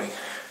you're going.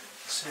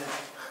 That's it.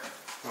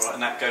 Alright,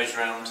 and that goes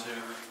round to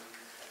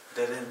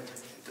dead end.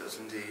 It does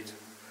indeed.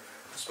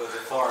 I suppose the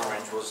firing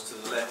range was to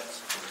the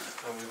left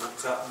when we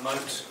walked out the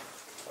moat.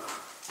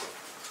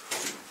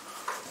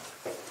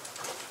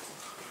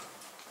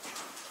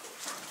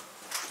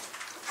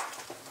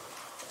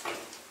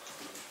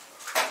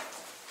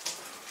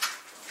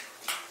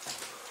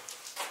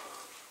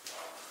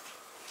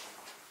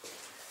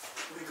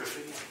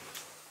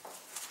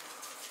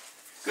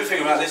 Good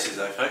thing about this is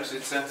though, folks,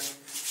 it's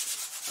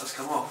that's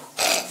come off.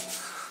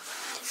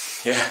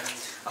 Yeah.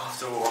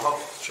 After a while.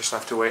 Just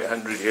have to wait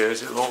 100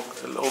 years, it'll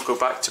all go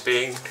back to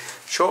being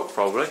chalk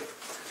probably.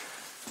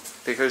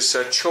 Because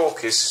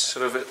chalk is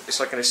sort of, it's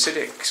like an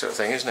acidic sort of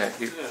thing, isn't it?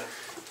 You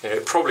know,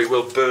 it probably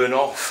will burn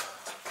off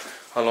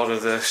a lot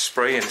of the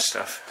spray and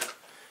stuff.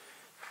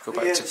 Go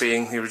back to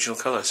being the original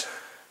colours.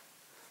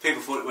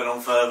 People thought it went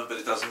on further, but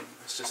it doesn't.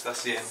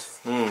 that's the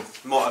end.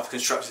 Might have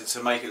constructed it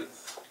to make it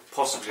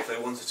possibly, if they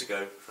wanted to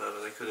go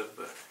further, they could have.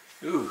 But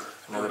ooh,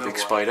 another big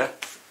spider.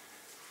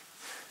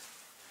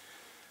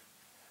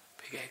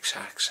 Big egg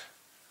sacs.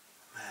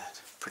 Mad.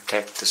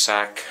 Protect the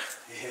sac.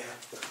 Yeah.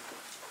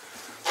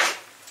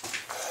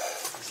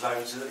 There's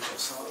loads of it. Got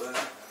some up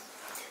there.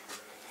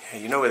 Yeah,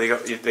 you know where they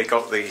got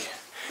the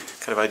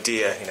kind of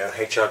idea, you know,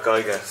 H.R.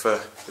 Geiger for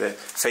the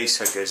face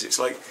huggers. It's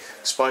like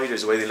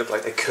spiders, the way they look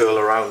like they curl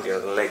around, you know,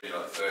 the leg.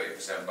 Like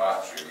 30%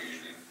 battery, we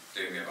usually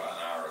do me about an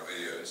hour of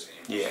video, it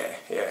seems. Yeah,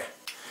 yeah.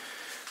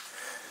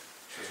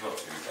 So it's not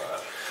too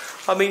bad.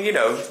 I mean, you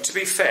know, to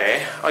be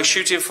fair, I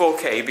shoot in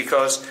 4K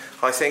because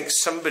I think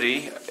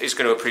somebody is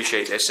going to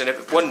appreciate this, and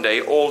if one day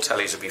all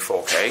tellies will be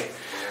 4K.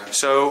 Yeah.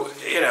 So,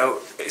 you know,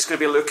 it's going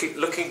to be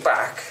looking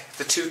back,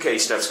 the 2K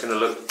stuff's going to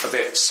look a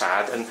bit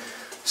sad, and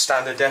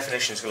standard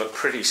definition is going to look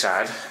pretty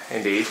sad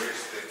indeed.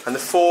 And the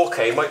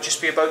 4K might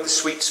just be about the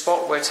sweet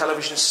spot where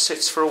television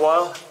sits for a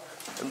while.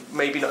 And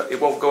maybe not,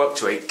 it won't go up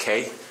to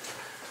 8K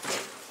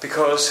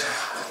because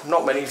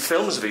not many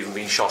films have even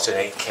been shot in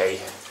 8K.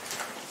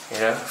 You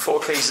know,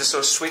 4K is the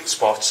sort of sweet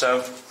spot,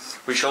 so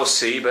we shall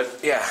see. But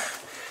yeah,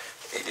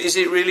 is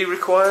it really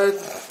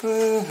required?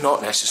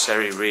 Not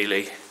necessary,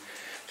 really,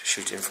 to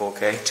shoot in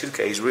 4K. 2K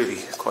is really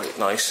quite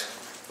nice.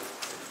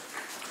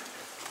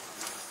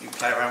 You can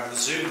play around with the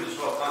zoom as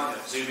well, can't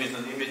you? Zoom in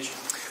on the image.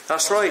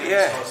 That's right,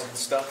 yeah. And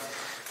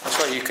stuff. That's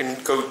right, you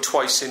can go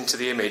twice into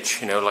the image,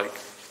 you know, like,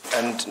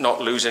 and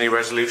not lose any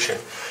resolution.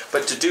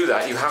 But to do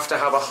that, you have to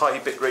have a high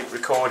bitrate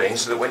recording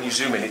so that when you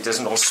zoom in, it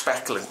doesn't all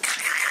speckle and,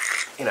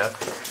 you know,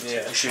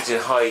 yeah. You shoot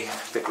in high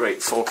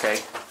bitrate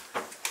 4K.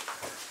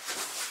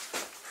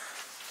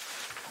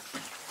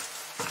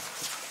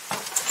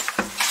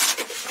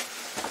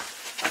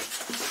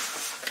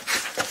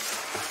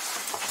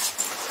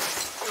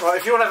 Right,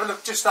 if you want to have a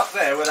look just up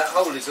there where that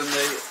hole is on the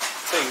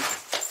thing,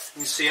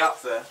 you can see up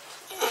there.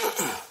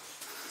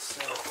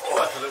 So,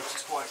 that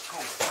looks quite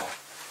cool.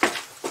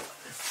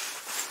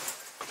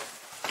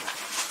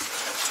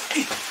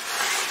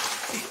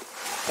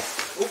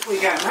 Oh, where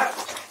you going, Matt?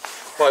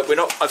 Right, we're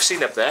not. I've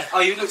seen up there. Oh,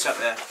 you looked up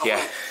there? Oh,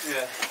 Yeah.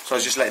 Yeah. So I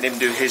was just letting him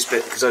do his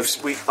bit because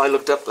I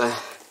looked up there.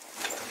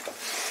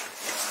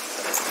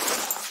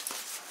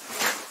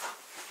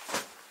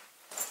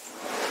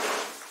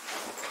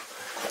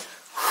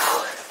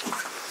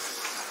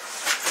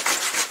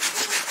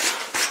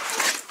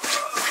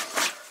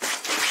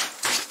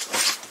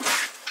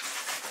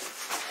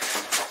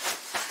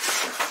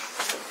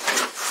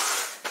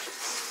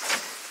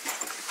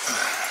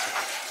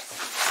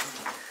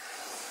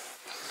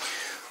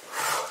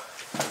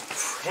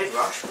 Head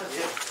rush,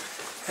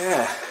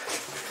 Yeah.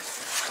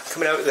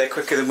 Coming out there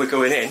quicker than we're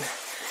going in.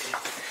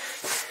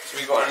 So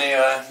we got any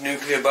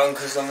nuclear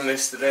bunkers on the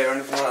list today or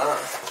anything like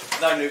that?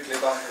 No nuclear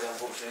bunkers,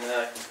 unfortunately,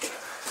 no.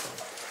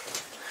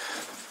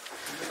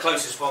 The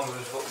closest one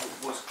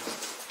was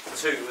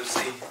the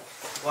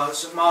one at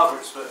St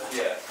Margaret's, but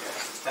Yeah.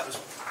 that was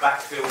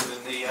backfilled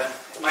and the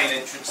main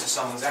entrance to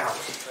someone's house.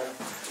 So,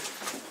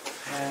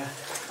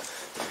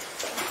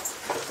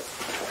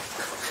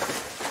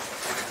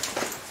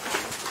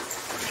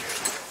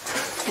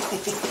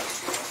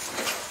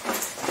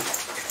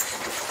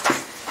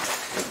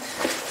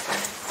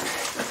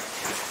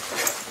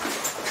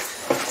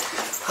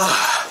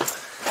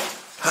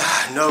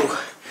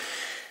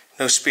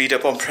 No speed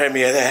up on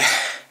Premiere there.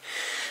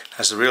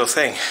 That's the real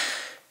thing.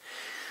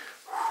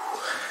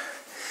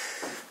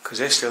 Because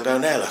they're still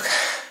down there, look.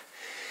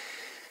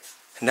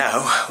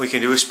 Now we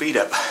can do a speed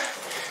up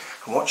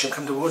and watch them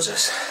come towards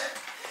us.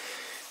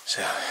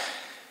 So.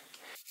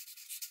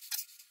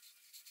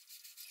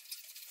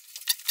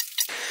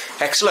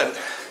 Excellent.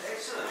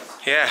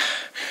 Yeah,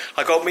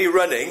 I got me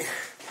running,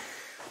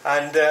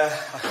 and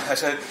I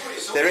said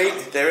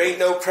there ain't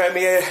no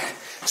Premiere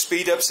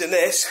speed ups in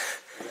this.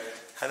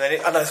 And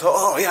I thought,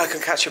 oh yeah, I can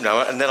catch him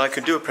now, and then I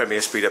can do a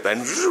Premiere speed up.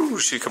 Then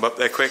she come up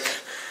there quick.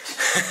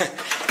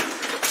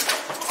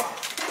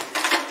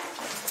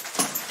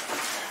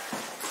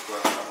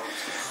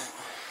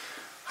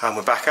 And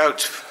we're back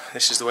out.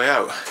 This is the way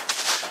out.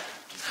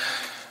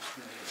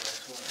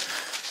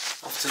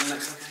 off to the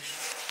next location.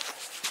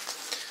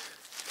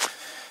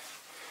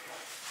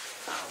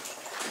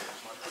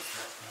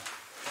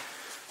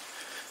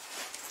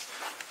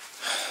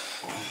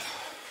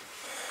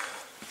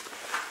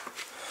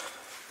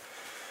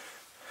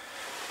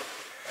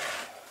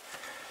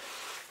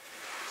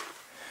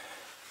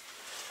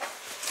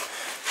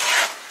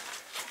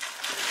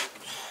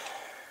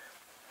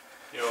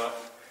 You alright?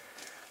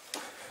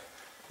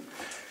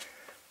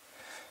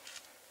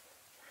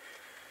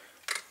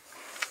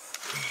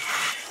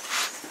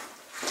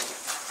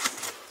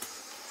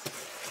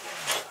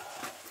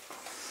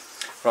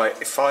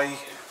 Right, if I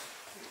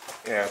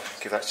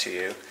give that to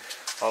you,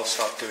 I'll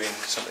start doing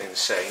something the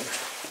same.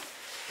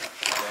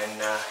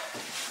 And then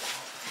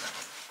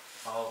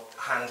I'll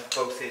hand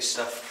both his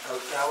stuff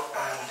out now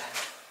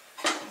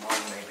and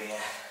mine maybe.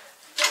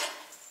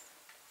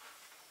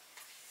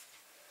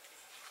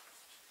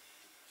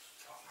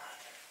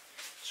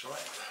 It's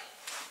alright.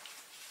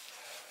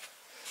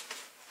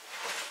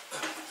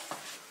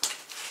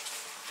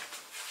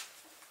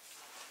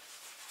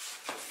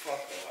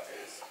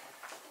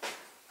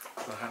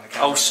 behind the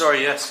camera. Oh,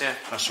 sorry, yes, yeah.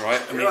 That's all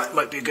right. I mean, it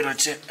might be a good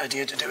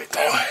idea to do it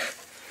now.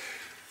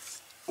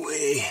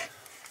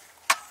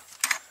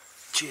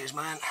 Cheers,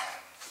 man.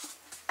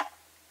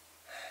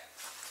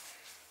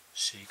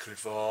 Secret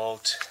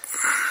vault.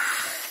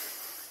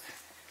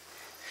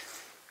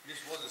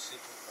 This was a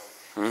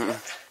secret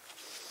vault.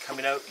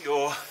 Coming out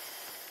your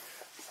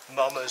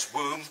mama's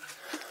womb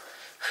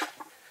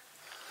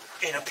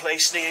in a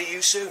place near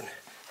you soon.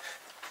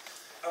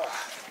 Oh.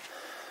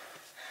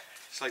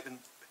 It's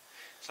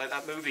like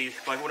that movie,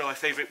 one of my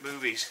favourite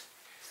movies.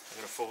 I'm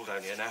going to fall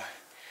down here now.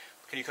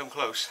 Can you come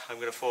close? I'm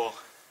going to fall.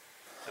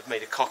 I've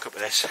made a cock up of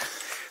this.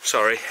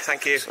 Sorry,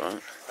 thank you.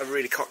 Right. I've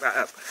really cocked that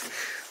up.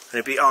 And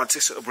it'd be hard to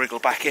sort of wriggle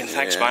back in.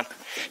 Thanks, man.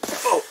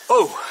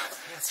 Oh!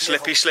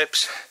 Slippy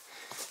slips.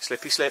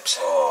 Slippy slips.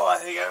 Oh, I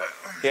think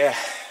yeah,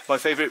 my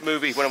favourite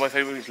movie, one of my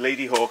favourite movies,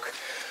 Lady Hawk.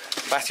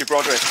 Matthew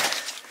Broderick.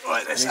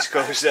 Right, and he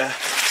goes,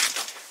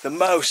 the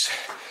mouse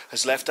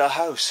has left our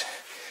house.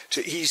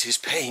 To ease his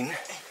pain,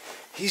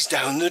 he's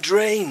down the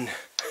drain.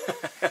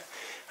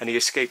 And he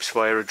escapes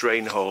via a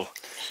drain hole.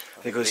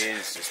 And he goes,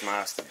 Ian's just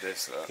mastered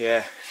this.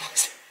 Yeah.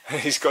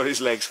 He's got his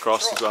legs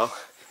crossed as well.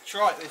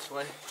 Try it this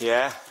way.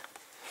 Yeah.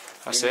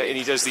 That's it. And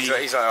he does the...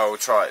 He's like, oh, we'll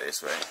try it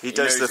this way. He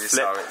does the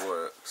flip. How it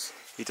works.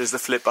 He does the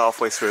flip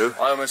halfway through.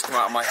 I almost come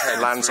out of my head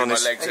lands and on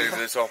threw my legs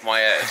over the top of my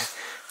head.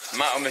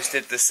 Matt almost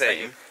did the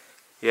same.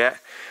 Yeah.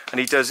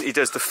 And he does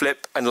the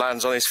flip and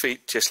lands on his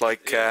feet just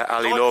like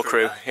Ali Law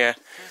Crew. Yeah.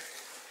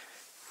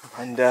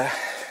 And what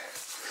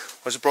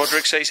does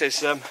Broderick say? He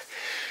says,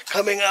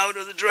 coming out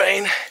of the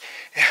drain,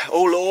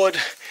 oh Lord,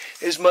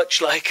 is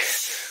much like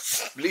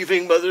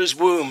leaving mother's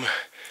womb.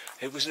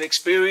 It was an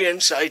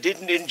experience I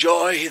didn't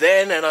enjoy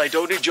then and I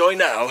don't enjoy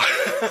now.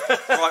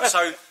 Right,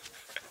 so,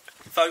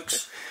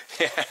 folks.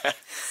 Yeah,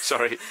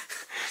 sorry.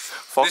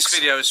 Fox. This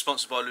video is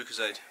sponsored by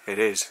Lucozade. It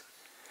is.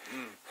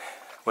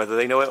 Whether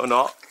they know it or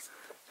not.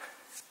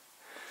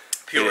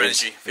 Pure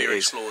energy for your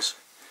explorers.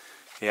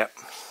 Yep.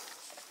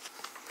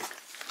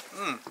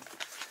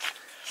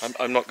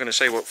 I'm not going to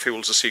say what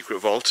fuels a secret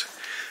vault.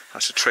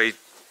 That's a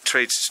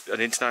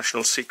an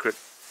international secret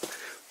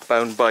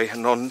bound by a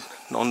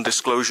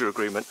non-disclosure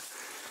agreement.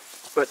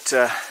 But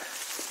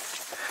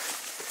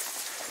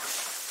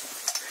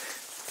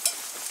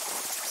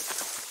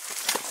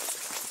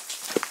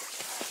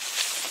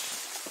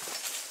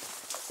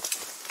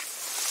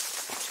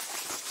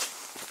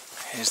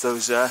here's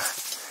those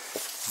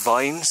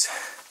vines,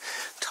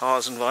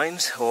 Tarzan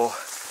vines, or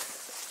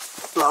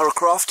Lara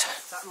Croft.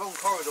 That long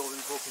corridor we've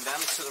been walking down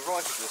is to the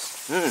right of this.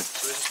 So we're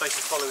just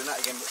basically following that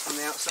again, but from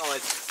the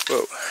outside.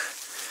 Whoa.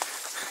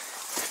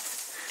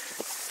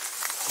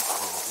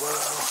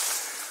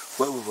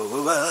 Whoa, whoa,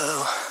 whoa,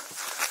 whoa.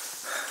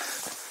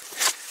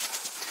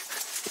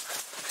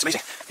 It's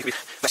amazing. You could be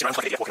messing around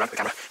like an idiot walking around with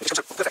the camera. It just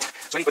comes out perfect.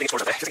 So anybody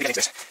explores out there, if you're thinking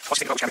this, what's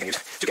the thing about which camera you can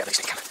use? Do get a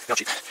stick cam. They're not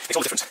cheap. It's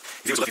all different.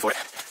 Viewers will love you for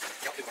it.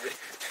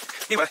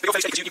 You big old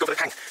face takers, you go for the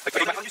hang. Like,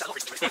 it's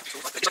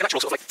like a natural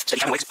sort of like steady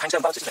camera legs, hangs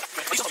down balance, isn't it?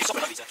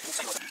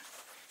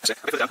 That's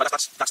it. A bit further down, but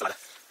that's the ladder.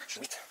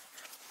 Sweet.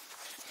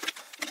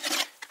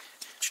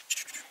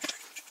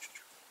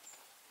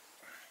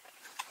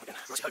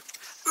 Righty-ho.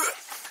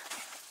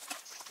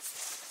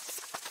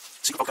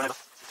 Secret vault going over.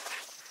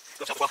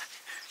 Got yourself as well.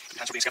 Keep your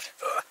hands from being scuffed.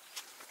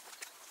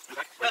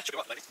 Okay. Well, should be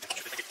right, lady.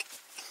 Should be, thank you.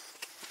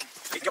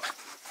 Okay, go.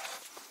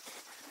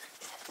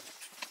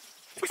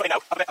 If we find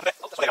out, up a bit.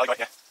 Oh, that's right,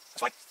 yeah.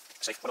 That's fine.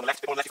 Safe. One on the left,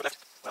 a bit more on the left,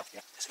 Well,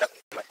 yeah. No,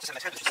 right. Just in the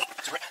left hand.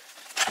 That's right.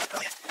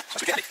 Oh, yeah. That's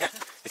good, yeah.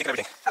 You think of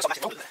everything. That's not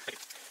massive problem, isn't it?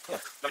 Yeah.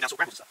 Going down sort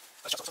of gravel and stuff.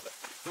 That's just on top of it.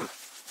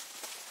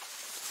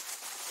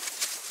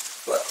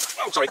 Well,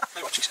 oh, sorry.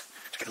 Oh, jeez.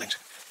 To get the lens.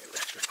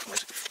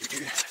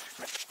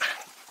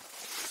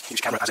 Use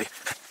camera as a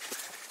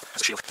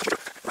shield. Do it!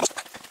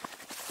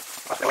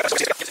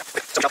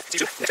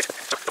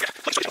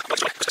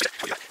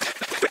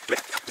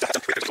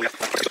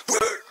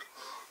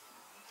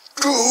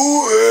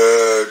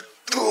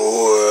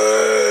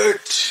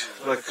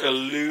 Like a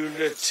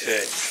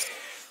lunatic.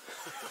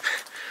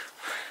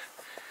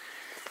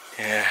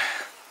 Yeah.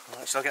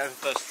 Alright, so I'll get over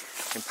first.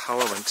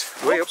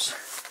 Empowerment. Way up.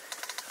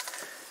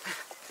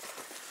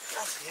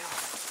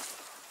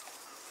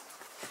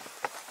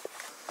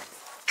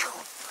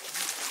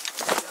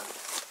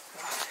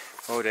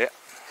 Oh dear.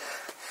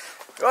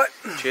 Right.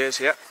 Cheers,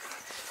 yeah.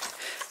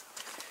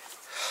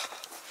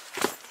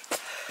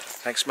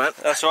 Thanks, man.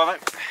 That's all right,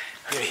 mate.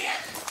 Hey.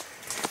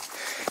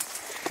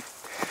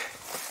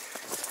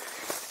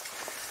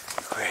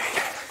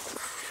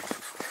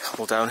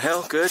 All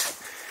downhill, good.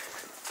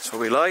 That's what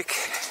we like.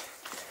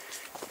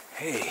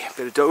 Hey, a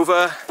bit of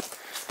Dover.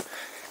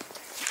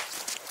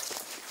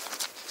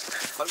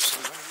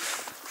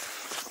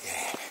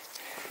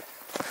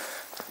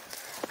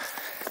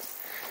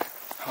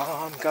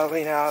 I'm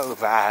going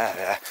over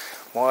the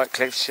white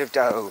cliffs of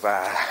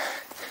Dover,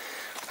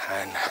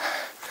 and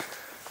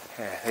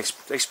yeah,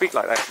 they speak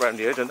like that around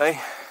here, don't they?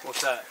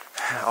 What's that?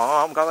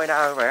 Oh, I'm going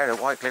over the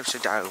white cliffs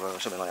of Dover, or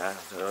something like that.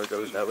 I don't know, it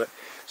goes over.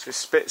 So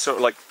it's a bit sort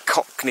of like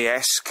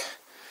Cockney-esque,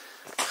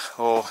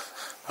 or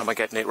am I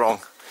getting it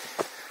wrong?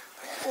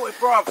 Oi,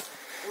 bruv.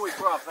 Oi,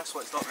 bruv. That's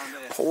what it's like down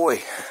there.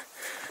 Oi.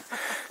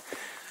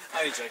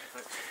 Only joking,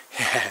 folks.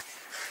 Yeah.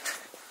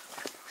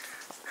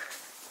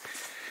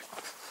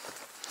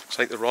 It's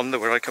like the Rhondda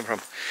where I come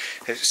from.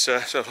 It's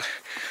sort of,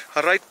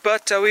 alright,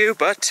 Butt, how are you,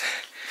 Butt?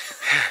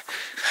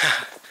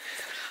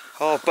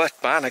 Oh, Butt,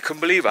 man, I couldn't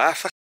believe it. I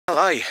fucking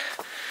lie.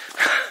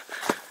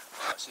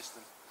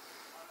 System.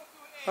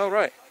 Oh,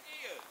 right.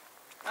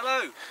 Hello.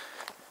 Again,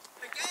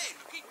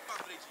 I keep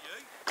bumping into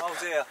you. Oh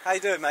dear. How you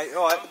doing, mate?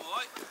 All right. I'm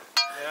alright.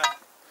 Yeah.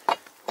 How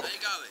you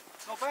going?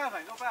 Not bad,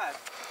 mate. Not bad.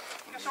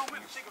 You guess I'm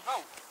with the Secret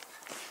Vault.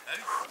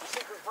 Who?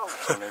 Secret Vault.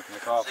 Open the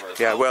car for us.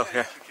 Yeah, well, yeah.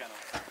 I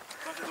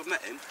think I've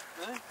met him.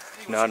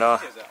 No, no.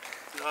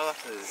 No,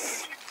 that's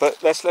who.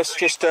 But let's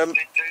just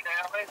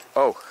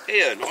oh,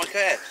 Ian,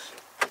 IKS.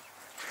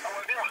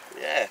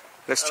 Yeah.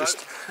 let's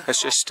just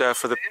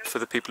for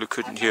the people who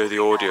couldn't hear the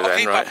audio I then,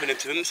 keep right? bumping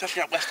into him,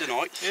 especially up Western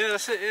Heights. Yeah,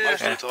 that's it. Yeah.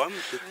 Most of the time.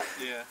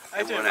 Yeah. How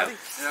you doing, Everyone buddy?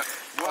 Yeah.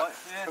 Right.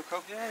 Yeah.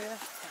 Cool. Yeah.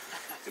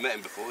 You met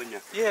him before, didn't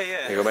you? Yeah.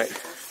 Yeah. There you go,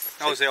 mate.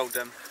 That was the old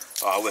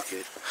Oh,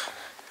 wicked.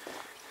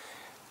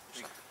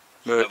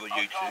 Mur- Over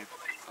YouTube.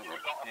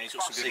 Yeah, he's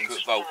got some good Secret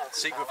ones. Vault.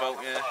 Secret Vault.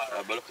 Yeah.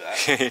 Have a look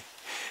at that.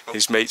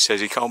 His mate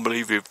says he can't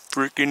believe you're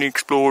freaking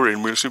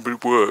exploring. We'll simply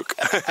work.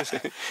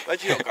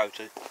 Where'd you not go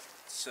to?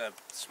 It's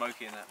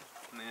smoky in that.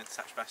 And the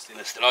attached bastion.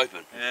 It's still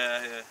open.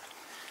 Yeah.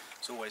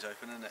 It's always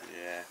open, isn't it?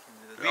 Yeah.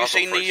 The- Have you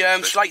seen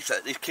the slates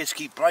that these kids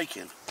keep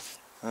breaking?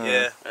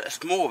 Yeah.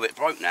 There's more of it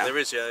broke now. There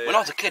is. Yeah. When I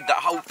was a kid,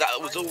 that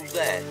was all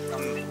there.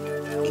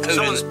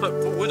 Someone's put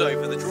wood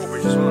over the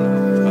drawbridge as well.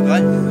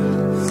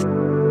 Okay.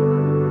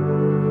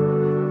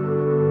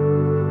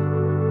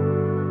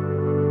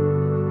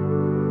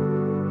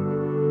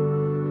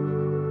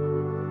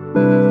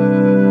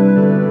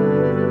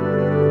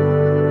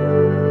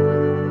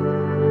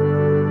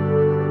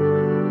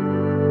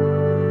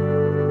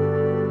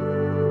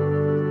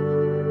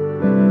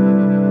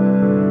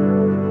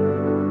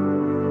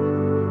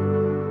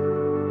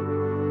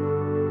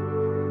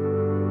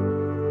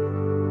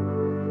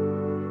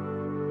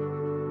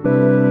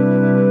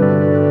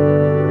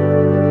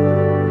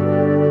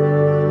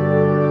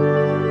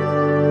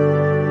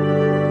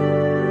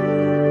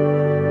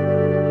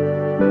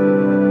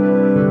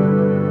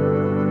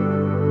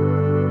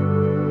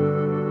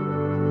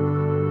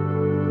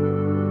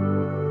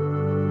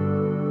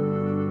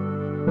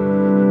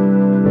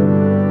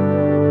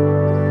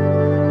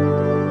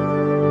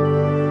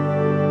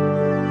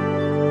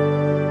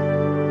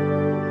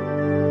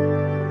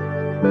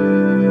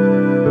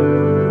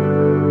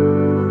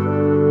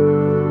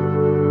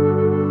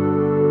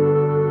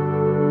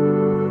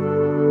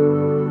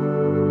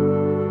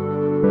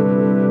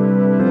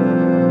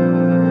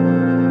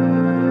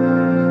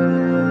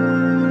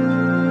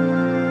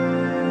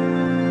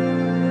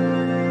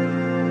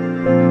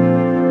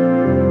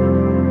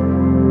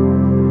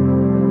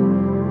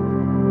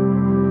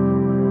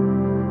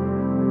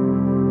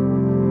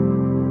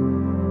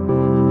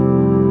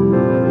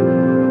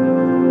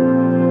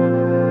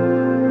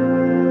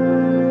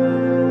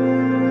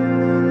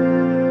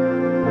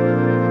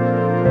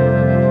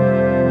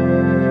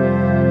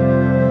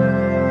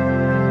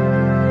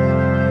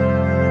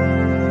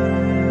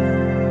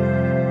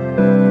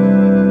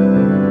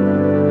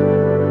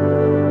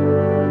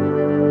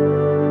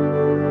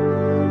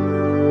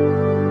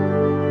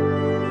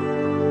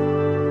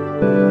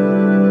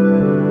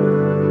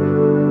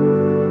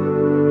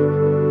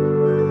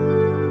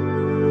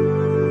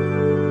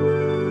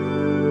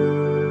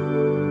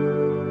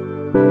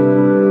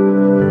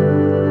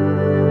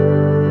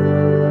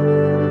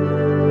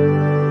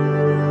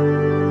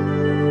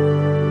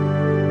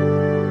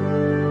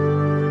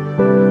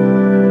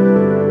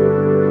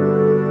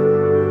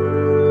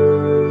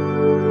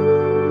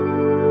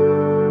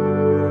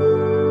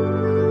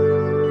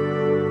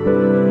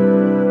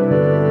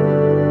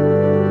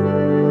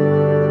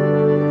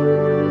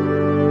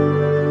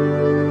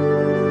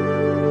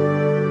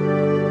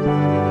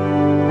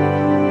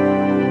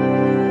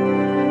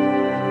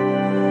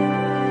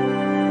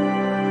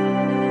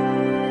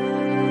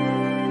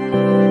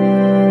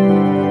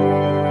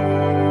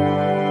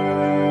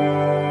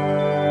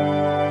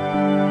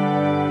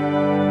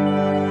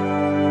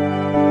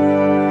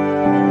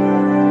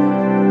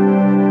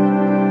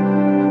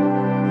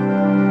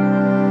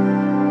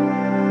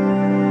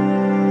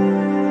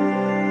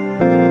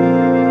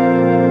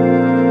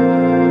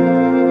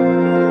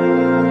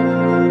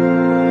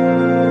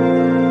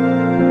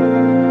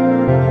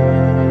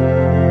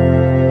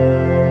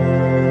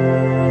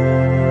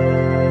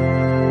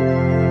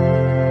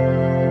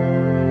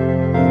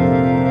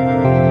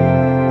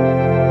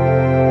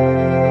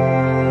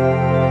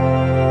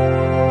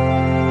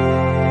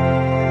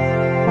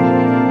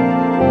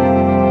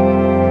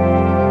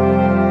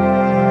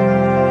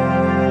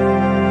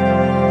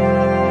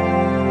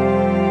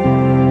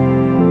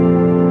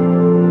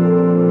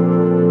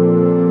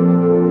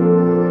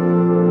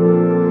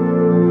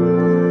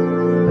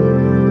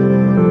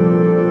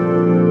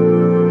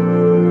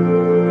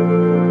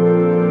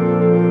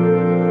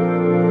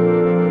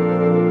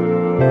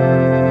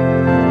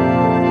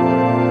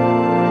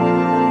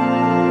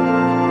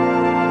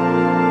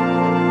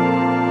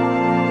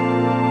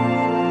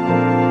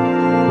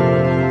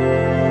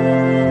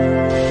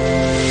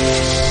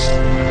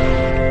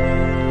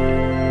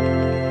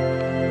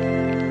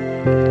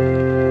 Bye.